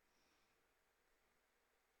time.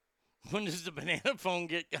 When does the banana phone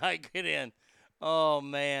get in? Oh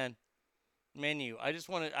man, menu. I just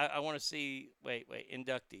want to. I want to see. Wait.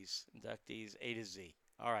 Inductees A to Z.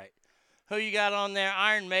 All right. Who you got on there?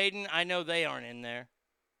 Iron Maiden. I know they aren't in there.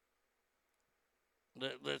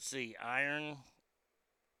 Let's see. Iron.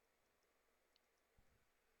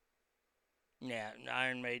 Yeah,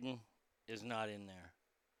 Iron Maiden is not in there.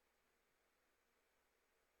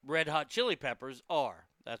 Red Hot Chili Peppers are.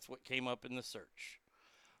 That's what came up in the search.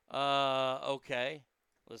 Okay.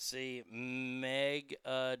 Let's see. Megadeth.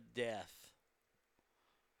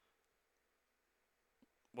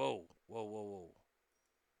 Whoa.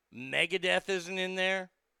 Megadeth isn't in there?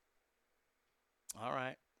 All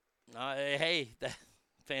right. Hey, that's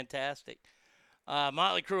fantastic.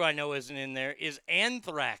 Motley Crue I know isn't in there. Is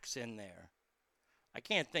Anthrax in there? I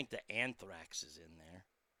can't think that Anthrax is in there.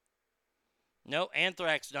 No,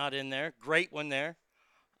 Anthrax not in there. Great one there.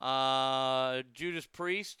 Judas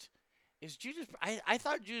Priest. Is Judas... I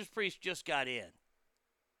thought Judas Priest just got in.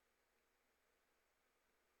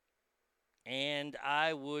 And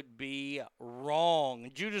I would be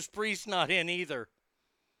wrong. Judas Priest not in either.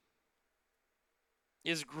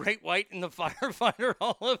 Is Great White in the Firefighter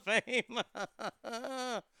Hall of Fame?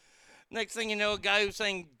 Next thing you know, a guy who's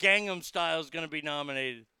saying Gangnam Style is going to be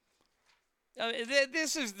nominated.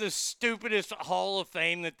 This is the stupidest Hall of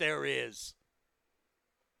Fame that there is.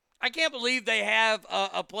 I can't believe they have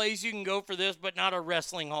a place you can go for this, but not a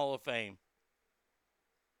Wrestling Hall of Fame.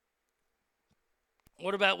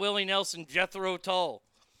 What about Willie Nelson, Jethro Tull?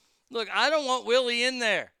 Look, I don't want Willie in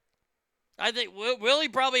there. I think Willie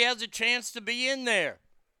probably has a chance to be in there.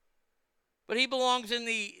 But he belongs in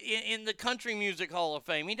the Country Music Hall of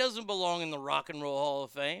Fame. He doesn't belong in the Rock and Roll Hall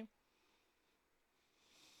of Fame.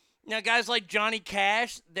 Now, guys like Johnny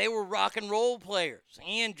Cash, they were rock and roll players.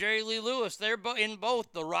 And Jerry Lee Lewis, they're in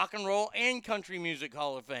both the Rock and Roll and Country Music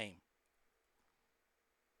Hall of Fame.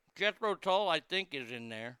 Jethro Tull, I think, is in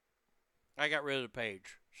there. I got rid of the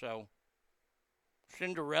page. So,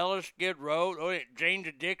 Cinderella, Skid Row, Jane's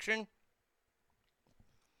Addiction.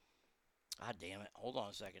 God damn it. Hold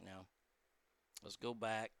on a second now. Let's go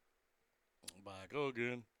back. Back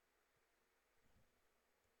again.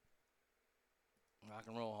 Rock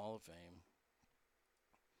and Roll Hall of Fame.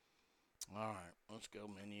 All right, let's go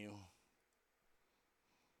menu.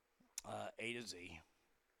 A to Z.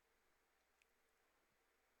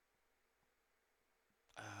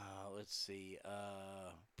 Let's see.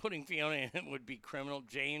 Putting Fiona in it would be criminal.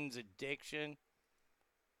 Jane's Addiction.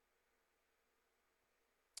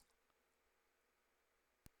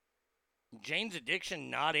 Jane's Addiction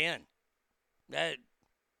not in. That.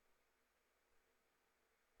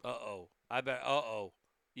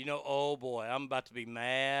 You know, oh boy, I'm about to be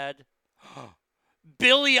mad.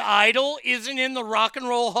 Billy Idol isn't in the Rock and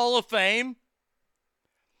Roll Hall of Fame.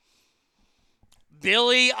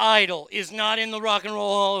 Billy Idol is not in the Rock and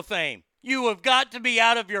Roll Hall of Fame. You have got to be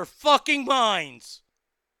out of your fucking minds.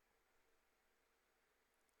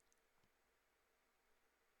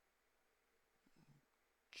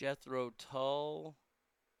 Jethro Tull.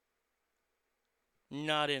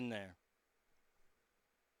 Not in there.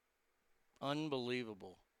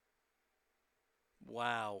 Unbelievable.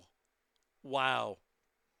 Wow.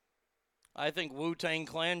 I think Wu-Tang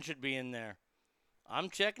Clan should be in there. I'm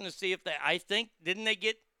checking to see if they. I think didn't they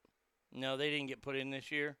get? No, they didn't get put in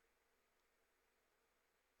this year.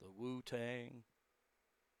 The Wu-Tang.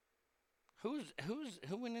 Who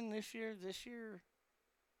went in this year? This year.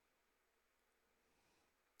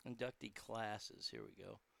 Inductee classes. Here we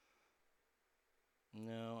go.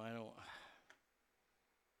 No, I don't.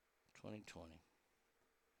 2020.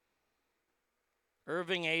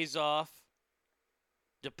 Irving Azoff,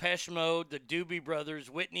 Depeche Mode, the Doobie Brothers,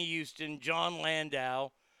 Whitney Houston, John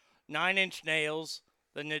Landau, 9 Inch Nails,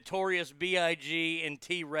 the Notorious B.I.G., and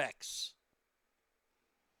T-Rex.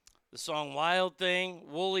 The song Wild Thing,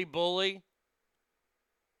 Wooly Bully,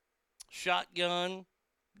 Shotgun,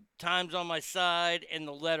 Time's on My Side, and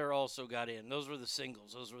The Letter also got in. Those were the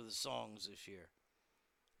singles. Those were the songs this year.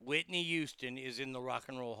 Whitney Houston is in the Rock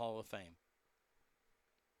and Roll Hall of Fame.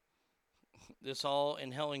 This all,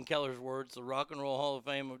 in Helen Keller's words, the Rock and Roll Hall of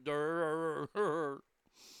Fame of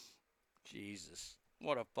Jesus.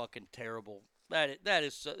 What a fucking terrible.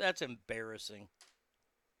 That's embarrassing.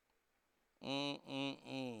 All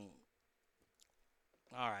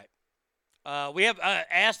right. We have,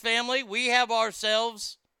 Ass Family, we have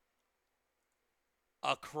ourselves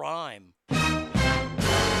a crime.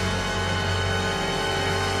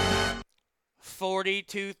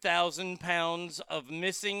 42,000 pounds of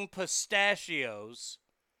missing pistachios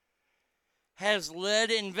has led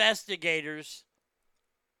investigators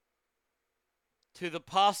to the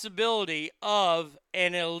possibility of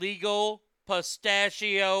an illegal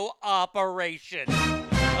pistachio operation.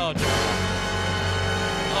 Oh, dear God.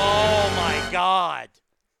 Oh my God.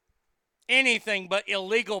 Anything but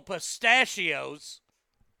illegal pistachios.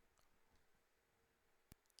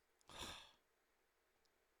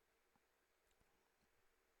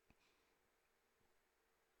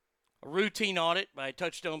 A routine audit by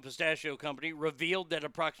Touchstone Pistachio Company revealed that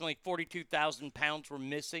approximately 42,000 pounds were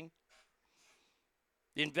missing.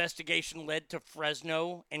 The investigation led to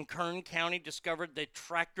Fresno and Kern County discovered the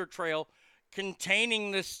tractor trail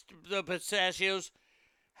containing the pistachios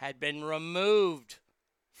had been removed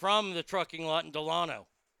from the trucking lot in Delano.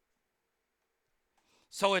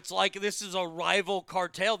 So it's like this is a rival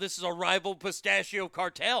cartel. This is a rival pistachio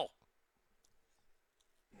cartel.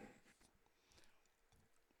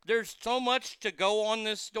 There's so much to go on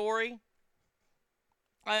this story.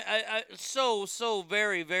 So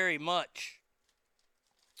very, very much.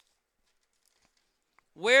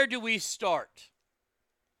 Where do we start?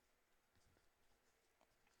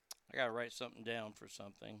 I got to write something down for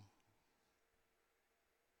something.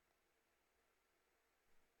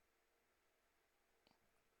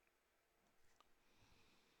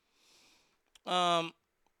 How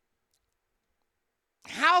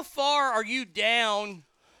far are you down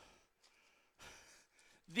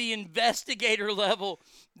the investigator level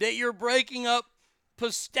that you're breaking up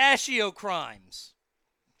pistachio crimes?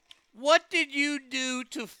 What did you do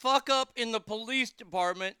to fuck up in the police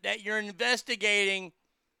department that you're investigating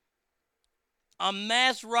a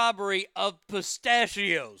mass robbery of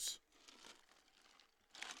pistachios?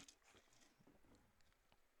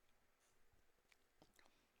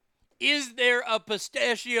 Is there a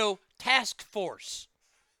pistachio task force?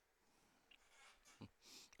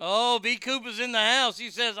 Oh, B. Coop is in the house. He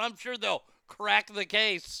says, I'm sure they'll crack the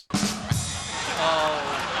case.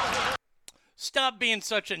 Oh. Stop being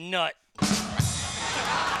such a nut.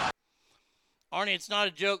 Arnie, it's not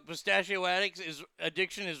a joke. Pistachio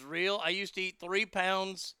addiction is real. I used to eat 3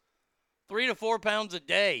 to 4 pounds a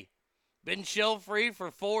day. Been shell-free for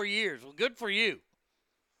 4 years. Well, good for you.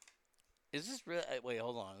 Is this real? Wait,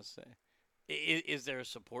 hold on. Let's see. Is there a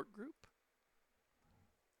support group?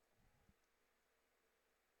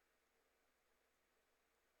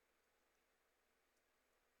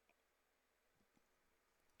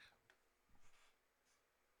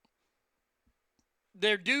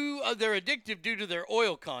 They're addictive due to their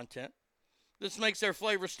oil content. This makes their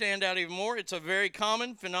flavor stand out even more. It's a very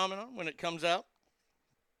common phenomenon when it comes out.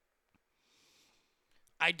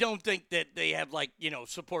 I don't think that they have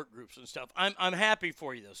support groups and stuff. I'm happy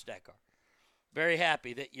for you though, Stackar. Very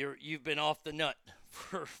happy that you've been off the nut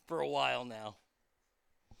for a while now.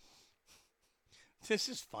 This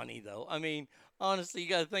is funny though. I mean, honestly, you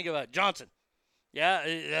got to think about it. Johnson.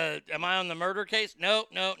 Yeah, am I on the murder case? No.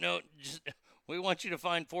 Just, we want you to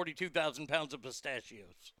find 42,000 pounds of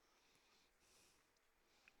pistachios.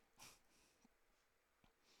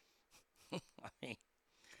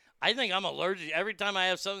 I think I'm allergic. Every time I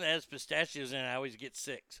have something that has pistachios in it, I always get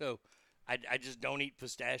sick. So I just don't eat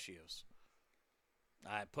pistachios.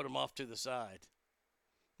 I put them off to the side.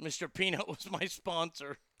 Mr. Peanut was my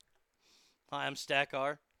sponsor. Hi, I'm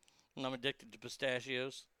Stackar, and I'm addicted to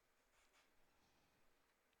pistachios.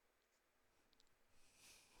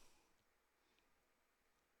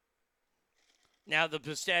 Now the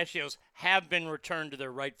pistachios have been returned to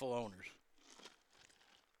their rightful owners.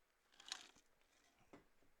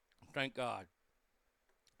 Thank God.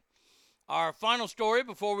 Our final story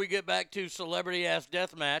before we get back to Celebrity Ass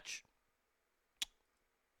Deathmatch.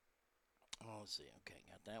 Oh, let's see. Okay,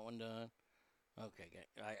 got that one done. Okay,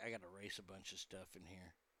 I got to erase a bunch of stuff in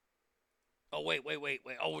here. Oh, wait.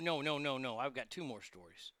 Oh, no. I've got two more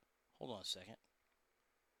stories. Hold on a second.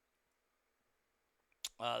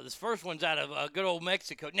 This first one's out of good old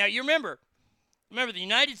Mexico. Now, you remember the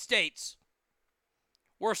United States,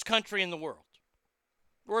 worst country in the world.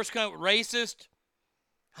 Worst country, racist,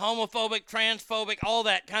 homophobic, transphobic, all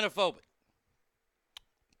that kind of phobic.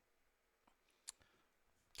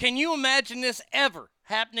 Can you imagine this ever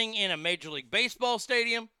happening in a Major League Baseball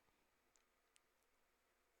stadium,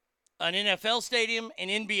 an NFL stadium, an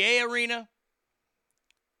NBA arena?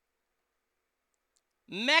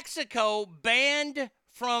 Mexico banned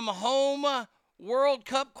from home World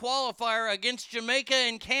Cup qualifier against Jamaica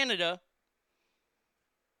and Canada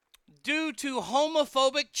due to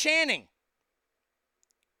homophobic chanting.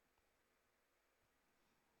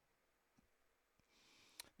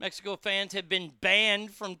 Mexico fans have been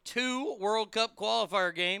banned from 2 World Cup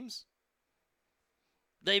qualifier games.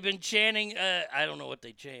 They've been chanting, I don't know what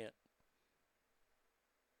they chant.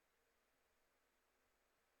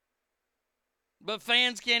 But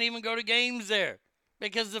fans can't even go to games there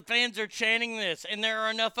because the fans are chanting this, and there are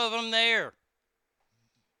enough of them there.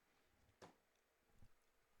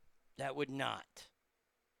 That would not.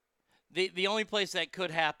 The only place that could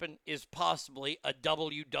happen is possibly a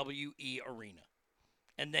WWE arena.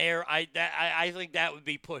 And there, I think that would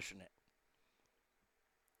be pushing it.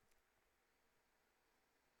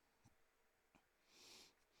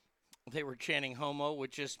 They were chanting homo,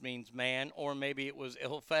 which just means man, or maybe it was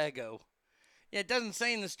il fago. Yeah, it doesn't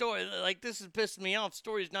say in the story. Like, this is pissing me off. The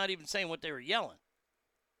story's not even saying what they were yelling.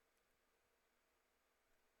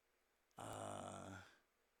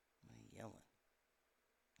 Yelling.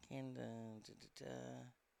 Canada.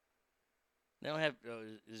 They don't have.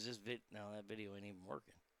 Is this vid? No, that video ain't even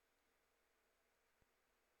working.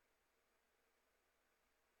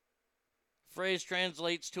 Phrase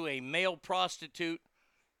translates to a male prostitute.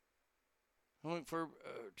 The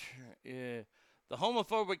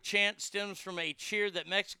homophobic chant stems from a cheer that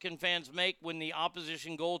Mexican fans make when the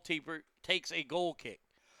opposition goalkeeper takes a goal kick.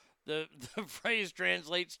 The phrase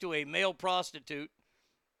translates to a male prostitute.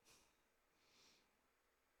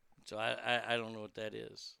 So I don't know what that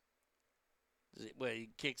is. What, he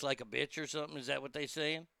kicks like a bitch or something? Is that what they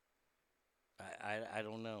saying? I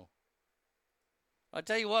don't know. I'll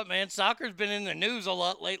tell you what, man. Soccer's been in the news a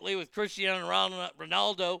lot lately with Cristiano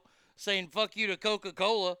Ronaldo saying fuck you to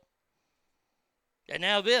Coca-Cola. And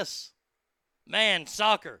now this. Man,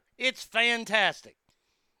 soccer. It's fantastic.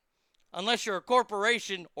 Unless you're a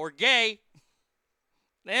corporation or gay,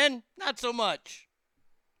 then not so much.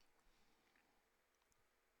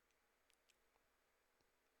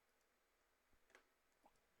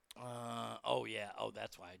 Oh, yeah. Oh,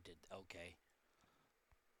 that's why I did. Okay.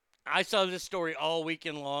 I saw this story all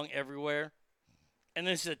weekend long everywhere. And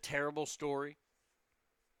this is a terrible story.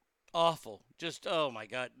 Awful. Just, oh, my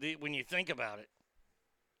God. When you think about it.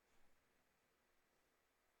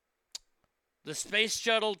 The Space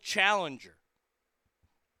Shuttle Challenger.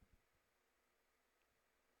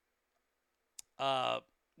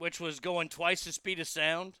 Which was going twice the speed of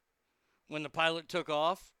sound when the pilot took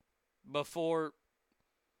off before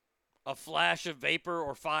a flash of vapor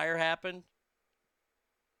or fire happened.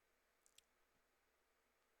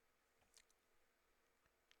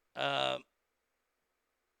 A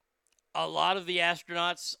lot of the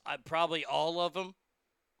astronauts, probably all of them,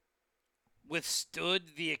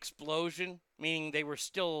 withstood the explosion, meaning they were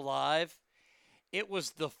still alive. It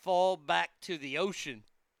was the fall back to the ocean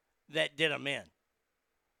that did them in.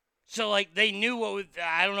 So, like, they knew what was,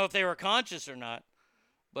 I don't know if they were conscious or not,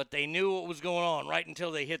 but they knew what was going on right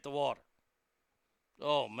until they hit the water.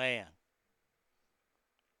 Oh, man.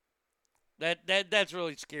 That's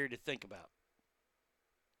really scary to think about.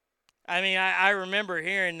 I mean, I remember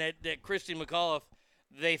hearing that Christy McAuliffe,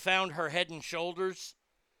 they found her head and shoulders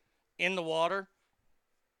in the water.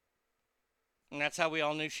 And that's how we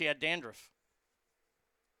all knew she had dandruff.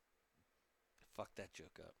 Fuck that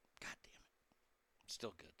joke up. God damn it.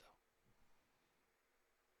 Still good,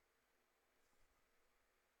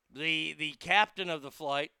 though. The captain of the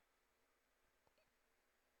flight,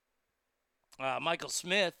 Michael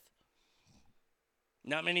Smith,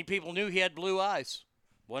 not many people knew he had blue eyes.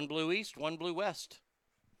 One blue east, one blue west.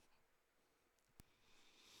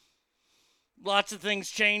 Lots of things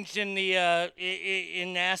changed in the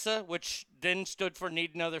in NASA, which then stood for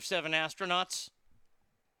need another 7 astronauts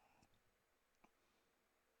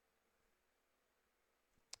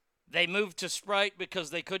They moved to Sprite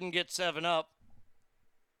because they couldn't get 7-Up.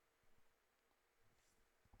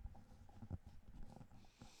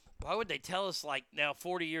 Why would they tell us, like, now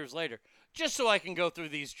 40 years later? Just so I can go through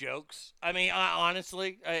these jokes. I mean,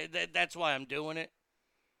 honestly, that's why I'm doing it.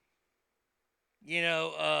 You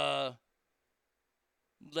know,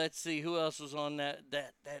 let's see, who else was on that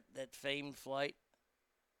famed flight?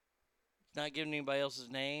 Not giving anybody else's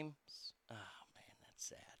names. Oh, man, that's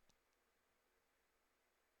sad.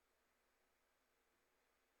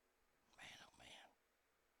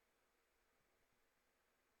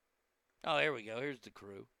 Oh, here we go. Here's the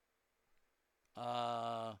crew.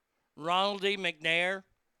 Ronald D. McNair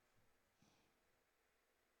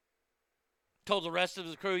told the rest of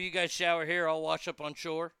the crew, you guys shower here, I'll wash up on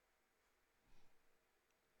shore.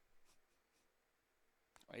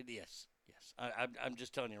 Right, yes. I'm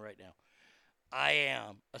just telling you right now. I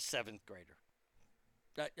am a 7th grader.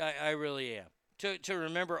 I really am. To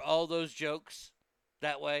remember all those jokes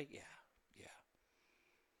that way, yeah.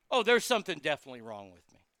 Oh, there's something definitely wrong with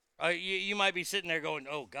me. You might be sitting there going,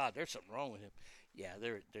 oh, God, there's something wrong with him. Yeah,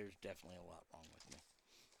 there's definitely a lot wrong with me.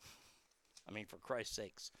 I mean, for Christ's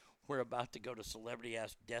sakes, we're about to go to Celebrity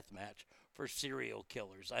Ass Deathmatch for serial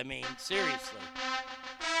killers. I mean, seriously.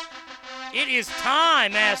 It is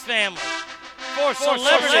time, Ass Family, for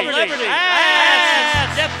Celebrity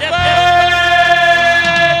Ass Deathmatch.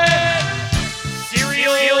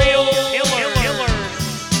 Serial killers.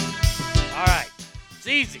 All right, it's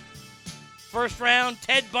easy. First round,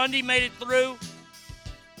 Ted Bundy made it through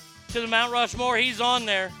to the Mount Rushmore. He's on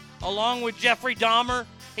there, along with Jeffrey Dahmer.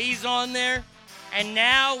 He's on there. And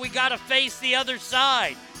now we got to face the other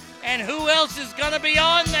side. And who else is going to be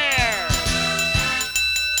on there?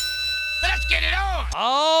 Let's get it on.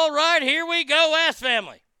 All right, here we go, Ass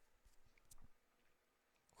Family.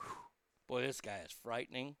 Whew. Boy, this guy is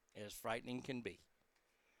frightening as frightening can be.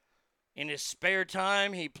 In his spare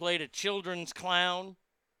time, he played a children's clown.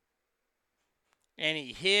 And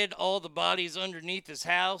he hid all the bodies underneath his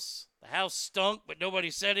house. The house stunk, but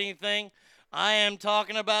nobody said anything. I am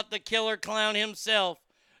talking about the killer clown himself,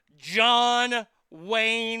 John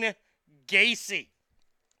Wayne Gacy.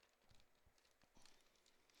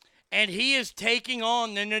 And he is taking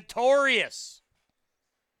on the Notorious.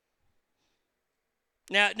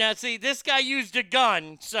 Now, see, this guy used a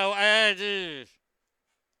gun, so I'm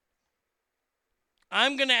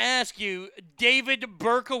going to ask you, David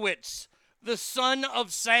Berkowitz, the son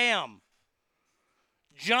of Sam.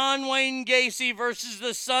 John Wayne Gacy versus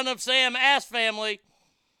the son of Sam. Ass Family.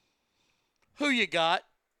 Who you got?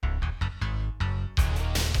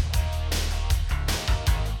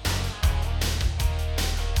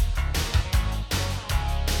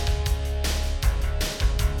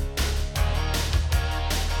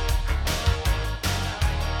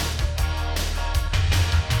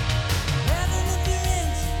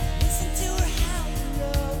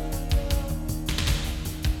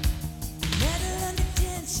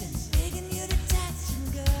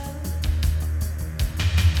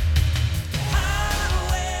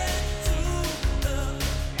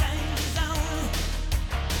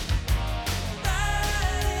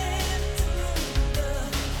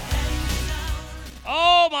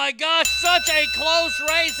 My gosh, such a close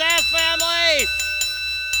race, Ass Family.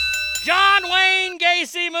 John Wayne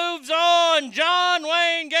Gacy moves on. John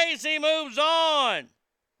Wayne Gacy moves on.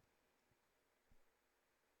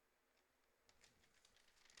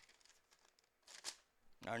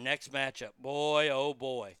 Our next matchup, boy, oh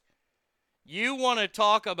boy. You want to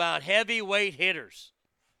talk about heavyweight hitters.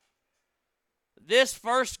 This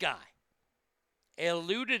first guy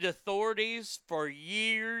eluded authorities for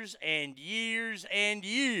years and years and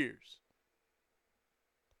years,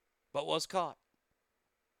 but was caught.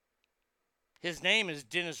 His name is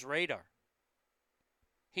Dennis Radar.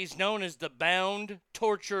 He's known as the Bound,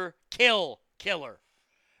 Torture, Kill Killer.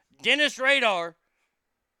 Dennis Radar,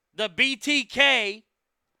 the BTK,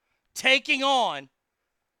 taking on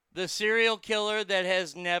the serial killer that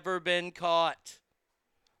has never been caught.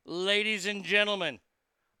 Ladies and gentlemen,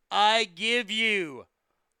 I give you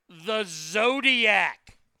the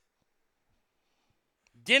Zodiac.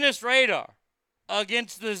 Dennis Radar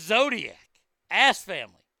against the Zodiac. Ass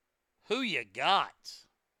Family, who you got?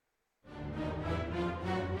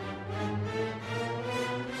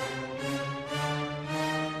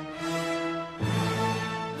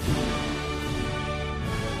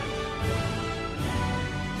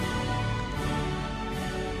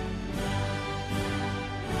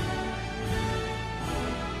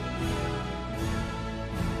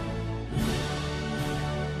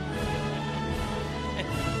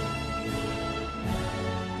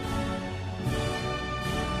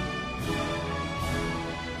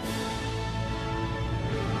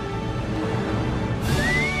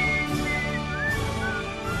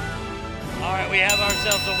 we have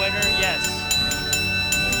ourselves a winner, yes.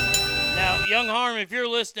 Now, Young Harm, if you're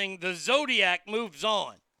listening, the Zodiac moves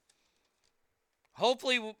on.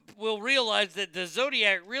 Hopefully we'll realize that the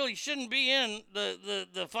Zodiac really shouldn't be in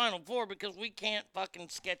the Final Four because we can't fucking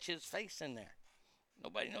sketch his face in there.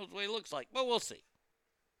 Nobody knows what he looks like, but we'll see.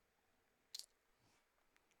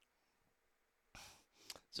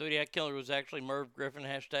 Zodiac Killer was actually Merv Griffin,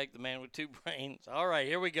 hashtag the man with two brains. All right,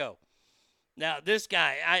 here we go. Now, this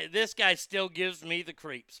guy still gives me the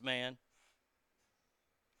creeps, man.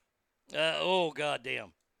 Oh,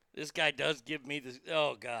 goddamn. This guy does give me the,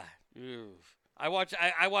 oh, God. Ugh. I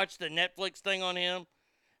watched the Netflix thing on him,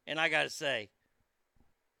 and I got to say,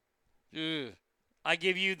 I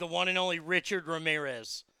give you the one and only Richard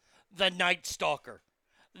Ramirez, the Night Stalker.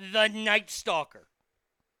 The Night Stalker.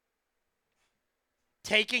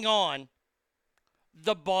 Taking on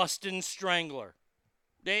the Boston Strangler.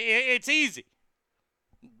 It's easy.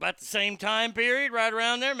 About the same time period, right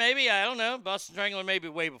around there, maybe, I don't know. Boston Strangler maybe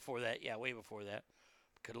way before that. Yeah, way before that.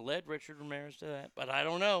 Could have led Richard Ramirez to that, but I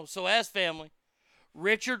don't know. So ask family.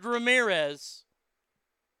 Richard Ramirez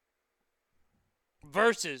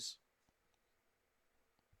versus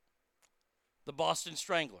the Boston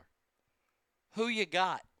Strangler. Who you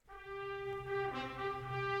got?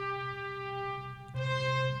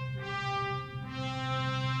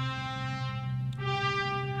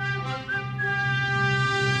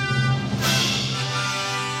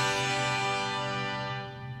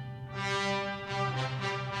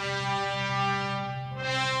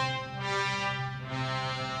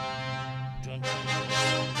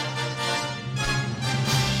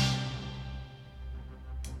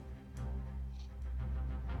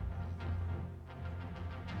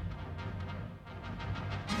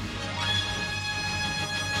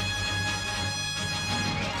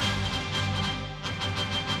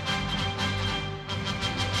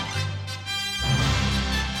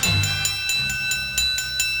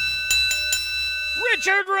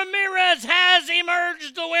 Richard Ramirez has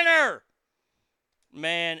emerged the winner.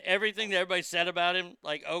 Man, everything that everybody said about him,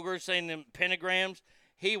 like Ogre saying them pentagrams,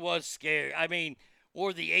 he was scary. I mean,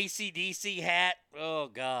 wore the AC/DC hat. Oh,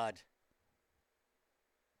 God.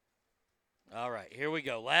 All right, here we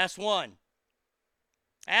go. Last one.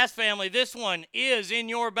 Ask family, this one is in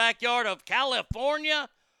your backyard of California.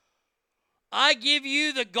 I give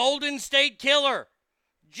you the Golden State Killer,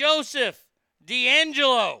 Joseph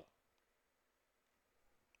DeAngelo.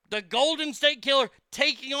 The Golden State Killer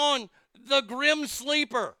taking on the Grim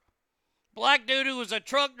Sleeper. Black dude who was a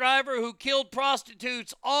truck driver who killed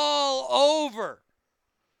prostitutes all over.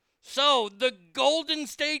 So, the Golden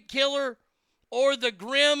State Killer or the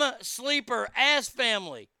Grim Sleeper? Ask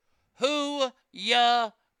family, who ya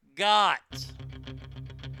got?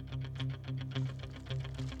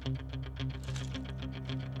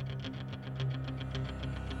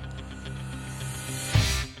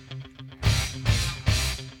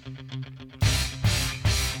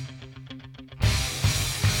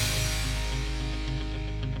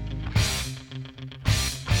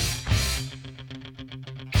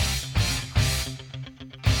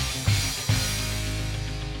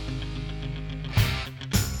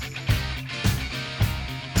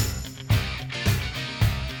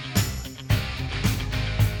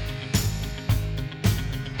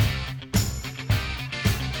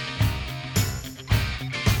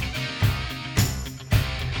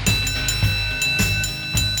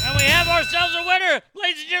 Ourselves a winner,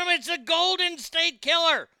 ladies and gentlemen. It's the Golden State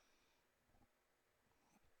Killer,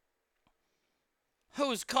 who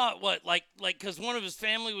was caught. What, like, because one of his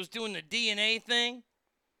family was doing the DNA thing.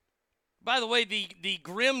 By the way, the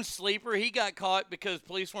Grim Sleeper, he got caught because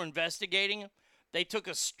police were investigating him. They took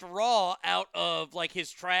a straw out of like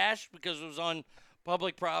his trash because it was on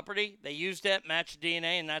public property. They used that, matched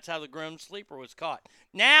DNA, and that's how the Grim Sleeper was caught.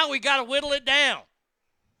 Now we got to whittle it down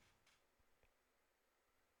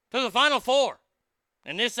to the Final Four.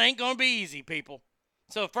 And this ain't going to be easy, people.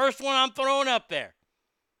 So first one I'm throwing up there.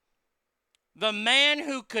 The man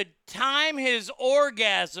who could time his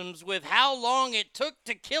orgasms with how long it took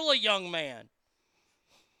to kill a young man.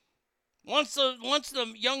 Once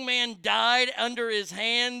the young man died under his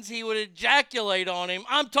hands, he would ejaculate on him.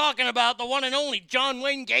 I'm talking about the one and only John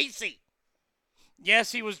Wayne Gacy.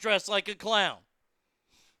 Yes, he was dressed like a clown.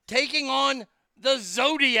 Taking on the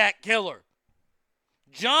Zodiac Killer.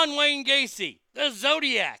 John Wayne Gacy, the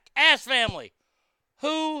Zodiac. Ass family,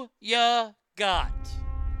 who ya got?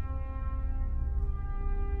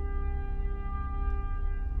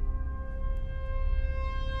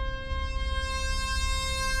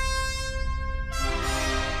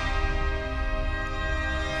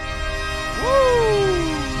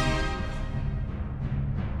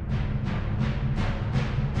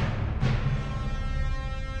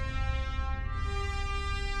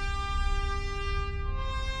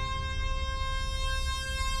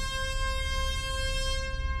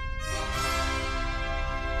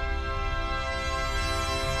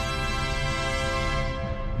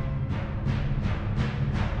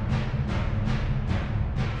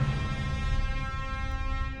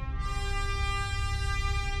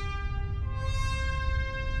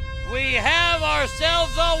 we have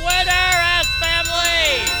ourselves a winner, as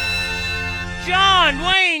family. John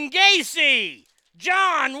Wayne Gacy.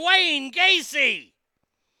 John Wayne Gacy.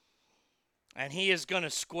 And he is going to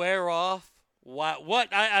square off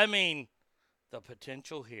I mean, the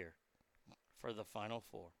potential here for the Final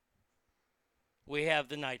Four. We have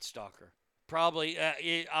the Night Stalker. Probably,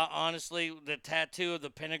 honestly, the tattoo of the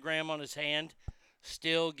pentagram on his hand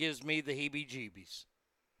still gives me the heebie-jeebies.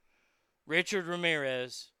 Richard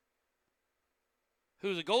Ramirez,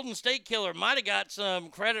 who the Golden State Killer might have got some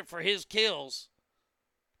credit for his kills,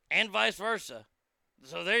 and vice versa.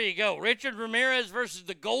 So there you go. Richard Ramirez versus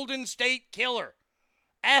the Golden State Killer.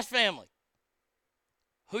 Ass family.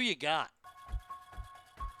 Who you got?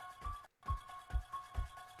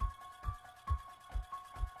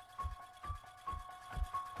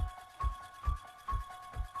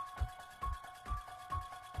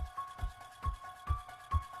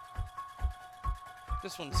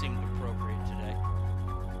 This one seemed appropriate today.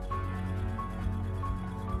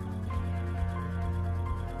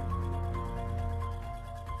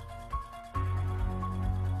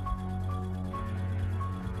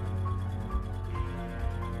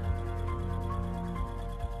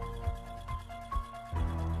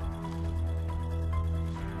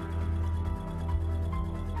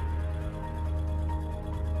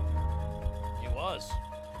 It was.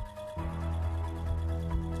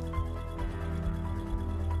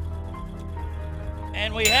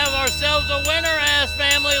 And we have ourselves a winner, ass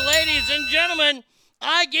family. Ladies and gentlemen,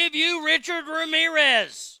 I give you Richard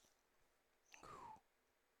Ramirez.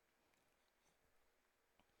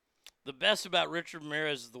 The best about Richard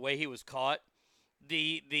Ramirez is the way he was caught.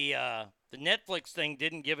 The Netflix thing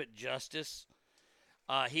didn't give it justice.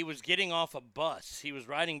 He was getting off a bus. He was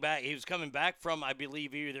riding back. He was coming back from, I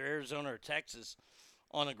believe, either Arizona or Texas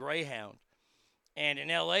on a Greyhound. And in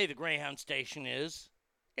L.A., the Greyhound station is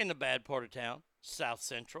in the bad part of town. South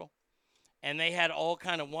Central, and they had all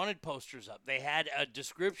kind of wanted posters up. They had a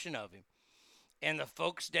description of him, and the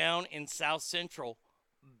folks down in South Central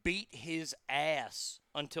beat his ass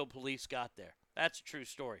until police got there. That's a true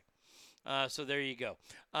story. So there you go.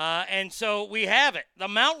 And so we have it. The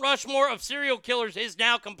Mount Rushmore of serial killers is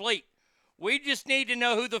now complete. We just need to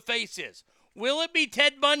know who the face is. Will it be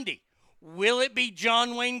Ted Bundy? Will it be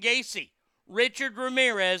John Wayne Gacy, Richard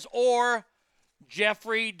Ramirez, or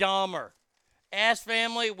Jeffrey Dahmer? Ass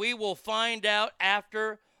family, we will find out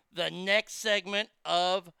after the next segment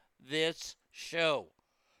of this show.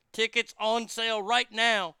 Tickets on sale right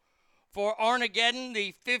now for Armageddon,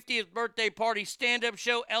 the 50th birthday party stand-up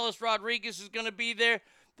show. Ellis Rodriguez is going to be there.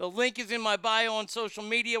 The link is in my bio on social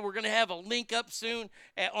media. We're going to have a link up soon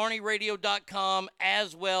at ArnieRadio.com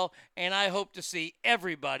as well, and I hope to see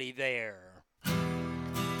everybody there.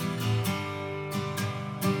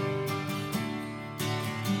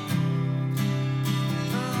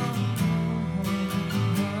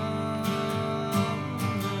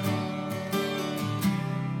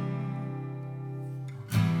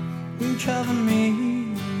 Cover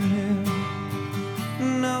me,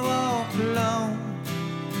 and I walk alone.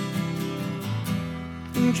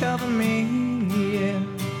 Cover me, yeah,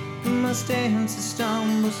 my stance is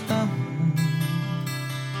stumble.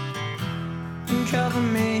 Cover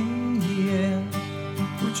me, yeah,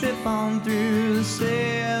 we trip on through the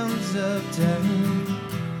sands of time.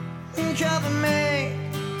 Cover me,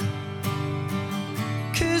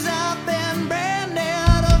 'cause I've been branded,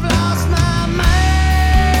 I've lost my mind.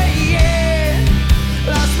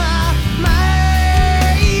 Lost my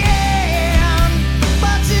mind,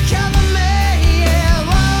 but you cover me,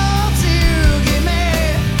 won't you give me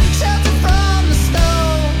shelter from the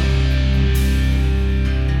storm?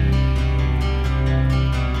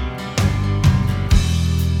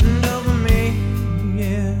 And over me,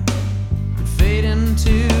 fade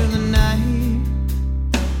into the night.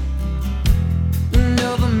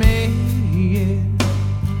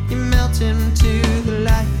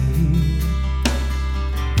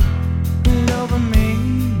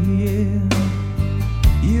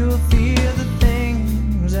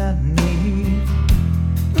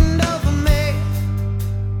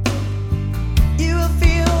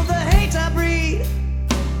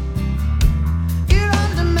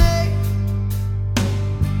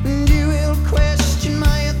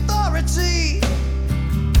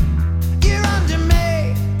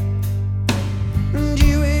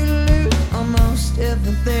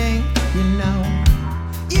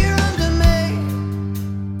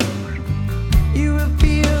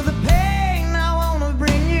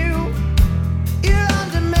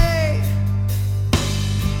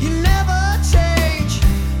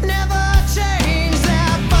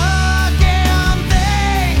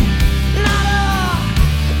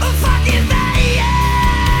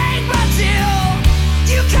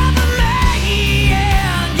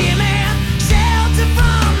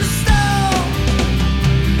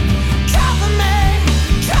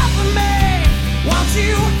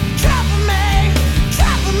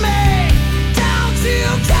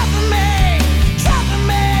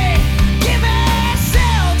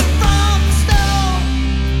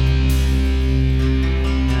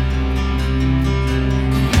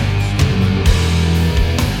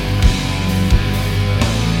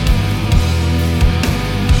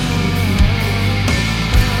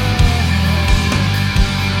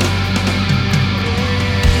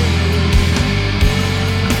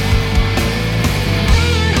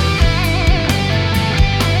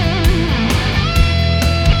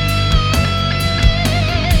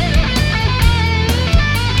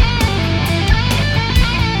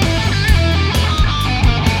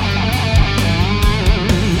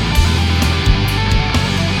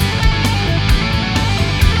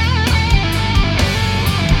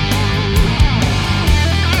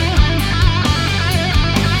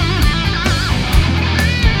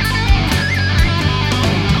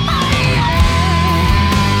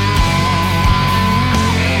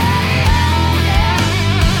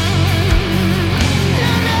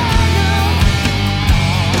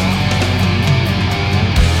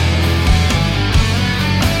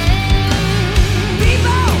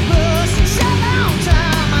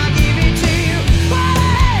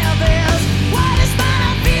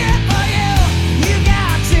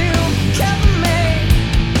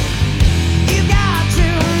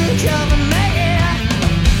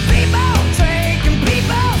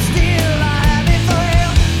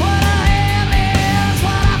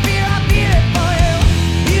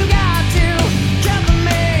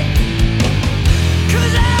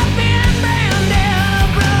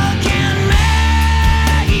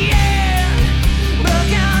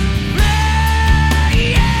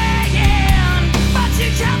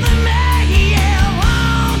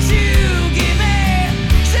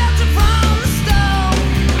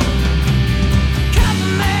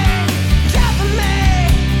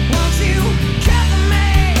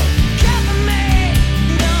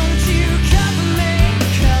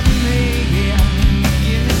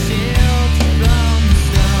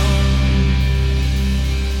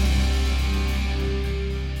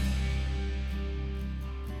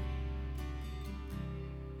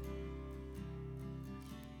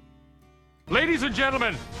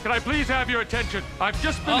 gentlemen, can I please have your attention? I've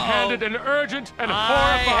just been Uh-oh. handed an urgent and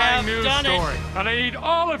I have horrifying news done it. story. And I need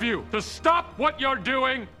all of you to stop what you're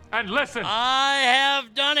doing and listen. I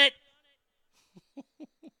have done it.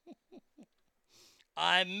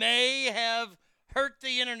 I may have hurt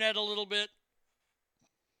the internet a little bit.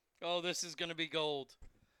 Oh, this is going to be gold.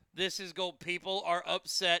 This is gold. People are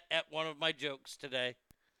upset at one of my jokes today.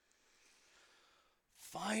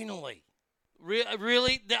 Finally.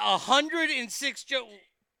 Really? 106 jokes.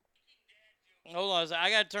 Hold on a second.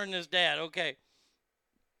 I got to turn this down. Okay.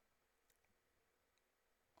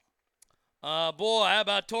 Boy, I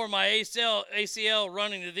about tore my ACL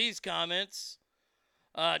running to these comments.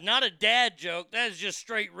 Not a dad joke. That is just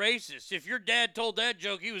straight racist. If your dad told that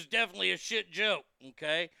joke, he was definitely a shit joke.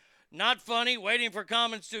 Okay? Not funny. Waiting for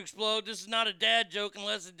comments to explode. This is not a dad joke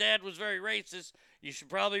unless the dad was very racist. You should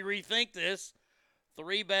probably rethink this.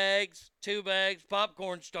 3 bags, 2 bags,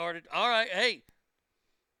 popcorn started. All right, hey.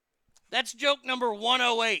 That's joke number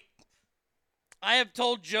 108. I have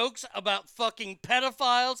told jokes about fucking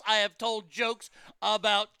pedophiles. I have told jokes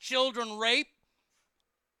about children rape.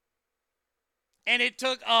 And it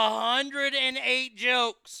took 108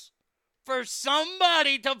 jokes for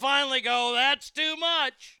somebody to finally go, that's too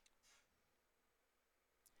much.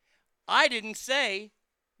 I didn't say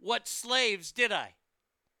what slaves, did I?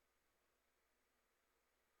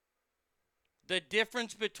 The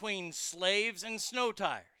difference between slaves and snow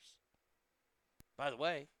tires. By the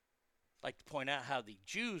way, I'd like to point out how the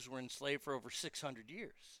Jews were enslaved for over 600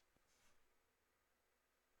 years.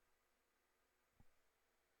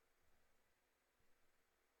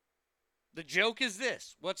 The joke is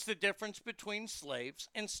this. What's the difference between slaves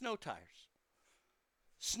and snow tires?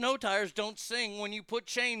 Snow tires don't sing when you put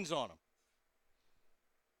chains on them.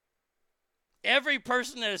 Every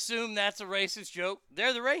person that assumed that's a racist joke,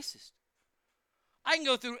 they're the racist. I can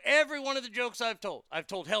go through every one of the jokes I've told. I've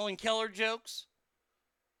told Helen Keller jokes.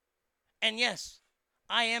 And yes,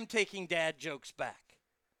 I am taking dad jokes back.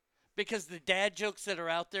 Because the dad jokes that are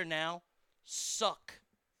out there now suck.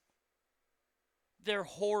 They're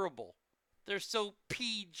horrible. They're so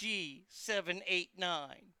PG 7, 8,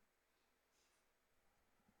 9.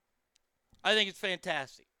 I think it's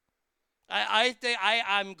fantastic.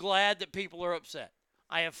 I'm glad that people are upset.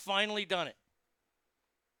 I have finally done it.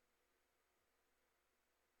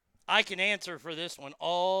 I can answer for this one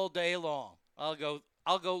all day long. I'll go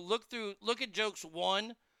look at jokes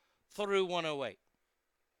 1 through 108.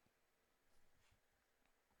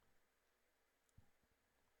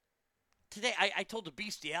 Today, I told a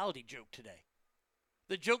bestiality joke today.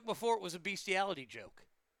 The joke before it was a bestiality joke.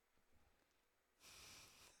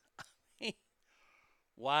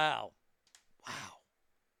 Wow.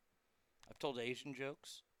 I've told Asian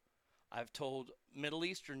jokes. I've told Middle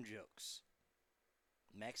Eastern jokes.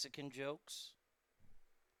 Mexican jokes.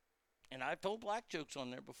 And I've told black jokes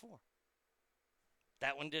on there before.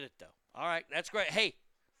 That one did it, though. All right, that's great. Hey,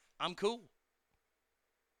 I'm cool.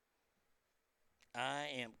 I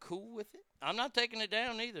am cool with it. I'm not taking it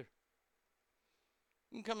down either.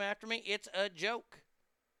 You can come after me. It's a joke.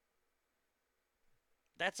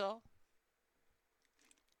 That's all.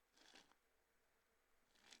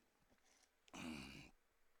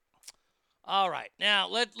 All right, now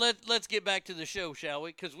let's get back to the show, shall we?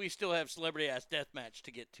 Because we still have Celebrity Ass Deathmatch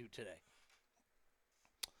to get to today.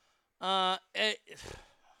 All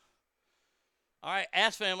right,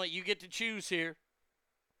 Ass Family, you get to choose here.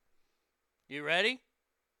 You ready?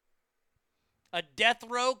 A death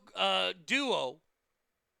row duo.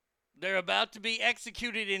 They're about to be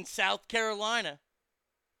executed in South Carolina.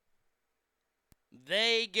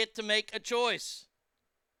 They get to make a choice.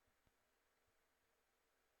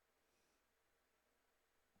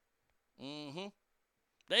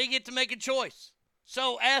 They get to make a choice.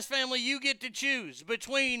 So, Ass Family, you get to choose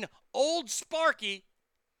between Old Sparky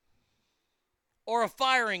or a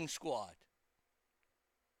firing squad.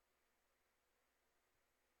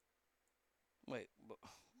 Wait,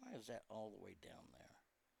 why is that all the way down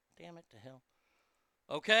there? Damn it to hell.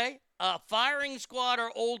 Okay, a firing squad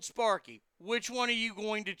or Old Sparky. Which one are you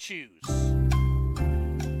going to choose?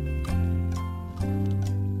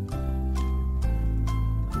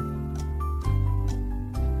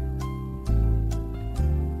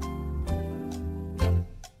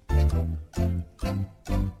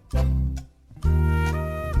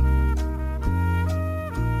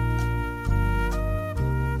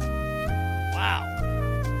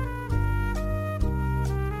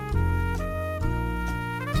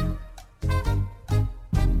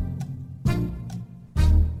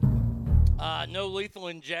 No lethal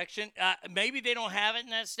injection. Maybe they don't have it in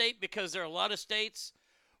that state because there are a lot of states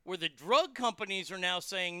where the drug companies are now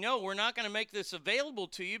saying, no, we're not going to make this available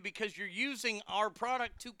to you because you're using our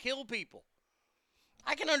product to kill people.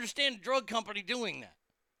 I can understand a drug company doing that.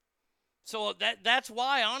 So that's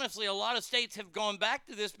why, honestly, a lot of states have gone back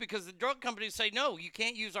to this because the drug companies say, no, you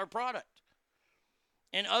can't use our product.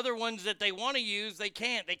 And other ones that they want to use, they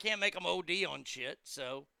can't. They can't make them OD on shit.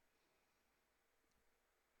 So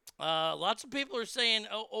lots of people are saying,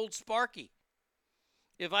 Old Sparky.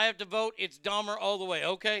 If I have to vote, it's Dahmer all the way.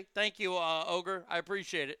 Okay, thank you, Ogre. I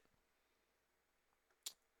appreciate it.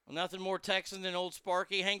 Nothing more Texan than Old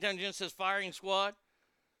Sparky. Hangtown Jim says firing squad.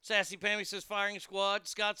 Sassy Pammy says firing squad.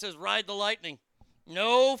 Scott says ride the lightning.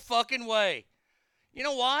 No fucking way. You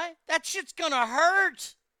know why? That shit's gonna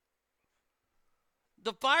hurt.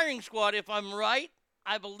 The firing squad, if I'm right,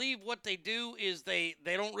 I believe what they do is they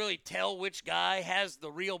don't really tell which guy has the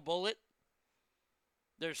real bullet.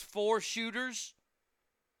 There's 4 shooters.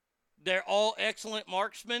 They're all excellent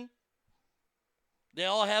marksmen. They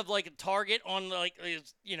all have like a target on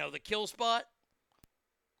the kill spot.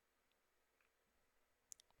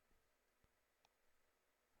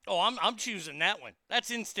 Oh, I'm choosing that one. That's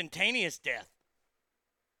instantaneous death.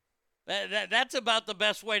 That's about the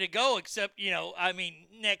best way to go, except,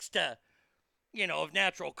 next to, of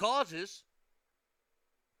natural causes.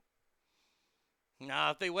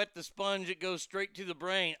 Nah, if they wet the sponge, it goes straight to the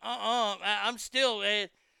brain. I'm still,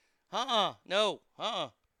 no,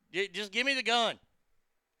 just give me the gun.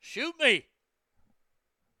 Shoot me.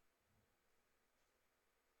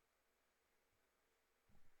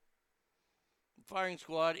 Firing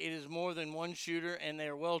squad, it is more than one shooter, and they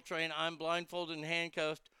are well trained. I'm blindfolded and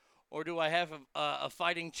handcuffed, or do I have a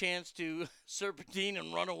fighting chance to serpentine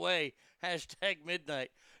and run away?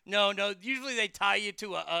 #midnight. No. Usually they tie you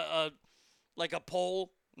to a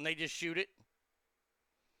pole and they just shoot it.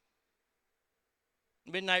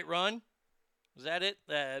 Midnight Run, is that it?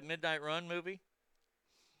 The Midnight Run movie?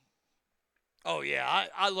 Oh yeah,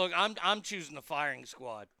 I'm choosing the firing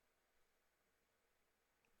squad.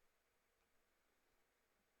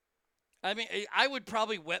 I mean, I would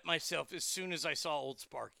probably wet myself as soon as I saw Old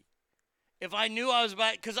Sparky. If I knew I was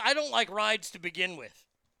about, because I don't like rides to begin with.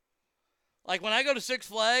 Like when I go to Six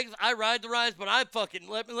Flags, I ride the rides, but I fucking,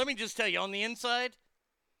 let me just tell you, on the inside,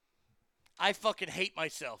 I fucking hate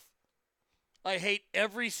myself. I hate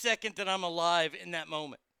every second that I'm alive in that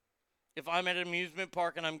moment. If I'm at an amusement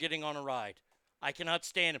park and I'm getting on a ride, I cannot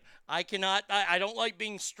stand them. I don't like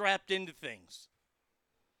being strapped into things.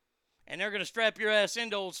 And they're going to strap your ass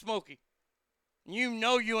into Old Smoky. You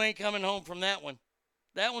know you ain't coming home from that one.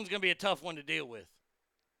 That one's going to be a tough one to deal with.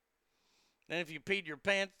 Then if you peed your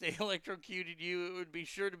pants, they electrocuted you, it would be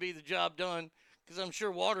sure to be the job done, because I'm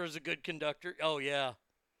sure water is a good conductor. Oh, yeah.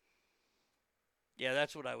 Yeah,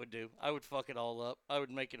 that's what I would do. I would fuck it all up. I would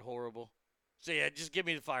make it horrible. So, yeah, just give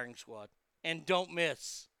me the firing squad. And don't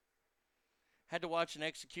miss. Had to watch an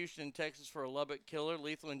execution in Texas for a Lubbock killer.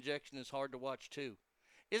 Lethal Injection is hard to watch, too.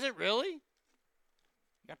 Is it really?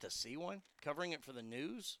 Got to see one? Covering it for the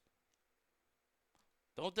news?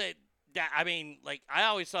 Don't they? I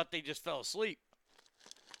always thought they just fell asleep.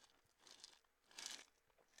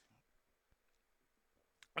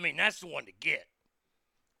 I mean, that's the one to get.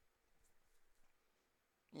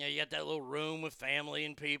 You got that little room with family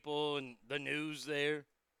and people and the news there.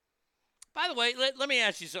 By the way, let me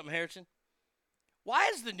ask you something, Harrison.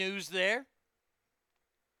 Why is the news there?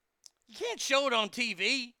 You can't show it on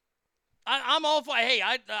TV. I'm all for, hey,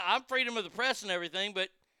 I'm freedom of the press and everything, but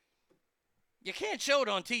you can't show it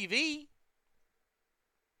on TV.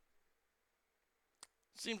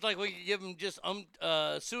 Seems like we could give them just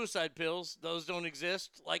suicide pills. Those don't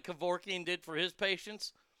exist, like Kevorkian did for his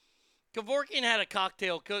patients. Kevorkian had a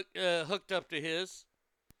cocktail hooked up to his.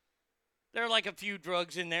 There are like a few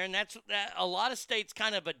drugs in there, and that a lot of states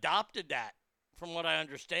kind of adopted that, from what I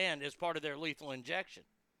understand, as part of their lethal injection.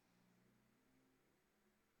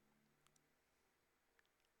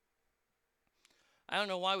 I don't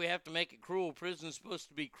know why we have to make it cruel. Prison's supposed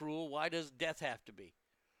to be cruel. Why does death have to be?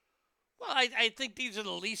 Well, I think these are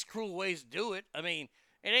the least cruel ways to do it. I mean,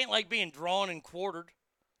 it ain't like being drawn and quartered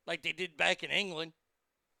like they did back in England.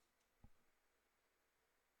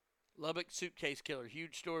 Lubbock suitcase killer.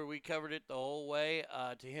 Huge story. We covered it the whole way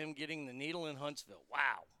to him getting the needle in Huntsville.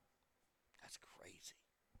 Wow. That's crazy.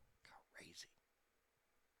 Crazy.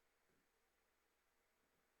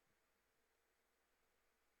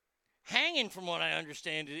 Hanging, from what I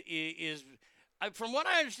understand, is from what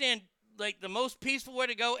I understand, like the most peaceful way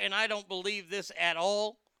to go, and I don't believe this at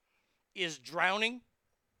all, is drowning.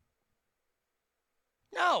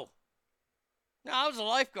 No, I was a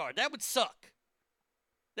lifeguard. That would suck.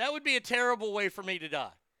 That would be a terrible way for me to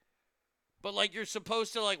die. But like you're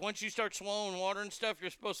supposed to, like once you start swallowing water and stuff, you're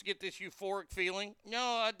supposed to get this euphoric feeling.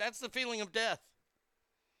 No, that's the feeling of death.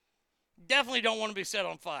 Definitely don't want to be set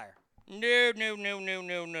on fire. No, no, no, no,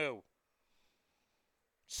 no, no.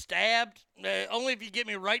 Stabbed? Only if you get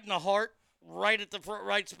me right in the heart, right at the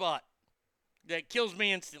right spot. That kills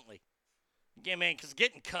me instantly. Yeah, man, because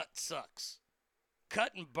getting cut sucks.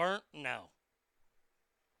 Cut and burnt? No.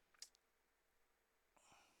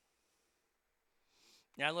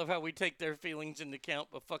 Yeah, I love how we take their feelings into account,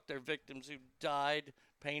 but fuck their victims who died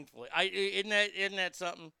painfully. Isn't that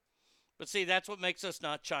something? But see, that's what makes us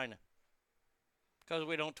not China. Because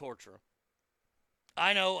we don't torture them.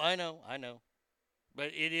 I know.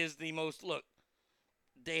 But it is the most, look,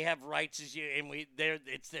 they have rights as you, and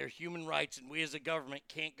it's their human rights, and we as a government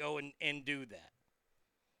can't go and do that.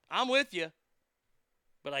 I'm with you,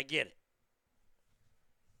 but I get it.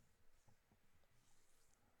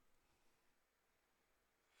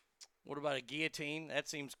 What about a guillotine? That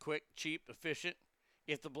seems quick, cheap, efficient,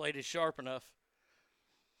 if the blade is sharp enough.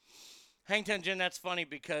 Hangtown Jen, that's funny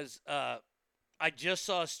because I just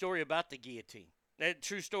saw a story about the guillotine. That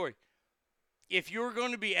true story. If you were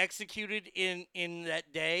going to be executed in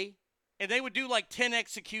that day, and they would do like 10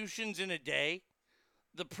 executions in a day,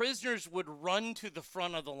 the prisoners would run to the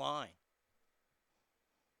front of the line.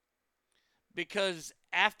 Because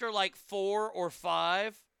after like 4 or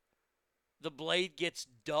 5, the blade gets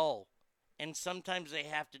dull. And sometimes they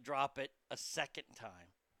have to drop it a second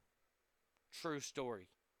time. True story.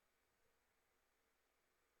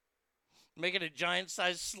 Make it a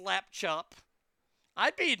giant-sized slap chop.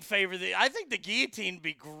 I'd be in favor of the... I think the guillotine would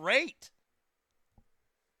be great.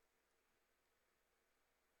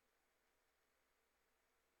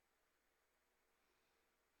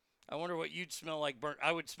 I wonder what you'd smell like burnt.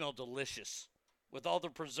 I would smell delicious. With all the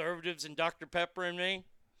preservatives and Dr. Pepper in me.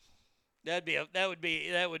 That'd be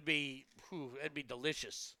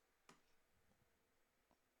delicious.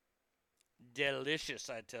 Delicious,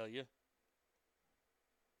 I tell you.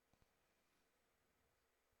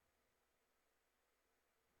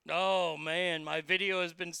 Oh, man, my video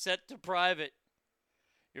has been set to private.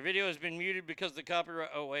 Your video has been muted because of the copyright.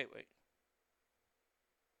 Oh, wait. Which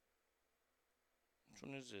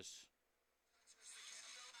one is this?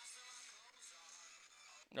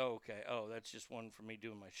 Oh, okay. Oh, that's just one for me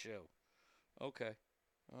doing my show. Okay.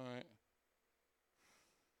 All right.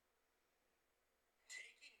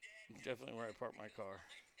 Definitely where I park my car.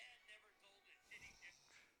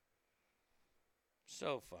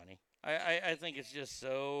 So funny. I think it's just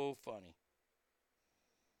so funny.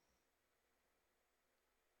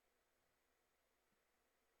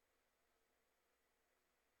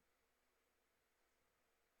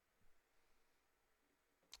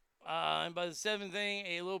 And by the seventh thing,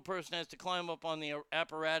 a little person has to climb up on the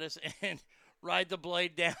apparatus and ride the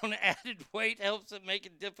blade down. Added weight helps it make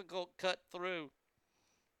it difficult cut through.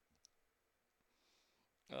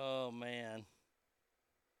 Oh, man.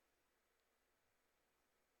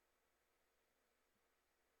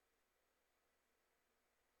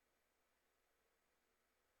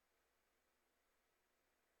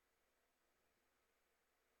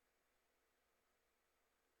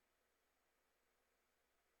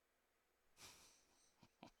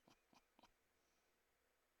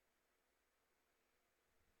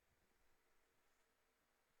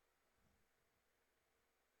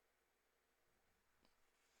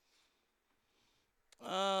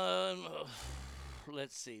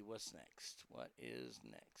 Let's see. What's next? What is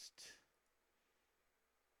next?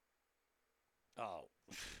 Oh.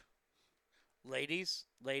 Ladies,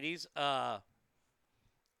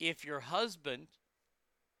 if your husband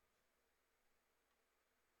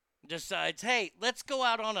decides, hey, let's go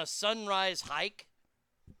out on a sunrise hike,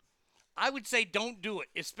 I would say don't do it,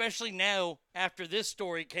 especially now after this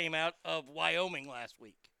story came out of Wyoming last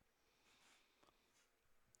week.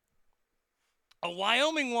 A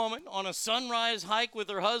Wyoming woman on a sunrise hike with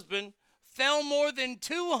her husband fell more than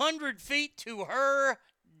 200 feet to her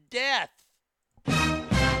death.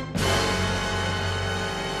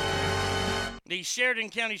 The Sheridan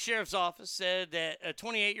County Sheriff's Office said that a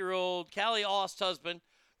 28-year-old Callie Ost husband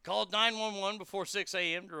called 911 before 6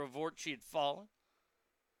 a.m. to report she had fallen.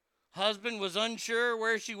 Husband was unsure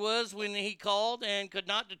where she was when he called and could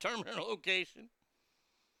not determine her location.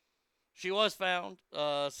 She was found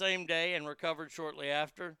same day and recovered shortly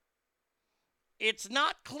after. It's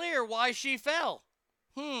not clear why she fell.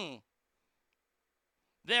 There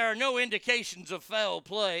are no indications of foul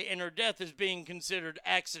play, and her death is being considered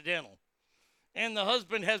accidental. And the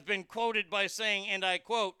husband has been quoted by saying, and I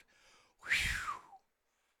quote,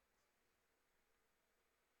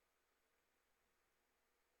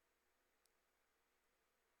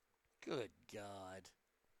 "Whew." Good God.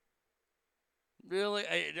 Really?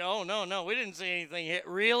 Oh, no. We didn't see anything hit.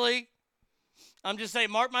 Really? I'm just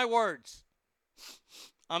saying, mark my words.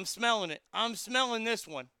 I'm smelling it. I'm smelling this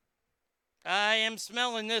one. I am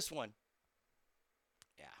smelling this one.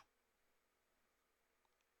 Yeah.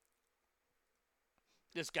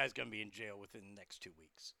 This guy's going to be in jail within the next 2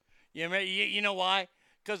 weeks. You know why?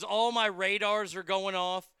 Because all my radars are going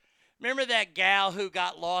off. Remember that gal who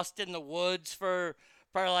got lost in the woods for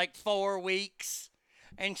like 4 weeks?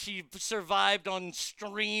 And she survived on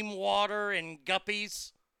stream water and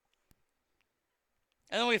guppies?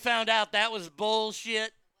 And then we found out that was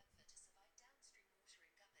bullshit.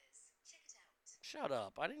 Shut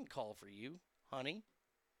up. I didn't call for you, honey.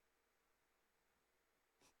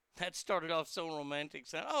 That started off so romantic.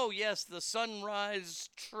 Oh, yes, the Sunrise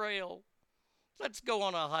Trail. Let's go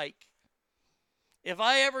on a hike. If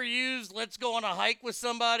I ever use let's go on a hike with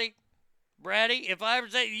somebody, Bratty, if I ever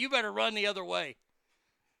say, you better run the other way.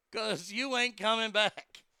 Because you ain't coming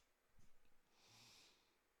back.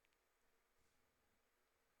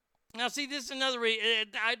 Now, see, this is another reason.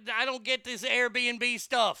 I don't get this Airbnb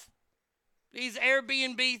stuff. These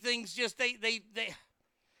Airbnb things just,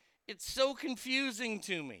 it's so confusing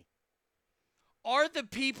to me. Are the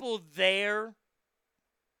people there?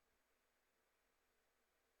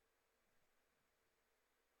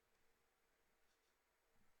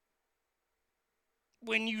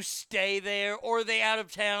 When you stay there, or are they out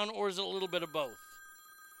of town, or is it a little bit of both?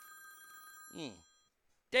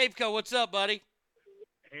 Daveco, what's up, buddy?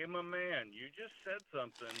 Hey, my man, you just said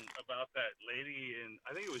something about that lady in,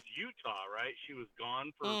 I think it was Utah, right? She was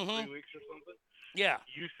gone for 3 weeks or something? Yeah.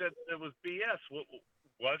 You said it was BS. What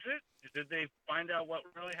was it? Did they find out what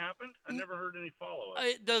really happened? I never heard any follow-up.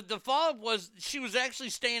 The follow-up was she was actually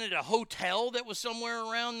staying at a hotel that was somewhere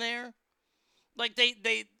around there. Like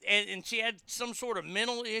and she had some sort of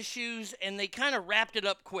mental issues, and they kind of wrapped it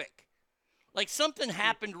up quick. Like something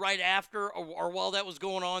happened right after or while that was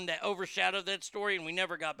going on that overshadowed that story, and we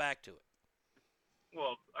never got back to it.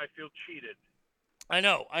 Well, I feel cheated. I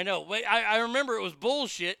know. Wait, I remember it was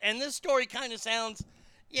bullshit, and this story kind of sounds,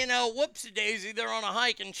 whoopsie-daisy, they're on a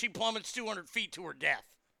hike, and she plummets 200 feet to her death.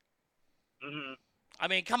 Mm-hmm. I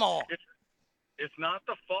mean, come on. It's not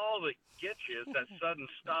the fall that gets you, it's that sudden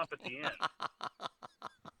stop at the end.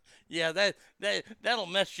 Yeah, that'll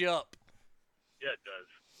mess you up. Yeah, it does.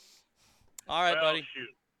 All right, buddy. Shoot.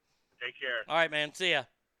 Take care. All right, man. See ya.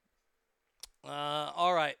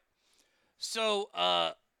 All right. So,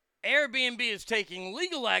 Airbnb is taking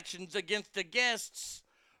legal actions against the guests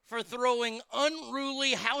for throwing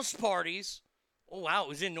unruly house parties. Oh, wow. It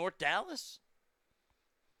was in North Dallas?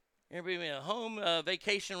 Airbnb, a home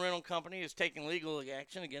vacation rental company, is taking legal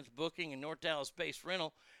action against Booking and North Dallas-based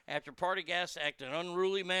rental after party guests act in an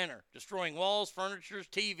unruly manner, destroying walls, furniture,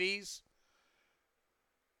 TVs.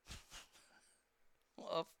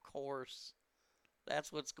 Of course.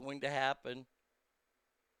 That's what's going to happen.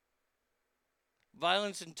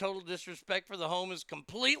 Violence and total disrespect for the home is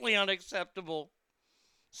completely unacceptable.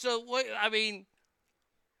 So, what, I mean,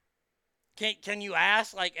 can you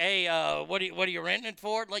ask, like, hey, what are you renting it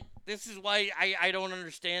for? Like, this is why I don't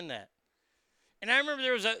understand that. And I remember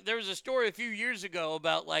there was a story a few years ago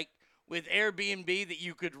about, like, with Airbnb that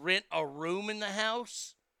you could rent a room in the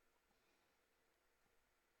house.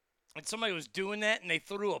 And somebody was doing that, and they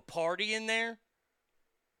threw a party in there.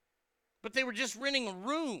 But they were just renting a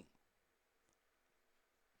room.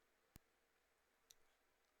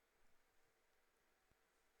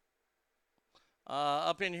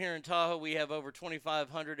 Up in here in Tahoe, we have over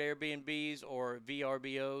 2,500 Airbnbs or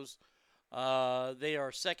VRBOs. They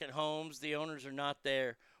are second homes. The owners are not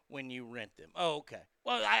there when you rent them. Oh, okay.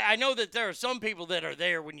 Well, I know that there are some people that are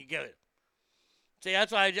there when you get it. See,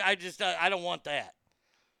 that's why I don't want that.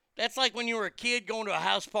 That's like when you were a kid going to a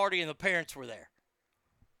house party and the parents were there.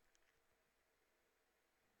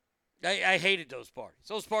 I hated those parties.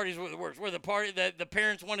 Those parties were the worst. Where the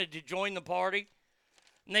parents wanted to join the party,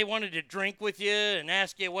 and they wanted to drink with you and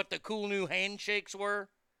ask you what the cool new handshakes were.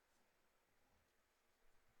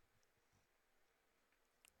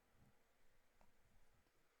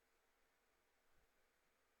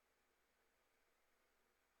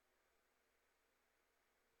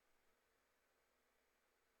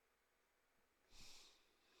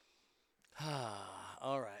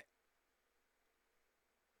 All right.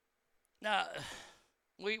 Now,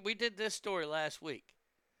 we did this story last week.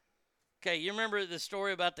 Okay, you remember the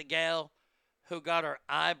story about the gal who got her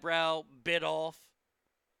eyebrow bit off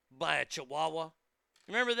by a chihuahua?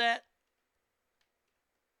 Remember that?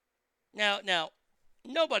 Now,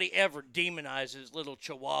 nobody ever demonizes little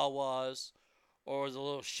chihuahuas or the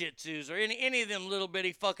little Shih Tzus or any of them little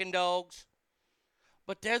bitty fucking dogs.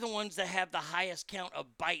 But they're the ones that have the highest count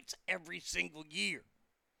of bites every single year.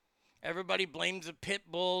 Everybody blames the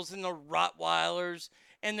Pit Bulls and the Rottweilers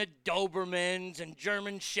and the Dobermans and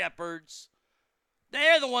German Shepherds.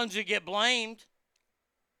 They're the ones who get blamed.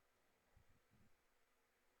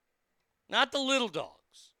 Not the little dogs.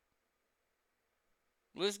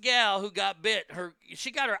 This gal who got bit,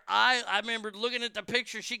 she got her eye, I remember looking at the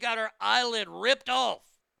picture, she got her eyelid ripped off.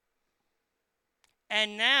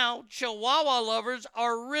 And now Chihuahua lovers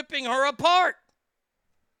are ripping her apart.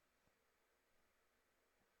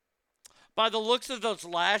 By the looks of those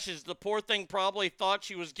lashes, the poor thing probably thought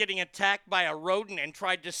she was getting attacked by a rodent and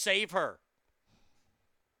tried to save her.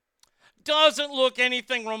 Doesn't look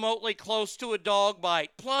anything remotely close to a dog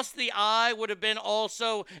bite. Plus, the eye would have been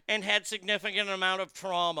also and had significant amount of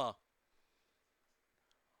trauma.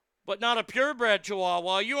 But not a purebred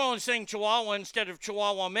Chihuahua. You're only saying Chihuahua instead of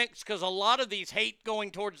Chihuahua mix because a lot of these hate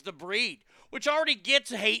going towards the breed, which already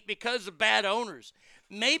gets hate because of bad owners.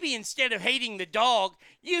 Maybe instead of hating the dog,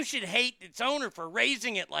 you should hate its owner for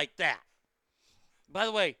raising it like that. By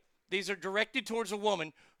the way, these are directed towards a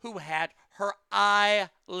woman who had her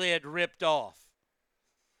eyelid ripped off.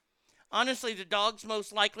 Honestly, the dogs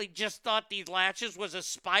most likely just thought these lashes was a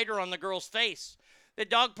spider on the girl's face. The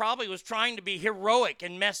dog probably was trying to be heroic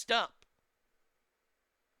and messed up.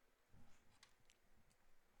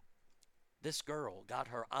 This girl got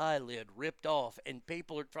her eyelid ripped off, and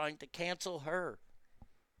people are trying to cancel her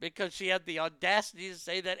because she had the audacity to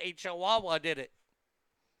say that a Chihuahua did it.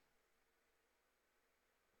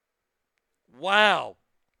 Wow.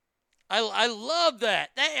 I love that.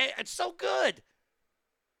 It's so good.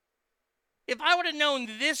 If I would have known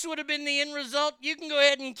this would have been the end result, you can go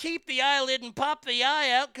ahead and keep the eyelid and pop the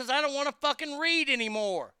eye out because I don't want to fucking read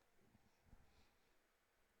anymore.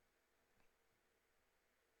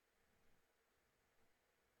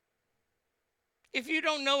 If you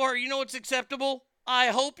don't know her, you know what's acceptable? I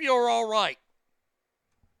hope you're all right.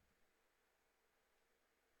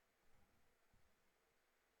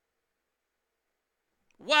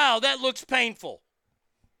 Wow, that looks painful.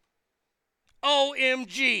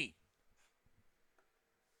 OMG.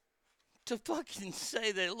 To fucking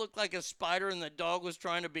say that it looked like a spider and the dog was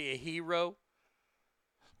trying to be a hero.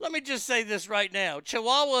 Let me just say this right now.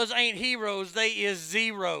 Chihuahuas ain't heroes, they is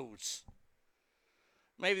zeros.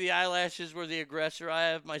 Maybe the eyelashes were the aggressor. I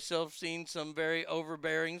have myself seen some very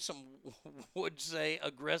overbearing, some would say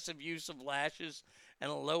aggressive use of lashes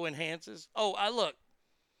and low enhances. Oh,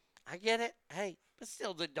 I get it. Hey, but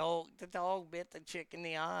still the dog bit the chick in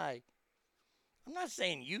the eye. I'm not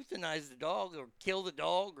saying euthanize the dog or kill the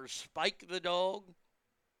dog or spike the dog.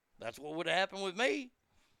 That's what would happen with me.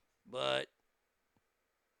 But,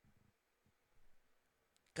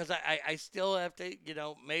 because I still have to,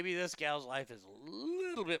 maybe this gal's life is a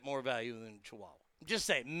little bit more valuable than Chihuahua. Just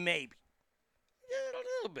say maybe. A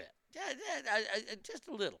little bit. Just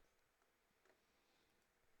a little.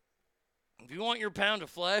 If you want your pound of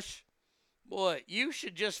flesh, boy, you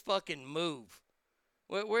should just fucking move.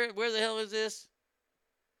 Where the hell is this?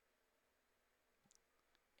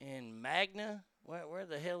 In Magna? Where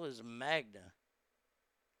the hell is Magna?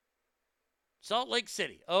 Salt Lake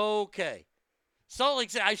City. Okay. Salt Lake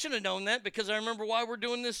City. I should have known that because I remember why we're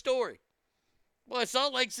doing this story. Boy,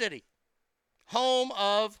 Salt Lake City. Home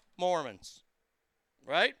of Mormons.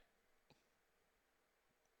 Right?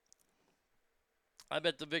 I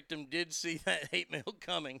bet the victim did see that hate mail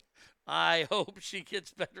coming. I hope she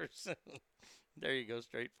gets better soon. There you go,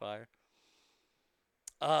 straight fire.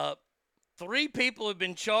 3 people have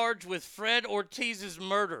been charged with Fred Ortiz's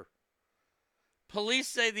murder. Police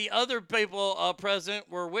say the other people present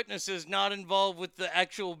were witnesses not involved with the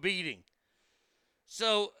actual beating.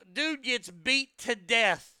 So, dude gets beat to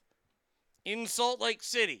death in Salt Lake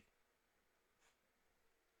City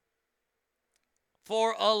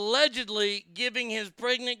for allegedly giving his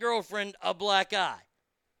pregnant girlfriend a black eye.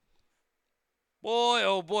 Boy,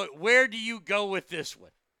 oh boy, where do you go with this one?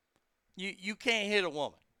 You can't hit a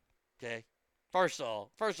woman, okay? First of all,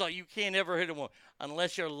 you can't ever hit a woman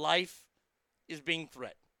unless your life is being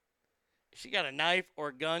threatened. If she got a knife or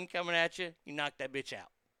a gun coming at you, you knock that bitch out.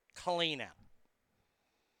 Clean out.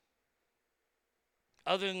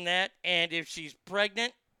 Other than that, and if she's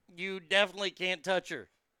pregnant, you definitely can't touch her.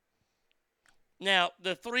 Now,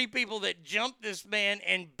 the 3 people that jumped this man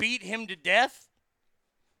and beat him to death,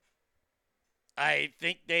 I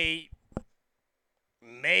think they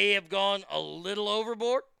may have gone a little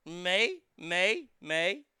overboard. May. I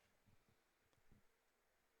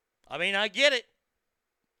mean, I get it.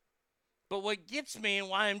 But what gets me and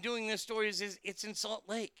why I'm doing this story is it's in Salt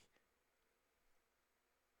Lake.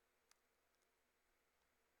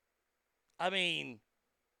 I mean,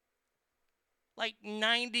 like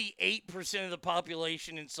 98% of the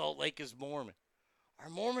population in Salt Lake is Mormon. Are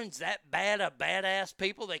Mormons that bad, badass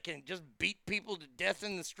people that can just beat people to death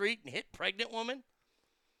in the street and hit pregnant women?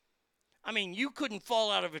 I mean, you couldn't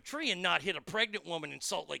fall out of a tree and not hit a pregnant woman in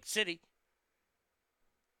Salt Lake City.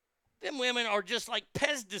 Them women are just like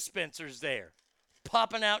Pez dispensers there,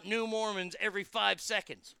 popping out new Mormons every 5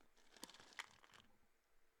 seconds.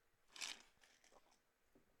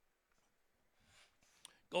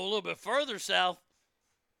 Go a little bit further south,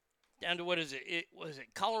 down to what is it? Was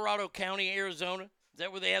it Colorado County, Arizona? Is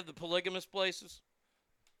that where they have the polygamous places?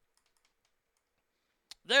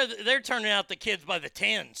 They're turning out the kids by the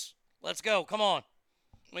tens. Let's go. Come on.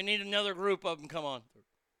 We need another group of them. Come on.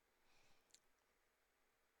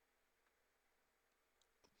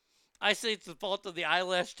 I say it's the fault of the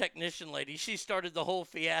eyelash technician lady. She started the whole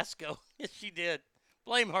fiasco. Yes, she did.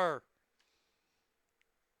 Blame her.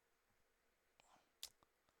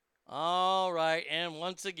 All right, and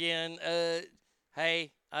once again,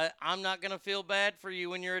 hey, I'm not going to feel bad for you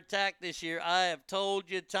when you're attacked this year. I have told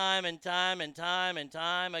you time and time and time and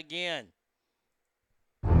time again.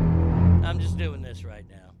 I'm just doing this right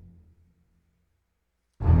now.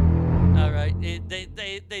 All right,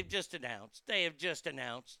 they've just announced. They have just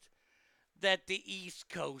announced that the East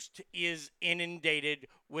Coast is inundated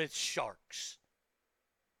with sharks,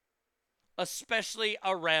 especially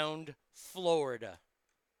around Florida.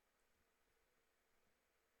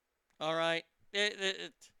 All right.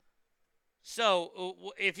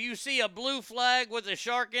 So if you see a blue flag with a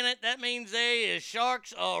shark in it, that means there is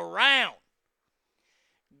sharks around.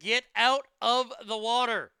 Get out of the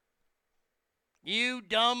water, you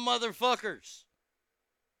dumb motherfuckers.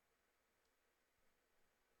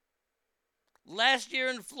 Last year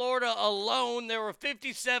in Florida alone, there were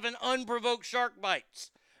 57 unprovoked shark bites,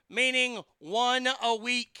 meaning 1 a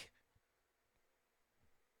week.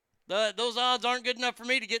 Those odds aren't good enough for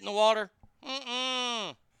me to get in the water.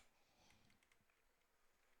 And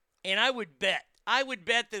I would bet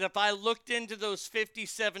that if I looked into those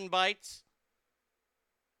 57 bites,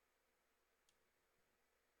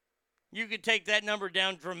 you could take that number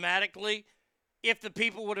down dramatically if the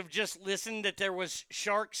people would have just listened that there was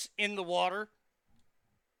sharks in the water.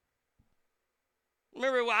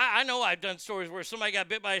 Remember, I know I've done stories where somebody got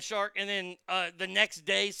bit by a shark and then the next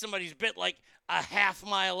day somebody's bit like a half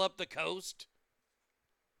mile up the coast.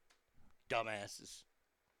 Dumbasses.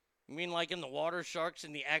 You mean like in the water, sharks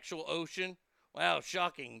in the actual ocean? Wow,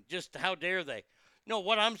 shocking. Just how dare they? No,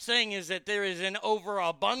 what I'm saying is that there is an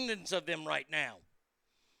overabundance of them right now.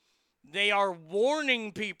 They are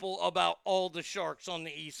warning people about all the sharks on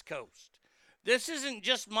the East Coast. This isn't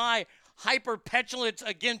just my hyper-petulance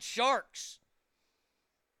against sharks.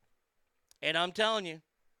 And I'm telling you,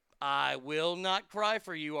 I will not cry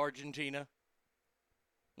for you, Argentina.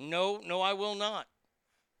 No, I will not.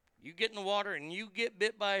 You get in the water and you get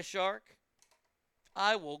bit by a shark,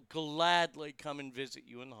 I will gladly come and visit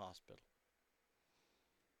you in the hospital.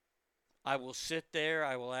 I will sit there.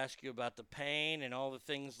 I will ask you about the pain and all the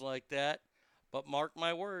things like that. But mark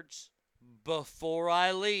my words, before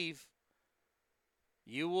I leave,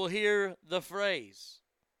 you will hear the phrase.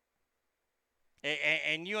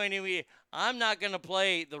 And you ain't even, I'm not going to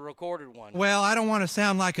play the recorded one. Well, I don't want to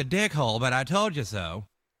sound like a dickhole, but I told you so.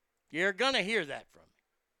 You're going to hear that from me.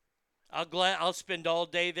 I'll spend all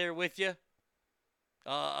day there with you.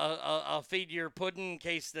 I'll feed you your pudding in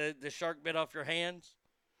case the shark bit off your hands.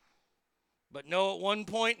 But know at one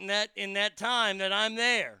point in that time that I'm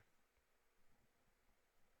there.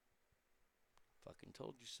 Fucking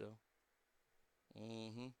told you so.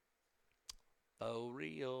 For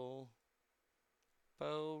real.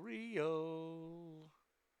 For real.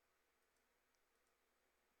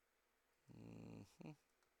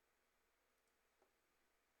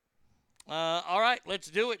 All right, let's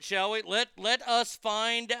do it, shall we? Let us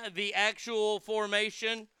find the actual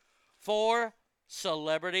formation for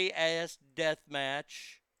Celebrity Ass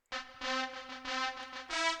Deathmatch.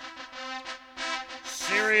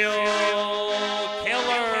 Serial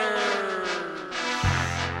killers.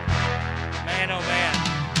 Man, oh man.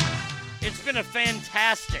 It's been a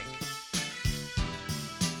fantastic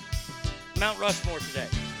Mount Rushmore today.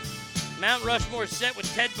 Mount Rushmore set with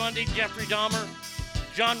Ted Bundy, Jeffrey Dahmer,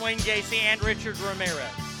 John Wayne Gacy, and Richard Ramirez.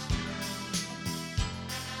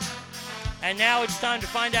 And now it's time to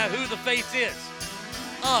find out who the face is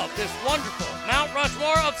of this wonderful Mount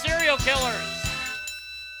Rushmore of serial killers.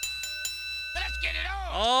 Let's get it on.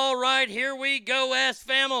 All right, here we go, ass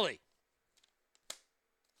family.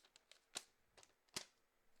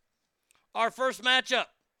 Our first matchup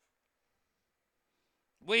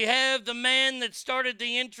We have the man that started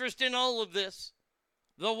the interest in all of this,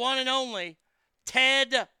 the one and only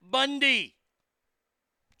Ted Bundy.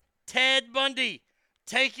 Ted Bundy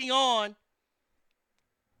taking on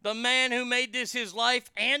the man who made this his life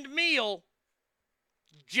and meal,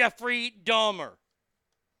 Jeffrey Dahmer.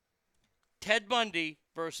 Ted Bundy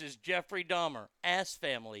versus Jeffrey Dahmer. Ass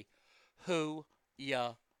Family, who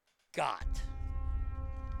ya got?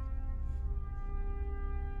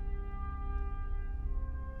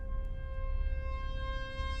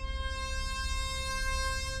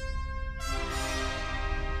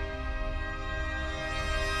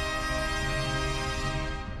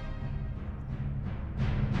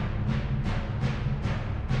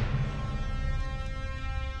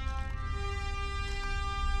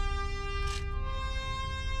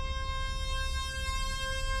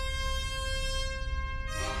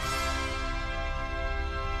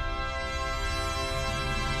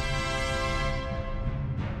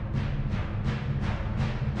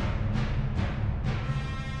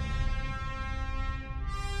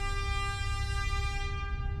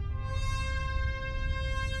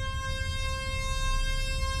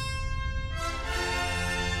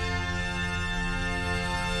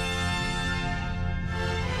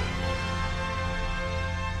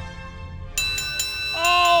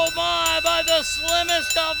 By the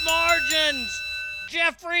slimmest of margins,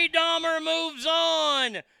 Jeffrey Dahmer moves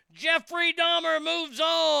on. Jeffrey Dahmer moves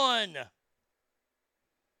on.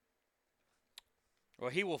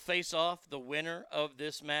 Well, he will face off the winner of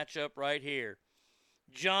this matchup right here.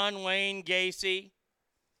 John Wayne Gacy,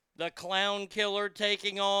 the clown killer,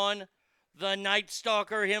 taking on the Night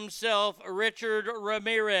Stalker himself, Richard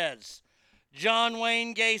Ramirez. John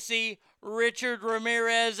Wayne Gacy, Richard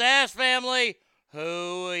Ramirez. Ass Family,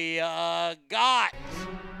 who ya got?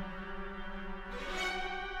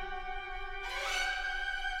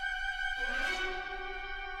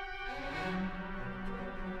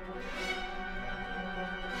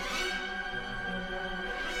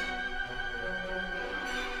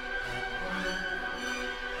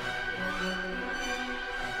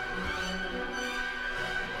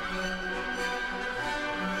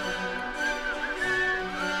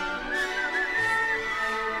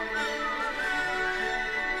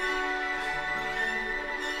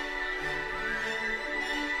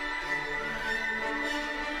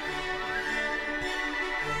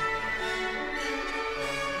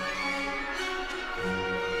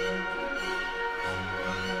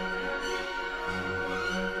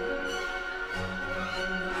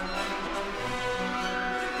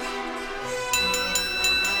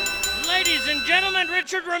 Ladies and gentlemen,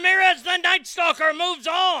 Richard Ramirez, the Night Stalker, moves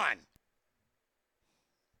on.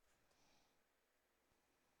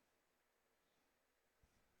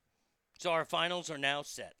 So our finals are now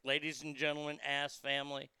set. Ladies and gentlemen, Ass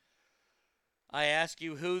Family, I ask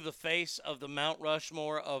you who the face of the Mount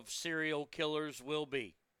Rushmore of serial killers will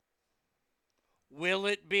be. Will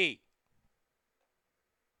it be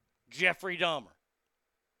Jeffrey Dahmer?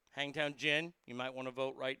 Hangtown Jen, you might want to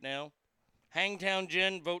vote right now. Hangtown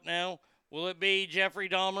Jen, vote now. Will it be Jeffrey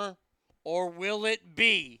Dahmer or will it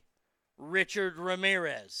be Richard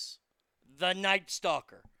Ramirez, the Night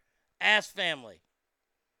Stalker? Ass Family,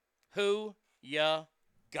 who ya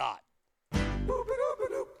got?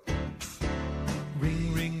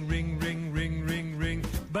 Ring, ring, ring, ring, ring, ring, ring,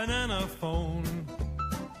 banana phone.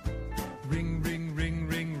 Ring, ring, ring,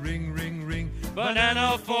 ring, ring, ring, ring,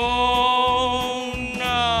 banana phone.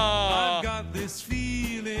 I've got this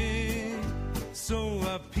feeling so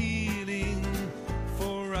appealing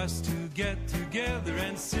for us to get together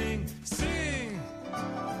and sing, sing.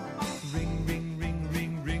 Ring, ring, ring,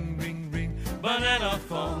 ring, ring, ring, ring, banana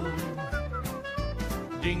phone.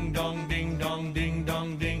 Ding dong, ding dong, ding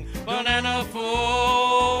dong, ding, banana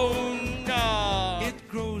phone. It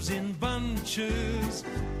grows in bunches.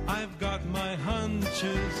 I've got my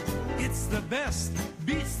hunches. It's the best,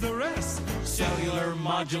 beats the rest. Cellular,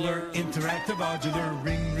 modular, interactive, modular.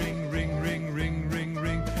 Ring, ring, ring, ring, ring, ring,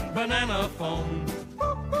 ring, banana phone.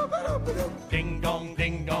 Ding dong,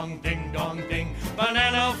 ding dong, ding dong, ding,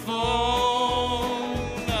 banana phone.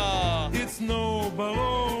 It's no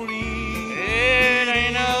baloney. It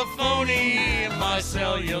ain't a phony. My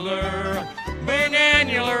cellular,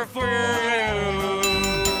 bananular for you.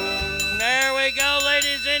 There we go,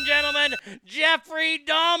 ladies and gentlemen. Jeffrey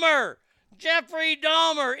Dahmer. Jeffrey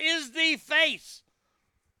Dahmer is the face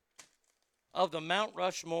of the Mount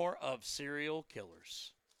Rushmore of serial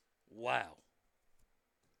killers. Wow.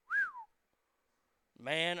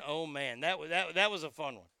 Man, oh man, that was a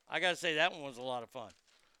fun one. I gotta say, that one was a lot of fun.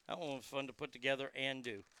 That one was fun to put together and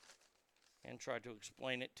do, and try to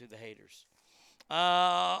explain it to the haters.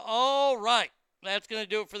 All right. that's going to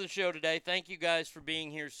do it for the show today. Thank you guys for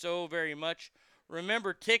being here so very much.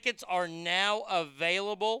 Remember, tickets are now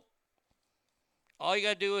available. All you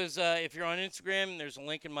got to do is, if you're on Instagram, there's a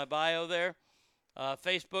link in my bio there.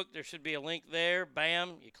 Facebook, there should be a link there.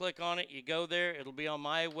 Bam, you click on it, you go there. It'll be on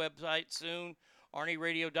my website soon,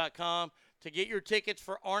 ArnieRadio.com. To get your tickets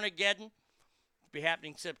for Armageddon, it'll be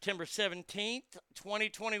happening September 17th,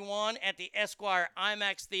 2021 at the Esquire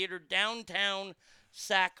IMAX Theater, downtown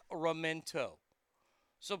Sacramento.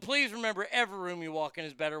 So please remember, every room you walk in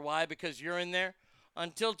is better. Why? Because you're in there.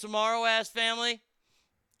 Until tomorrow, ass family,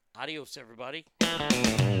 adios, everybody.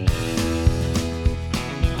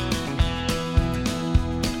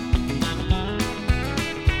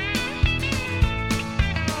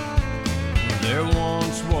 There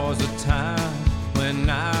once was a time when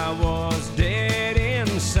I was dead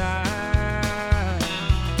inside.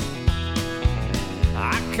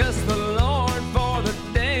 I cussed the Lord for the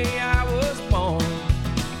day I was born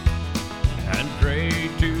and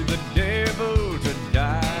prayed to the devil to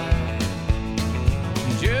die.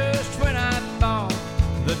 Just when I thought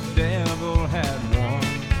the devil had won,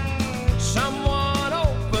 someone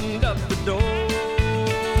opened up the door.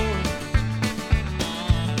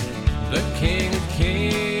 The King of Kings,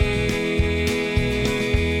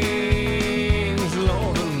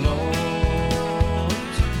 Lord of Lords.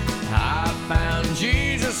 I found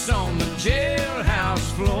Jesus on the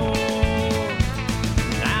jailhouse floor.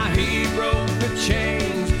 Now he broke the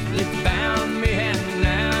chains that bound me, and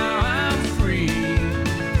now I'm free.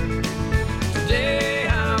 Today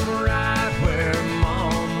I'm right where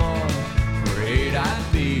Mama prayed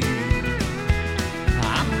I'd be.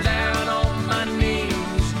 I'm down on my knees.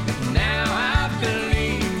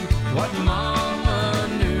 What Mama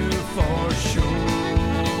knew for sure.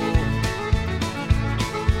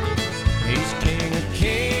 He's King of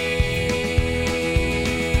Kings,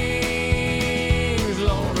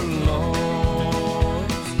 Lord of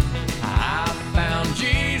Lords. I found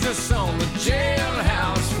Jesus on the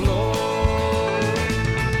jailhouse floor.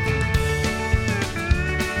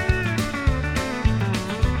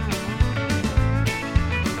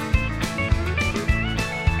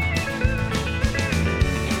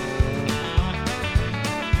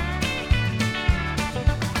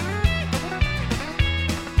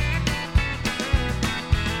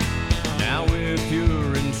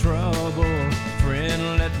 Trouble, friend,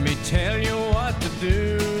 let me tell you what to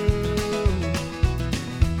do.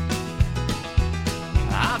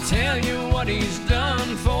 I'll tell you what he's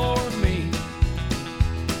done for me,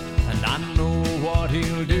 and I know what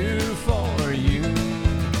he'll do for you.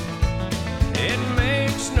 It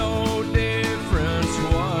makes no difference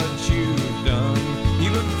what you've done,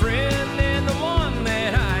 even friend and the one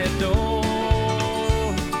that I adore.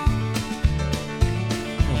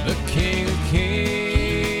 The King of Kings,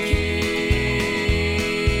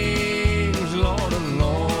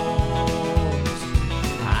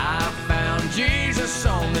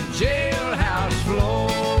 on the jailhouse floor.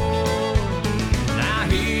 Now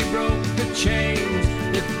he broke the chains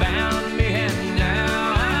that bound me, and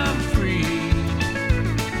now I'm free.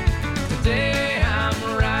 Today I'm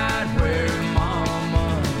right where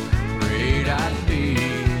Mama prayed I'd be.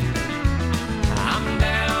 I'm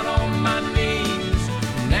down on my knees.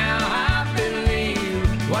 Now I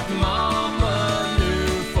believe what Mama knew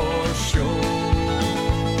for sure.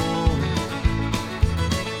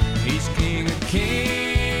 He's King of Kings,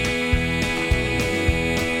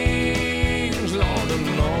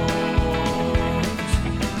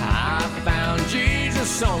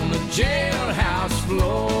 on the jailhouse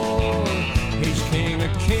floor. He's King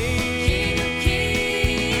of Kings,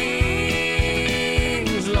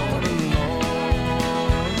 Lord of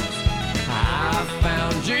Lords. I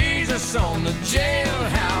found Jesus on the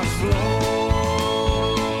jailhouse floor.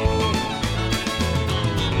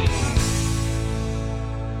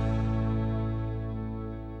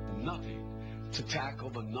 Nothing to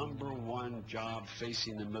tackle the number one job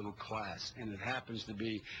facing the middle class, and it happens to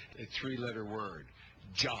be a three-letter word.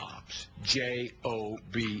 Jobs.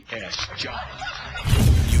 J-O-B-S. Jobs.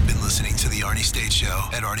 You've been listening to The Arnie State Show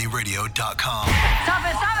at ArnieRadio.com. Stop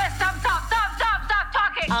it, stop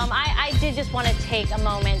talking. I did just want to take a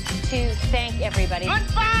moment to thank everybody.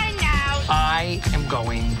 Goodbye now. I am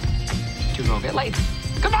going to go get laid.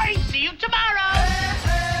 Goodbye. See you tomorrow.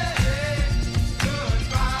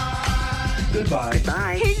 Goodbye.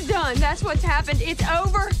 Goodbye. He's done. That's what's happened. It's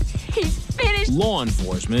over. He's finished. Law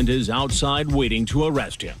enforcement is outside waiting to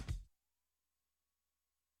arrest him.